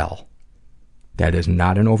bowels of hell. That is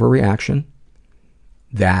not an overreaction.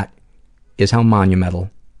 That is how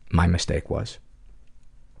monumental my mistake was.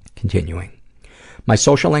 Continuing. My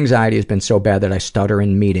social anxiety has been so bad that I stutter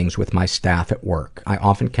in meetings with my staff at work. I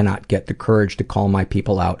often cannot get the courage to call my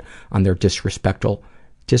people out on their disrespectful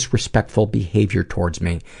behavior towards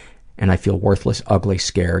me, and I feel worthless, ugly,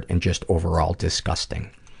 scared, and just overall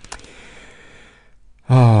disgusting.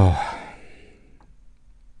 Oh.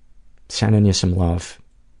 Sending you some love.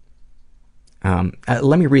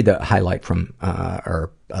 Let me read the highlight from,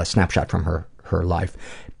 or a snapshot from her life.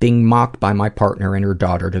 Being mocked by my partner and her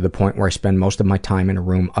daughter to the point where I spend most of my time in a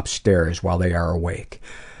room upstairs while they are awake.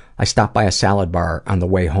 I stop by a salad bar on the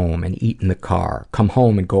way home and eat in the car, come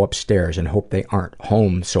home and go upstairs and hope they aren't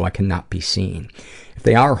home so I cannot be seen. If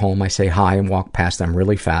they are home, I say hi and walk past them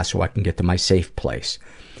really fast so I can get to my safe place.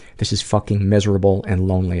 This is fucking miserable and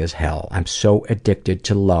lonely as hell. I'm so addicted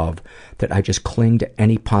to love that I just cling to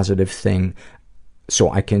any positive thing so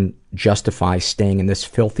I can justify staying in this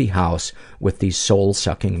filthy house with these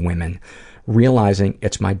soul-sucking women, realizing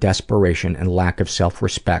it's my desperation and lack of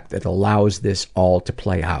self-respect that allows this all to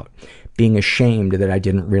play out, being ashamed that I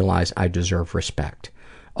didn't realize I deserve respect.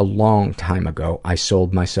 A long time ago, I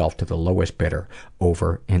sold myself to the lowest bidder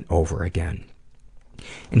over and over again.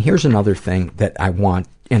 And here's another thing that I want,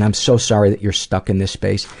 and I'm so sorry that you're stuck in this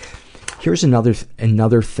space. Here's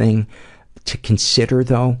another thing to consider,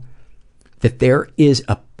 though, that there is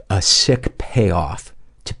a sick payoff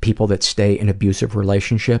to people that stay in abusive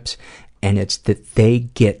relationships, and it's that they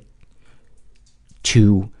get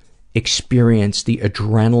to experience the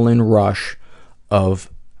adrenaline rush of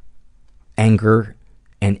anger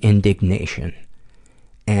and indignation.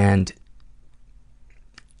 And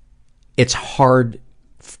it is hard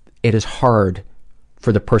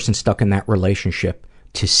for the person stuck in that relationship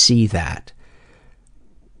to see that.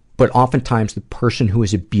 But oftentimes the person who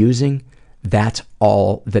is abusing, that's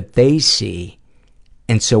all that they see.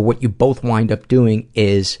 And so what you both wind up doing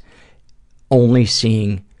is only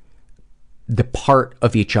seeing the part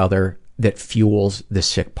of each other that fuels the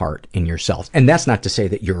sick part in yourself. And that's not to say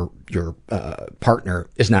that your partner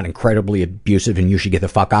is not incredibly abusive and you should get the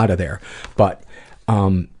fuck out of there. But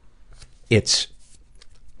it's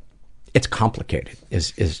complicated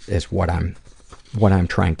is what I'm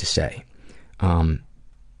trying to say.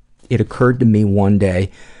 It occurred to me one day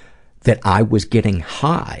that I was getting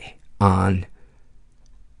high on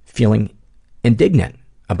feeling indignant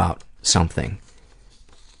about something.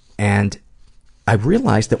 And I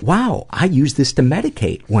realized that, wow, I use this to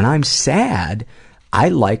medicate. When I'm sad, I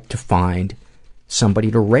like to find somebody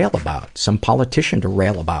to rail about, some politician to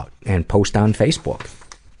rail about, and post on Facebook.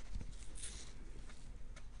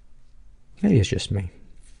 Maybe it's just me.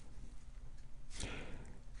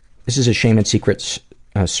 This is a Shame and Secrets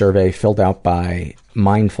survey filled out by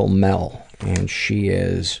Mindful Mel, and she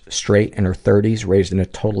is straight, in her 30s, raised in a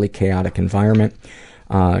totally chaotic environment.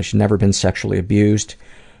 She's never been sexually abused.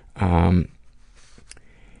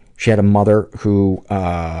 She had a mother who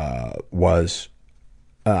was...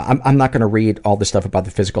 I'm not going to read all the stuff about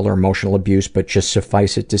the physical or emotional abuse, but just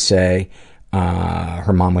suffice it to say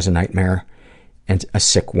her mom was a nightmare and a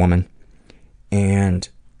sick woman. And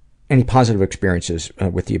any positive experiences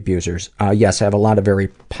with the abusers? Yes, I have a lot of very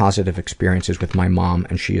positive experiences with my mom,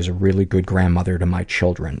 and she is a really good grandmother to my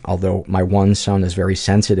children. Although my one son is very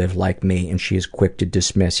sensitive like me, and she is quick to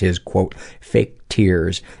dismiss his, quote, fake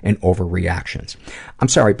tears and overreactions. I'm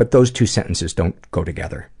sorry, but those two sentences don't go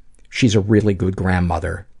together. She's a really good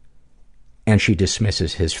grandmother, and she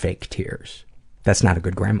dismisses his fake tears. That's not a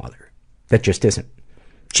good grandmother. That just isn't.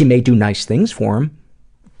 She may do nice things for him,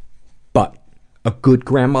 but a good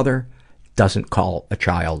grandmother doesn't call a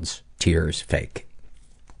child's tears fake.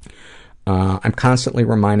 I'm constantly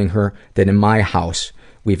reminding her that in my house,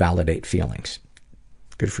 we validate feelings.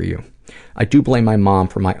 Good for you. I do blame my mom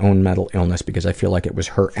for my own mental illness because I feel like it was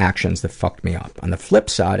her actions that fucked me up. On the flip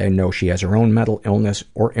side, I know she has her own mental illness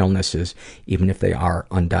or illnesses, even if they are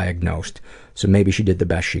undiagnosed. So maybe she did the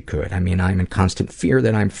best she could. I mean, I'm in constant fear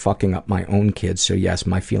that I'm fucking up my own kids, so yes,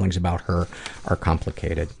 my feelings about her are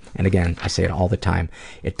complicated. And again, I say it all the time,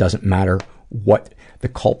 it doesn't matter what the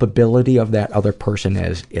culpability of that other person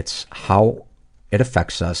is, it's how it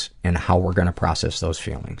affects us and how we're going to process those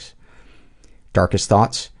feelings. Darkest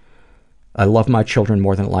thoughts? I love my children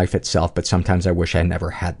more than life itself, but sometimes I wish I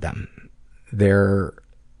never had them. They are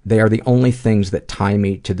the only things that tie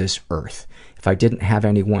me to this earth. If I didn't have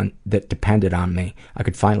anyone that depended on me, I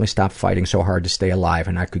could finally stop fighting so hard to stay alive,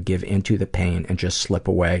 and I could give into the pain and just slip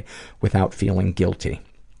away without feeling guilty.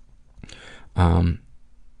 And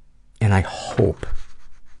I hope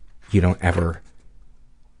you don't ever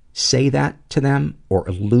say that to them or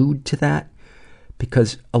allude to that,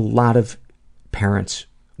 because a lot of parents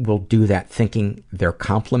will do that thinking they're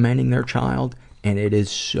complimenting their child, and it is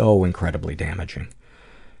so incredibly damaging.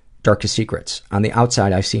 Darkest secrets. On the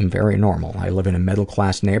outside, I seem very normal. I live in a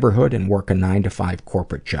middle-class neighborhood and work a 9-to-5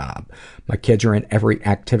 corporate job. My kids are in every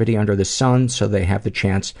activity under the sun, so they have the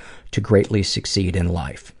chance to greatly succeed in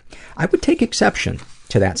life. I would take exception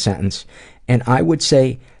to that sentence, and I would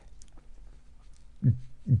say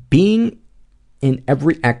being in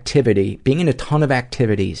every activity, being in a ton of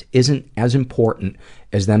activities isn't as important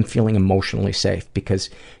as them feeling emotionally safe, because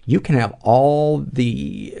you can have all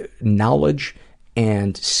the knowledge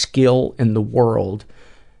and skill in the world,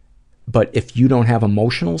 but if you don't have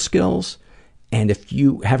emotional skills, and if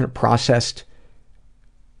you haven't processed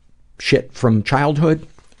shit from childhood,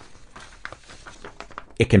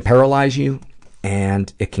 it can paralyze you,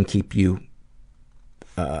 and it can keep you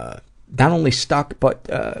not only stuck, but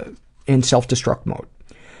in self-destruct mode.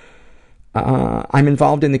 I'm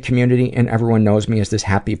involved in the community, and everyone knows me as this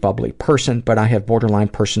happy, bubbly person, but I have borderline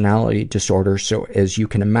personality disorder, so as you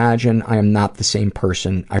can imagine, I am not the same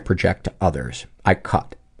person I project to others. I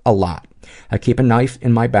cut a lot. I keep a knife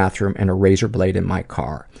in my bathroom and a razor blade in my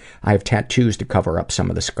car. I have tattoos to cover up some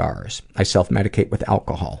of the scars. I self-medicate with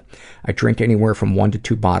alcohol. I drink anywhere from 1 to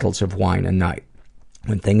 2 bottles of wine a night.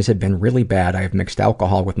 When things have been really bad, I have mixed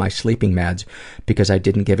alcohol with my sleeping meds because I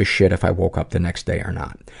didn't give a shit if I woke up the next day or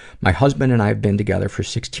not. My husband and I have been together for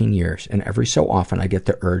 16 years, and every so often I get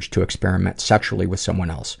the urge to experiment sexually with someone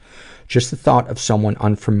else. Just the thought of someone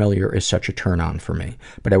unfamiliar is such a turn-on for me,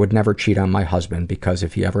 but I would never cheat on my husband because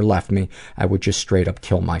if he ever left me, I would just straight up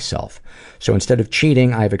kill myself. So instead of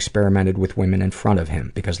cheating, I have experimented with women in front of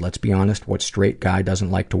him because, let's be honest, what straight guy doesn't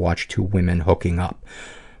like to watch 2 women hooking up?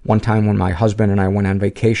 One time when my husband and I went on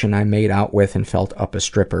vacation, I made out with and felt up a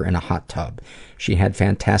stripper in a hot tub. She had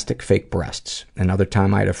fantastic fake breasts. Another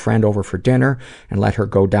time I had a friend over for dinner and let her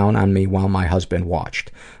go down on me while my husband watched.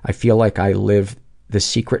 I feel like I live the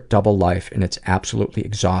secret double life, and it's absolutely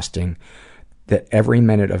exhausting that every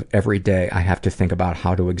minute of every day I have to think about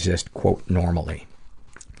how to exist, quote, normally.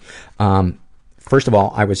 First of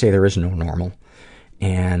all, I would say there is no normal.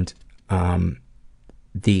 And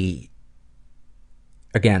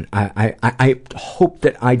again, I hope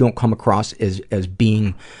that I don't come across as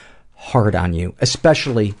being hard on you,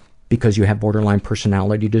 especially because you have borderline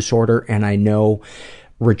personality disorder, and I know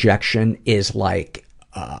rejection is like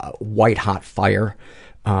white hot fire.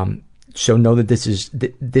 So know that this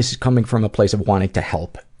is coming from a place of wanting to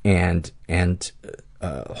help, and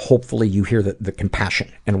hopefully you hear the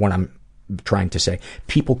compassion and what I'm trying to say.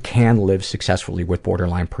 People can live successfully with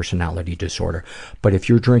borderline personality disorder, but if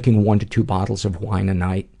you're drinking 1 to 2 bottles of wine a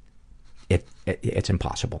night, it's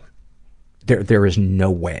impossible. There is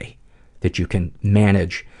no way that you can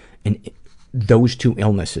manage those two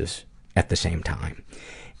illnesses at the same time.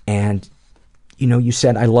 And, you know, you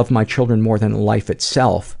said, I love my children more than life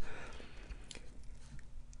itself.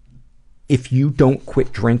 If you don't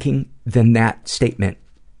quit drinking, then that statement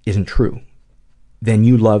isn't true. Then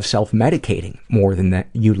you love self-medicating more than that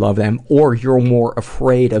you love them, or you're more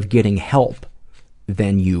afraid of getting help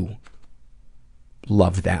than you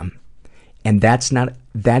love them. And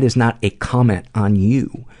that is not a comment on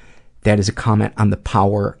you. That is a comment on the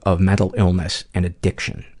power of mental illness and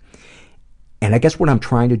addiction. And I guess what I'm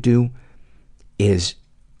trying to do is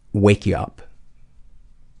wake you up.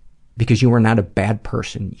 Because you are not a bad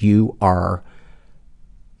person. You are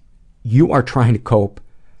trying to cope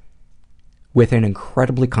with an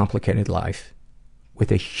incredibly complicated life,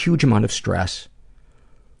 with a huge amount of stress,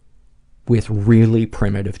 with really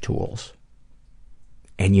primitive tools.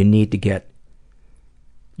 And you need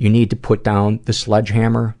to put down the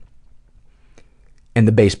sledgehammer and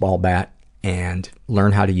the baseball bat and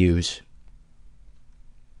learn how to use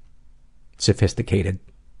sophisticated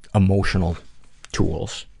emotional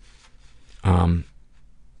tools.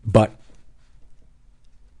 But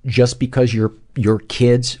just because your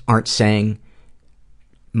kids aren't saying,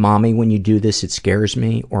 Mommy, when you do this, it scares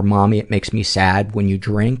me, or Mommy, it makes me sad when you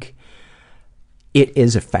drink, it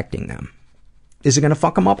is affecting them. Is it going to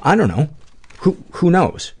fuck them up? I don't know. Who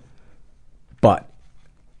knows? But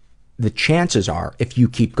the chances are, if you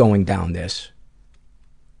keep going down this,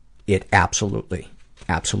 it absolutely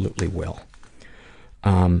will.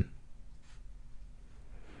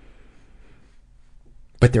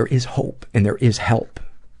 But there is hope and there is help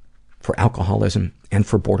for alcoholism and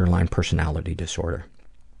for borderline personality disorder.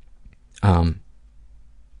 Now,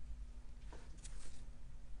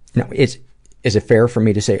 is it fair for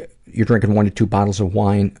me to say you're drinking 1 to 2 bottles of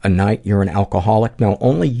wine a night, you're an alcoholic? No,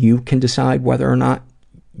 only you can decide whether or not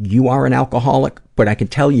you are an alcoholic, but I can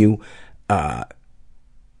tell you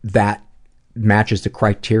that matches the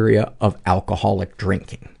criteria of alcoholic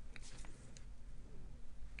drinking.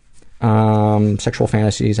 Sexual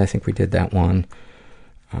fantasies, I think we did that one.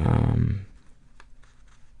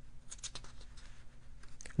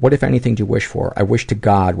 What, if anything, do you wish for? I wish to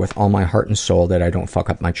God with all my heart and soul that I don't fuck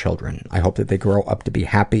up my children. I hope that they grow up to be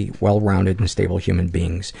happy, well-rounded, and stable human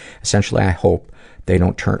beings. Essentially, I hope they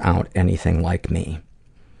don't turn out anything like me.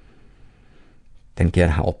 Then get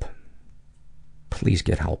help. Please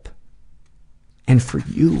get help. And for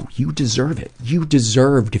you, you deserve it. You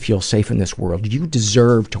deserve to feel safe in this world. You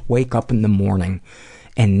deserve to wake up in the morning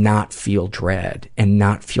and not feel dread, and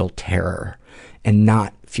not feel terror, and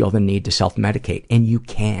not feel the need to self-medicate. And you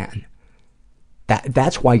can.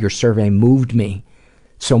 That's why your survey moved me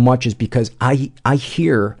so much, is because I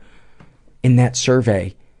hear in that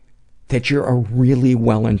survey that you're a really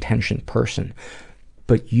well-intentioned person,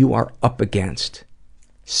 but you are up against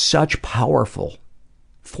such powerful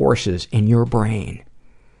forces in your brain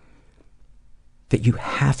that you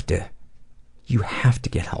have to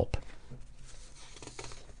get help.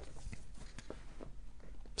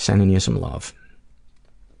 Sending you some love.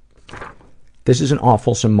 This is an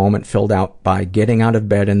awfulsome moment filled out by getting out of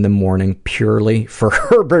bed in the morning purely for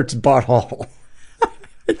Herbert's butthole.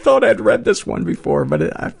 I thought I'd read this one before,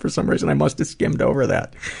 but for some reason I must have skimmed over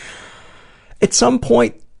that. At some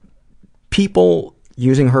point, people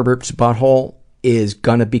using Herbert's butthole is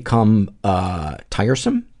gonna become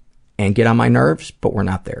tiresome and get on my nerves, but we're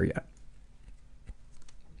not there yet.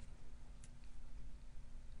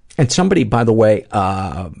 And somebody, by the way,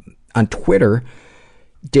 on Twitter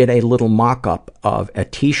did a little mock-up of a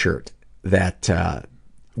t-shirt that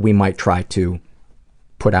we might try to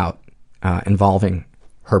put out involving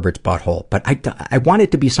Herbert's butthole. But I want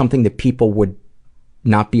it to be something that people would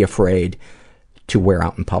not be afraid to wear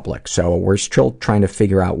out in public. So we're still trying to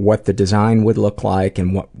figure out what the design would look like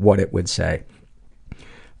and what it would say.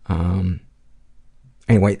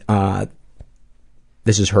 Anyway,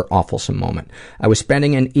 this is her awfulsome moment. I was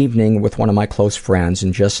spending an evening with one of my close friends,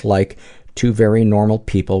 and just like two very normal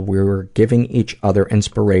people, we were giving each other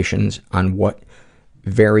inspirations on what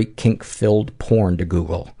very kink-filled porn to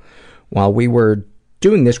Google. While we were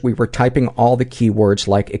doing this, we were typing all the keywords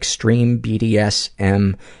like extreme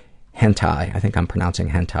BDSM hentai, I think I'm pronouncing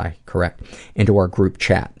hentai correct, into our group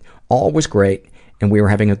chat. All was great, and we were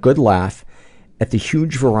having a good laugh at the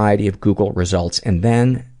huge variety of Google results, and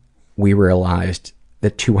then we realized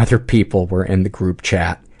that 2 other people were in the group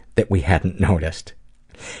chat that we hadn't noticed.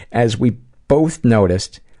 As we both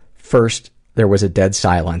noticed, first there was a dead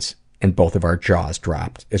silence, and both of our jaws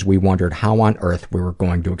dropped as we wondered how on earth we were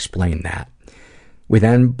going to explain that. We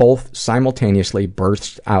then both simultaneously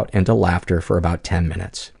burst out into laughter for about 10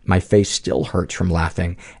 minutes. My face still hurts from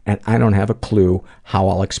laughing, and I don't have a clue how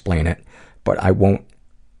I'll explain it, but I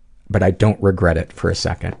don't regret it for a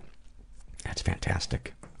second. That's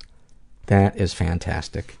fantastic. That is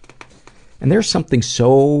fantastic. And there's something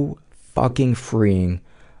so fucking freeing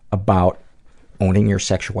about owning your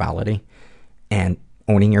sexuality and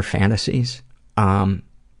owning your fantasies.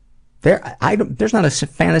 There's not a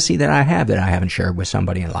fantasy that I have that I haven't shared with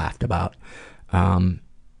somebody and laughed about. And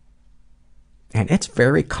it's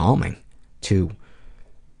very calming to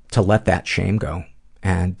let that shame go.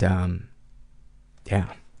 And, yeah.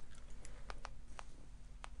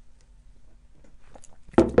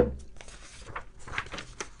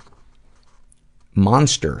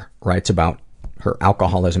 Monster writes about her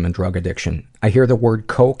alcoholism and drug addiction. I hear the word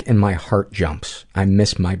coke and my heart jumps. I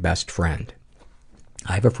miss my best friend.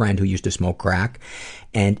 I have a friend who used to smoke crack,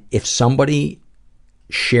 and if somebody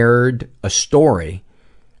shared a story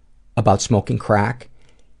about smoking crack,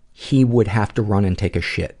 he would have to run and take a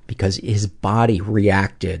shit because his body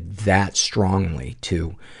reacted that strongly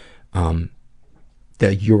to the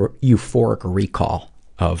euphoric recall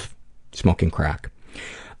of smoking crack.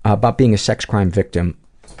 About being a sex crime victim,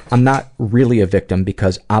 I'm not really a victim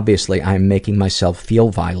because obviously I'm making myself feel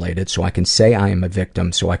violated so I can say I am a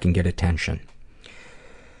victim so I can get attention.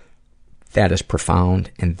 That is profound,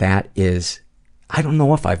 and that is, I don't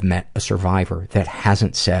know if I've met a survivor that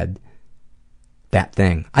hasn't said that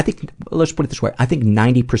thing. I think, let's put it this way, I think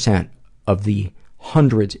 90% of the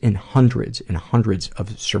hundreds and hundreds and hundreds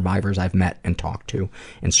of survivors I've met and talked to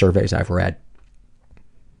and surveys I've read,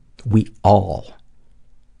 we all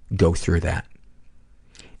go through that.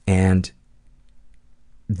 And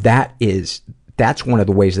that's one of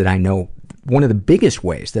the ways that I know, one of the biggest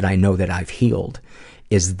ways that I know that I've healed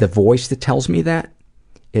is the voice that tells me that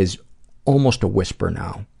is almost a whisper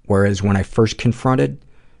now. Whereas when I first confronted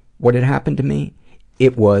what had happened to me,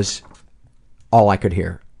 it was all I could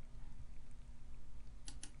hear.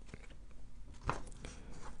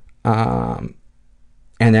 And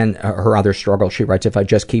then her other struggle, she writes, if I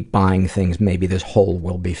just keep buying things, maybe this hole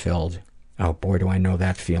will be filled. Oh boy, do I know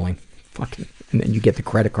that feeling. Fucking, and then you get the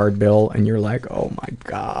credit card bill and you're like, oh my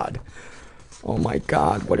God,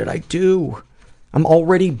 what did I do? I'm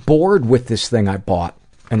already bored with this thing I bought,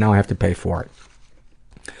 and now I have to pay for it.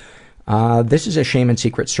 This is a shame and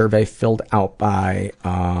secret survey filled out by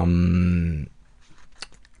a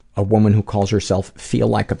woman who calls herself Feel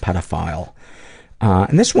Like a Pedophile.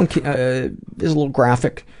 And this one is a little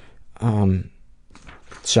graphic.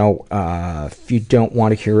 So if you don't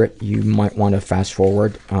want to hear it, you might want to fast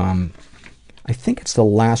forward. I think it's the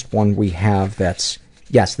last one we have that's...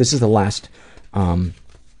 Yes, this is the last...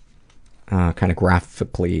 kind of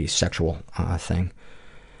graphically sexual thing.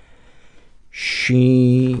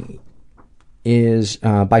 She is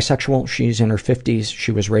bisexual. She's in her 50s.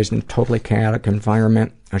 She was raised in a totally chaotic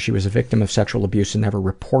environment. She was a victim of sexual abuse and never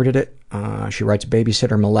reported it. She writes,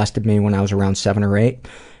 babysitter molested me when I was around 7 or 8.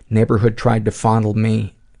 A neighbor tried to fondle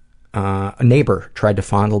me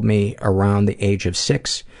around the age of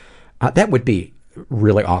 6. That would be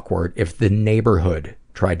really awkward if the neighborhood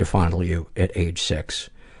tried to fondle you at age 6.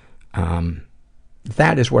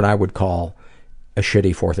 That is what I would call a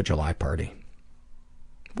shitty 4th of July party.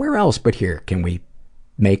 Where else but here can we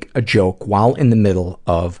make a joke while in the middle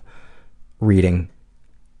of reading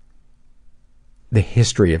the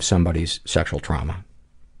history of somebody's sexual trauma?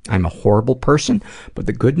 I'm a horrible person, but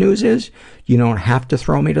the good news is you don't have to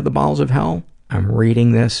throw me to the bowels of hell. I'm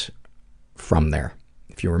reading this from there.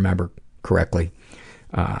 If you remember correctly,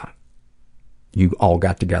 you all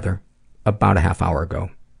got together about a half hour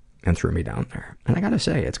ago and threw me down there. And I gotta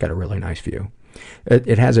say, it's got a really nice view.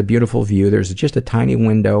 It has a beautiful view. There's just a tiny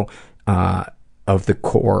window of the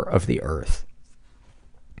core of the earth.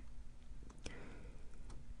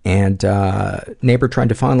 And neighbor tried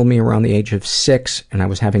to fondle me around the age of 6, and I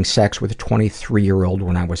was having sex with a 23-year-old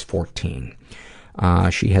when I was 14.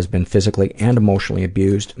 She has been physically and emotionally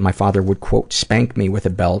abused. My father would, quote, spank me with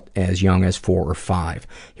a belt as young as 4 or 5.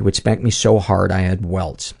 He would spank me so hard I had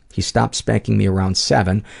welts. He stopped spanking me around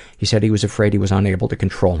 7. He said he was afraid he was unable to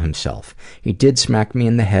control himself. He did smack me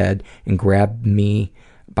in the head and grab me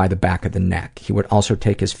by the back of the neck. He would also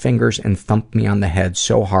take his fingers and thump me on the head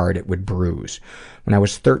so hard it would bruise. When I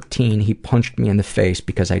was 13, he punched me in the face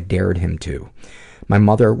because I dared him to. My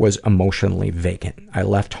mother was emotionally vacant. I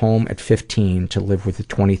left home at 15 to live with a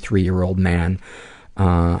 23-year-old man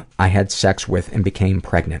I had sex with and became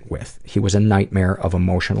pregnant with. He was a nightmare of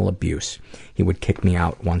emotional abuse. He would kick me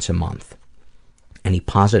out once a month. And Any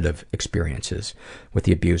positive experiences with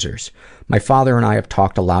the abusers? My father and I have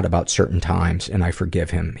talked a lot about certain times, and I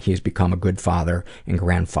forgive him. He has become a good father and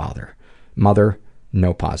grandfather. Mother,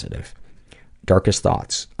 no positive. Darkest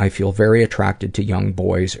thoughts. I feel very attracted to young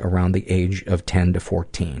boys around the age of 10 to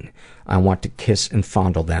 14. I want to kiss and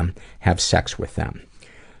fondle them, have sex with them.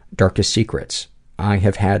 Darkest secrets. I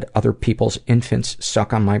have had other people's infants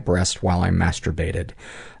suck on my breast while I masturbated.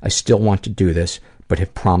 I still want to do this, but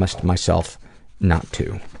have promised myself not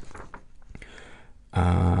to.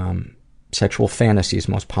 Sexual fantasies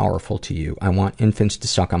most powerful to you. I want infants to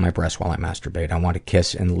suck on my breast while I masturbate. I want to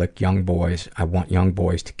kiss and lick young boys. I want young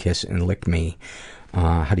boys to kiss and lick me.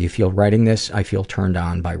 How do you feel writing this? I feel turned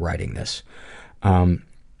on by writing this. I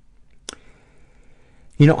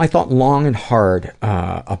thought long and hard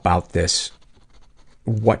about this,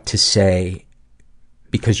 what to say,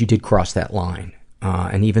 because you did cross that line.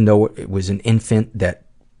 And even though it was an infant that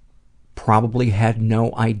probably had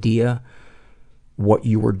no idea what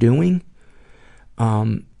you were doing,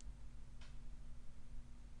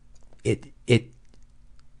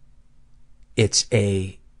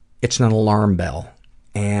 it's an alarm bell.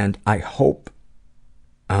 And I hope,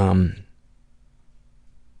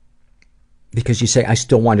 because you say, I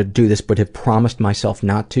still want to do this, but have promised myself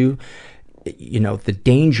not to, the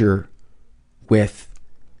danger with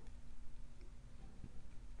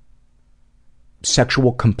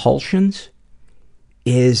sexual compulsions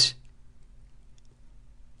is,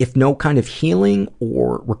 if no kind of healing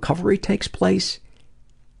or recovery takes place,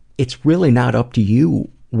 it's really not up to you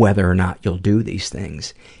whether or not you'll do these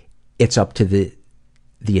things. It's up to the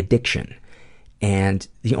addiction. And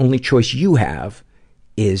the only choice you have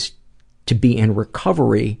is to be in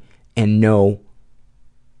recovery and know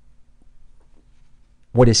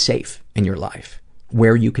what is safe in your life,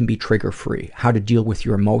 where you can be trigger free, how to deal with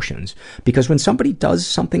your emotions. Because when somebody does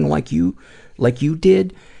something like you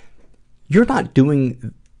did, you're not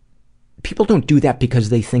doing, people don't do that because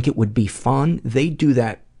they think it would be fun. They do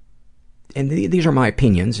that, and these are my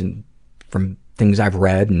opinions and from things I've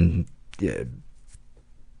read and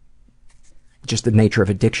just the nature of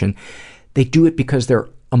addiction. They do it because they're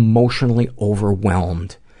emotionally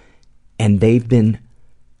overwhelmed, and they've been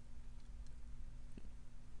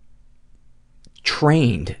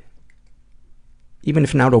trained, even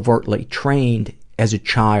if not overtly, trained as a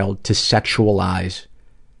child to sexualize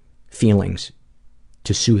feelings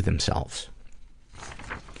to soothe themselves.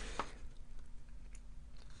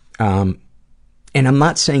 And I'm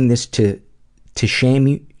not saying this to shame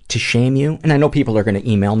you, and I know people are going to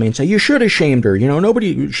email me and say, you should have shamed her,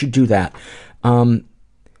 nobody should do that. All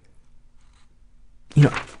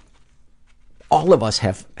of us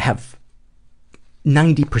have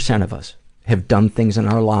 90% of us have done things in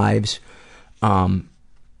our lives that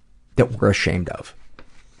we're ashamed of.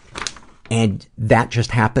 And that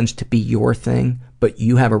just happens to be your thing, but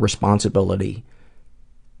you have a responsibility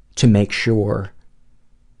to make sure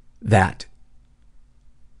that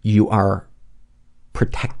you are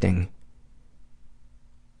protecting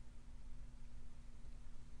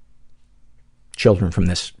children from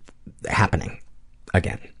this happening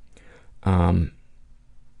again.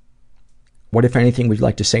 What, if anything, would you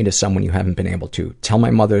like to say to someone you haven't been able to? Tell my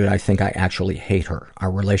mother that I think I actually hate her.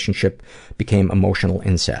 Our relationship became emotional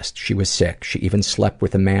incest. She was sick. She even slept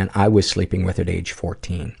with a man I was sleeping with at age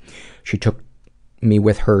 14. She took me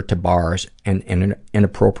with her to bars and in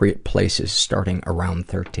inappropriate places starting around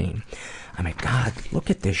 13. I mean, God, look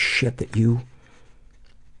at this shit that you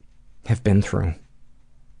have been through.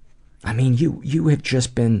 I mean, you have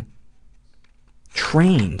just been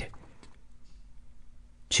trained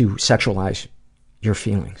to sexualize your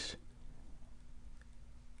feelings.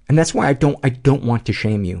 And that's why I don't want to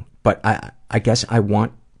shame you, but I guess I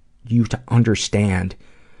want you to understand.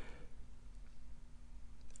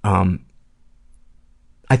 I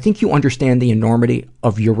think you understand the enormity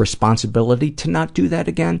of your responsibility to not do that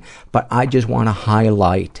again, but I just want to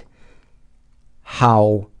highlight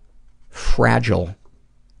how fragile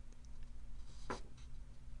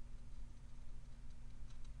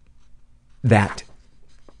that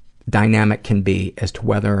dynamic can be as to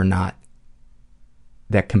whether or not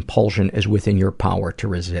that compulsion is within your power to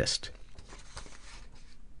resist.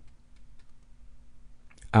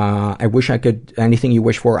 I wish I could, anything you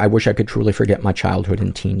wish for, I wish I could truly forget my childhood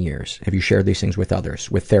and teen years. Have you shared these things with others,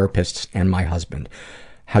 with therapists and my husband?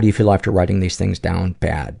 How do you feel after writing these things down?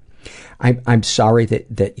 Bad. I'm sorry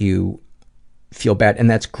that you feel bad, and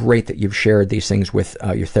that's great that you've shared these things with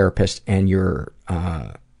your therapist and your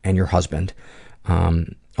husband.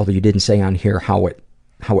 Although you didn't say on here how it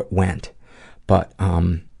went, but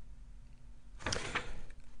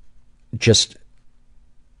just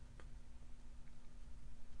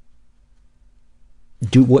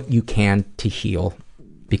do what you can to heal,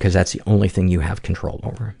 because that's the only thing you have control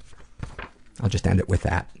over. I'll just end it with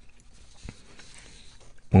that.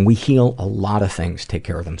 When we heal, a lot of things take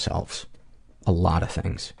care of themselves. A lot of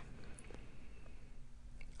things.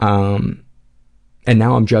 And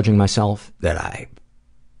now I'm judging myself that I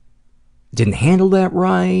didn't handle that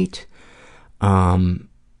right. That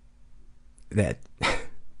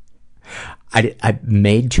I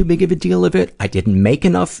made too big of a deal of it. I didn't make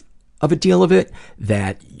enough of a deal of it.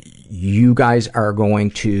 That you guys are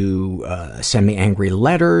going to send me angry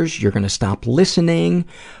letters. You're going to stop listening.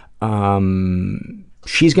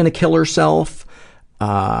 She's going to kill herself.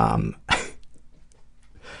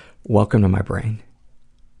 Welcome to my brain.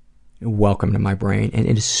 Welcome to my brain. And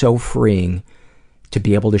it is so freeing to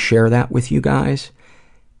be able to share that with you guys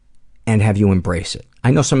and have you embrace it. I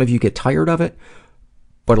know some of you get tired of it,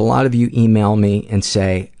 but a lot of you email me and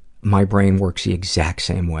say, my brain works the exact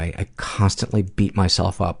same way. I constantly beat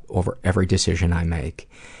myself up over every decision I make.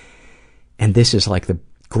 And this is like the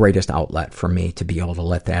greatest outlet for me to be able to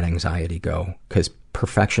let that anxiety go, because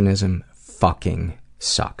perfectionism fucking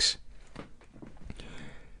sucks.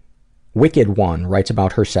 Wicked One writes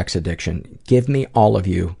about her sex addiction. Give me all of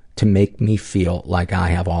you to make me feel like I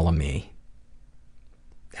have all of me.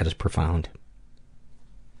 That is profound.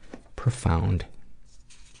 Profound.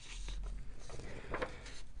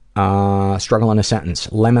 Struggle in a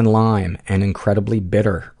sentence. Lemon Lime and Incredibly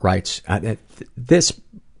Bitter writes, this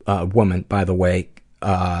woman, by the way,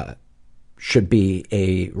 should be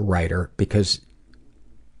a writer, because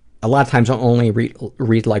a lot of times I'll only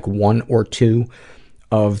read like one or two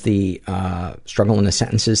of the struggle in the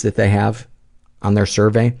sentences that they have on their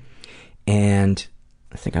survey, and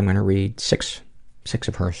I think I'm going to read six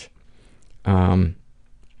of hers.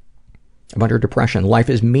 About her depression. Life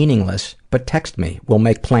is meaningless, but text me. We'll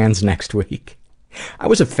make plans next week. I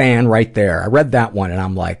was a fan right there. I read that one and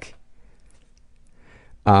I'm like,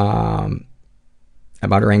 about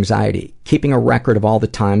her anxiety. Keeping a record of all the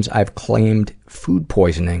times I've claimed food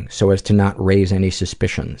poisoning so as to not raise any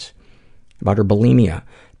suspicions. About her bulimia.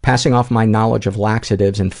 Passing off my knowledge of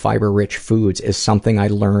laxatives and fiber-rich foods is something I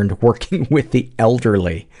learned working with the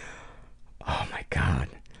elderly. Oh my God.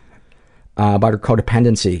 About her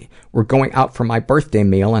codependency. We're going out for my birthday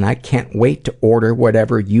meal and I can't wait to order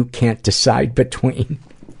whatever you can't decide between.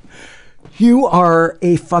 You are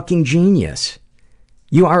a fucking genius.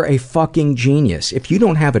 You are a fucking genius. If you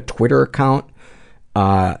don't have a Twitter account,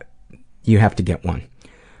 you have to get one.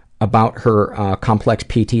 About her complex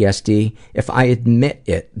PTSD. If I admit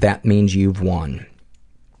it, that means you've won.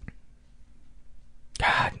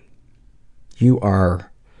 God, you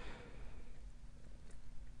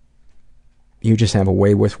just have a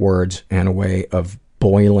way with words and a way of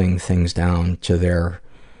boiling things down to their,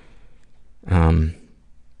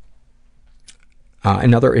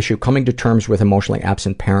 another issue, coming to terms with emotionally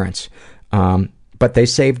absent parents. But they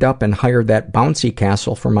saved up and hired that bouncy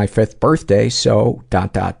castle for my 5th birthday, so ...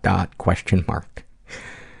 question mark.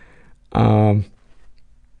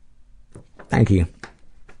 Thank you.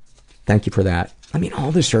 Thank you for that. I mean,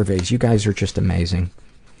 all the surveys, you guys are just amazing.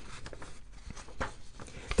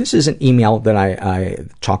 This is an email that I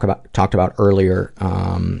talked about earlier,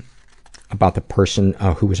 about the person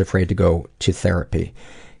who was afraid to go to therapy.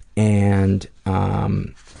 And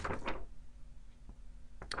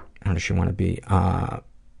how does she want to be?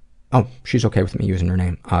 She's okay with me using her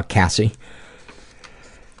name. Cassie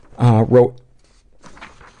wrote,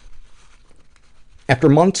 after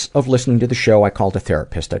months of listening to the show, I called a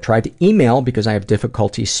therapist. I tried to email because I have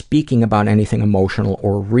difficulty speaking about anything emotional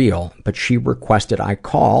or real, but she requested I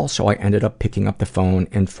call, so I ended up picking up the phone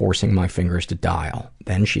and forcing my fingers to dial.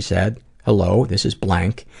 Then she said, hello, this is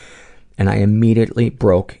blank, and I immediately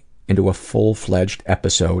broke into a full-fledged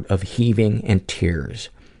episode of heaving and tears.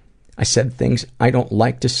 I said things I don't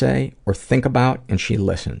like to say or think about, and she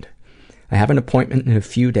listened. I have an appointment in a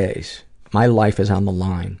few days. My life is on the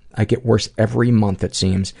line. I get worse every month, it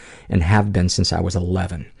seems, and have been since I was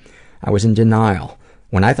 11. I was in denial.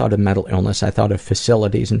 When I thought of mental illness, I thought of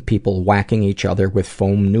facilities and people whacking each other with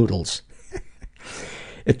foam noodles.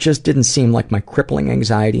 It just didn't seem like my crippling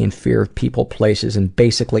anxiety and fear of people, places, and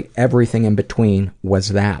basically everything in between was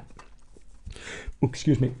that.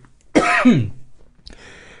 Excuse me.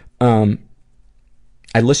 I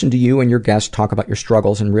listened to you and your guests talk about your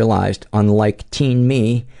struggles and realized, unlike teen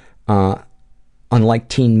me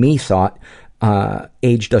thought,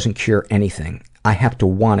 age doesn't cure anything. I have to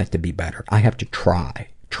want it to be better. I have to try.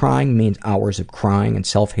 Trying means hours of crying and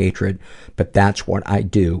self-hatred, but that's what I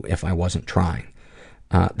do if I wasn't trying.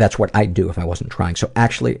 So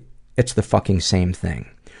actually, it's the fucking same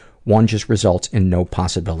thing. one just results in no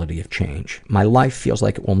possibility of change. My life feels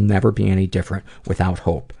like it will never be any different without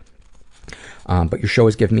hope. But your show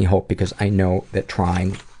has given me hope because I know that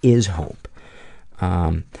trying is hope.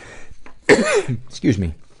 Excuse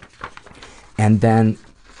me. And then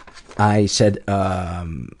I said, I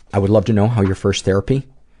would love to know how your first therapy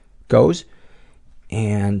goes.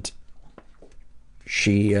 And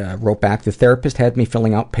she wrote back, the therapist had me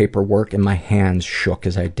filling out paperwork and my hands shook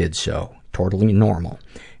as I did so. Totally normal.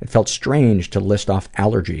 It felt strange to list off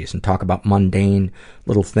allergies and talk about mundane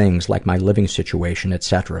little things like my living situation,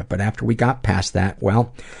 etc. But after we got past that,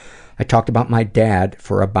 well, I talked about my dad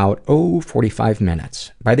for about, 45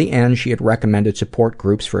 minutes. By the end, she had recommended support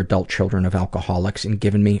groups for adult children of alcoholics and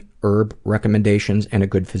given me herb recommendations and a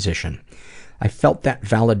good physician. I felt that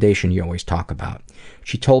validation you always talk about.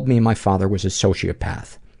 She told me my father was a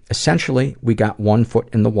sociopath. Essentially, we got one foot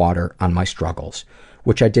in the water on my struggles,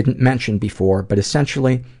 which I didn't mention before, but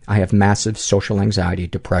essentially, I have massive social anxiety,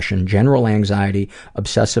 depression, general anxiety,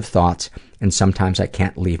 obsessive thoughts, and sometimes I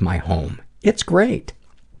can't leave my home. It's great.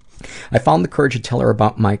 I found the courage to tell her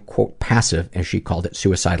about my, quote, passive, as she called it,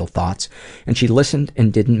 suicidal thoughts, and she listened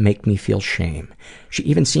and didn't make me feel shame. She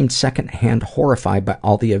even seemed second-hand horrified by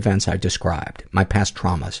all the events I described, my past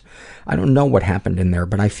traumas. I don't know what happened in there,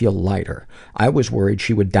 but I feel lighter. I was worried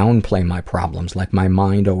she would downplay my problems like my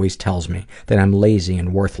mind always tells me, that I'm lazy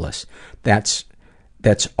and worthless. That's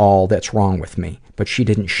all that's wrong with me. But she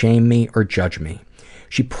didn't shame me or judge me.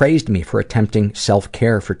 She praised me for attempting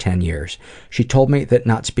self-care for 10 years. She told me that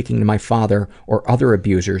not speaking to my father or other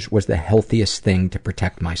abusers was the healthiest thing to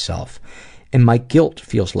protect myself. And my guilt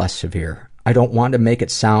feels less severe. I don't want to make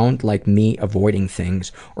it sound like me avoiding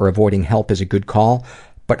things or avoiding help is a good call,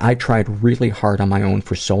 but I tried really hard on my own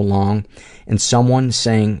for so long, and someone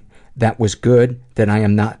saying that was good, that I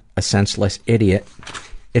am not a senseless idiot,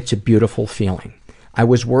 it's a beautiful feeling. I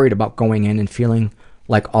was worried about going in and feeling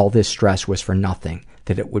like all this stress was for nothing,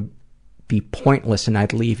 that it would be pointless and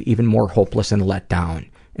I'd leave even more hopeless and let down.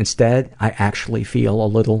 Instead, I actually feel a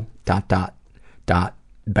little ... better ?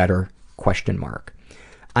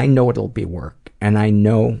 I know it'll be work,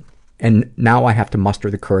 and now I have to muster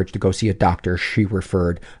the courage to go see a doctor she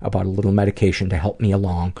referred about a little medication to help me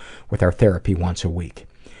along with our therapy once a week.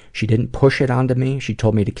 She didn't push it onto me. She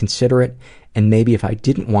told me to consider it, and maybe if I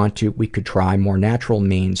didn't want to, we could try more natural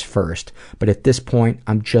means first. But at this point,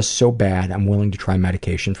 I'm just so bad, I'm willing to try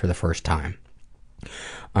medication for the first time.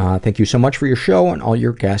 Thank you so much for your show and all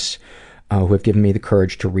your guests who have given me the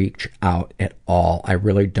courage to reach out at all. I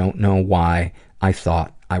really don't know why I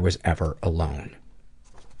thought I was ever alone.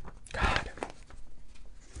 God.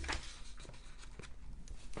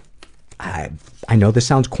 I know this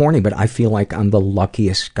sounds corny, but I feel like I'm the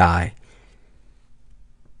luckiest guy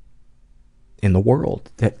in the world,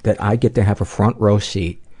 that I get to have a front row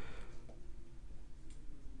seat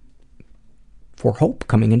for hope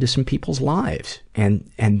coming into some people's lives, and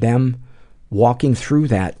them walking through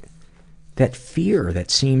that fear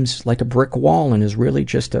that seems like a brick wall and is really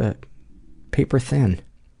just a paper thin.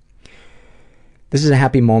 This is a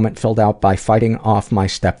happy moment filled out by Fighting Off My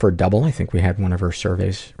Stepford Double. I think we had one of her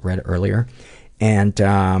surveys read earlier. And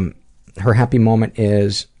her happy moment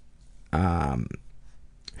is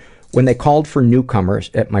when they called for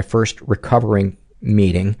newcomers at my first recovering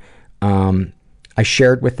meeting, I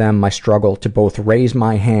shared with them my struggle to both raise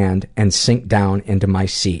my hand and sink down into my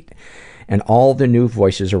seat. And all the new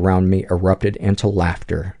voices around me erupted into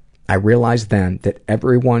laughter. I realized then that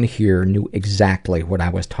everyone here knew exactly what I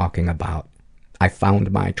was talking about. I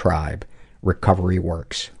found my tribe. Recovery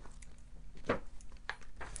works.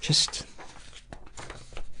 Just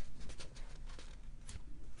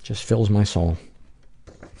fills my soul.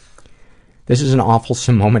 This is an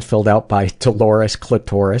awfulsome moment filled out by Dolores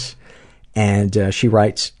Clitoris. And she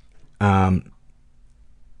writes, my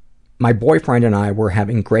boyfriend and I were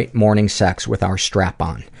having great morning sex with our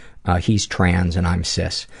strap-on. He's trans and I'm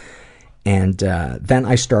cis. And then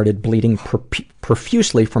I started bleeding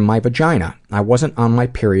profusely from my vagina. I wasn't on my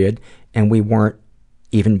period, and we weren't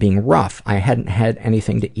even being rough. I hadn't had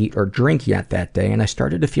anything to eat or drink yet that day, and I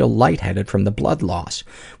started to feel lightheaded from the blood loss.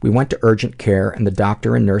 We went to urgent care, and the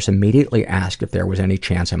doctor and nurse immediately asked if there was any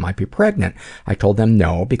chance I might be pregnant. I told them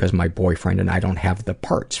no, because my boyfriend and I don't have the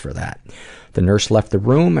parts for that. The nurse left the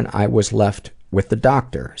room, and I was left with the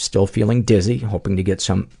doctor, still feeling dizzy, hoping to get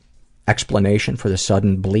some explanation for the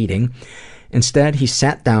sudden bleeding. Instead, he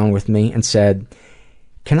sat down with me and said,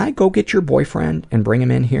 "Can I go get your boyfriend and bring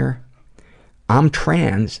him in here? I'm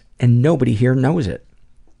trans and nobody here knows it."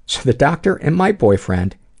 So the doctor and my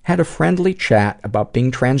boyfriend had a friendly chat about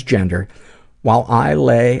being transgender while I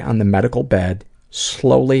lay on the medical bed,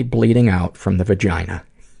 slowly bleeding out from the vagina.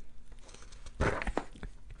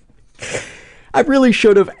 I really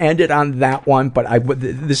should have ended on that one, but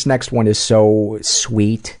this next one is so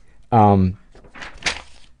sweet.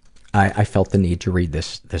 I felt the need to read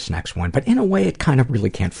this next one, but in a way, it kind of really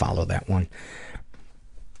can't follow that one.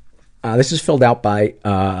 This is filled out by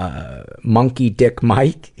Monkey Dick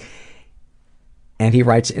Mike, and he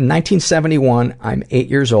writes, in 1971, I'm 8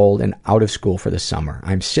 years old and out of school for the summer.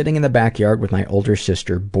 I'm sitting in the backyard with my older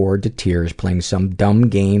sister, bored to tears, playing some dumb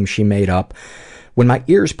game she made up, when my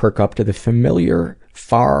ears perk up to the familiar,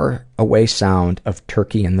 far-away sound of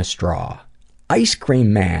Turkey in the Straw. Ice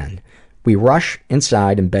Cream Man! We rush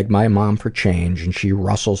inside and beg my mom for change, and she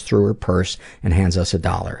rustles through her purse and hands us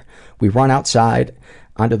 $1. We run outside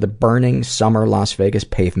onto the burning summer Las Vegas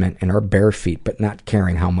pavement in our bare feet, but not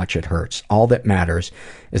caring how much it hurts. All that matters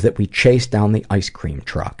is that we chase down the ice cream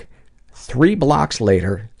truck. 3 blocks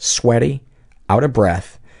later, sweaty, out of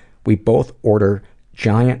breath, we both order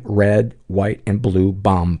giant red, white, and blue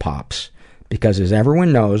bomb pops, because as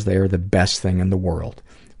everyone knows, they are the best thing in the world.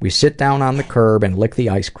 We sit down on the curb and lick the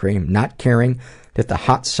ice cream, not caring that the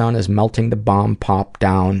hot sun is melting the bomb pop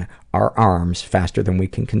down our arms faster than we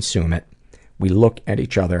can consume it. We look at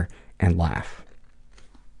each other and laugh.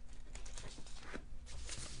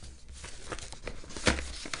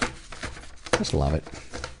 Just love it.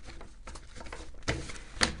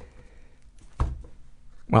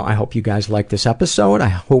 Well, I hope you guys liked this episode. I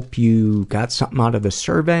hope you got something out of the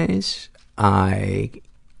surveys. I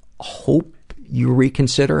hope you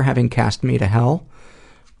reconsider having cast me to hell.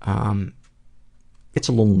 It's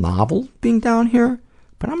a little novel being down here,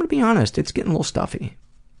 but I'm going to be honest, it's getting a little stuffy.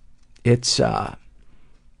 It's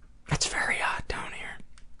very hot down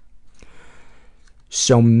here.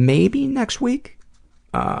 So maybe next week,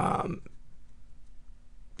 you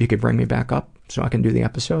could bring me back up so I can do the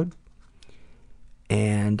episode.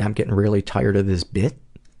 And I'm getting really tired of this bit,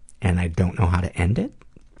 and I don't know how to end it.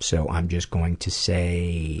 So I'm just going to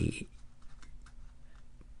say,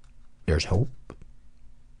 there's hope.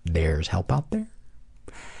 There's help out there.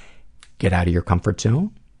 Get out of your comfort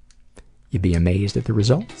zone. You'd be amazed at the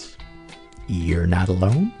results. You're not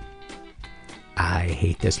alone. I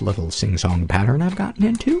hate this little sing-song pattern I've gotten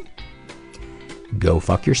into. Go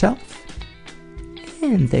fuck yourself.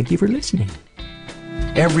 And thank you for listening.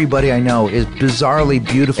 Everybody I know is bizarrely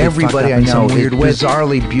beautifully fucked up in some weird way.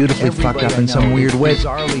 Bizarrely beautifully fucked up in some weird way.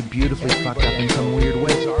 Bizarrely beautifully fucked up in some weird way.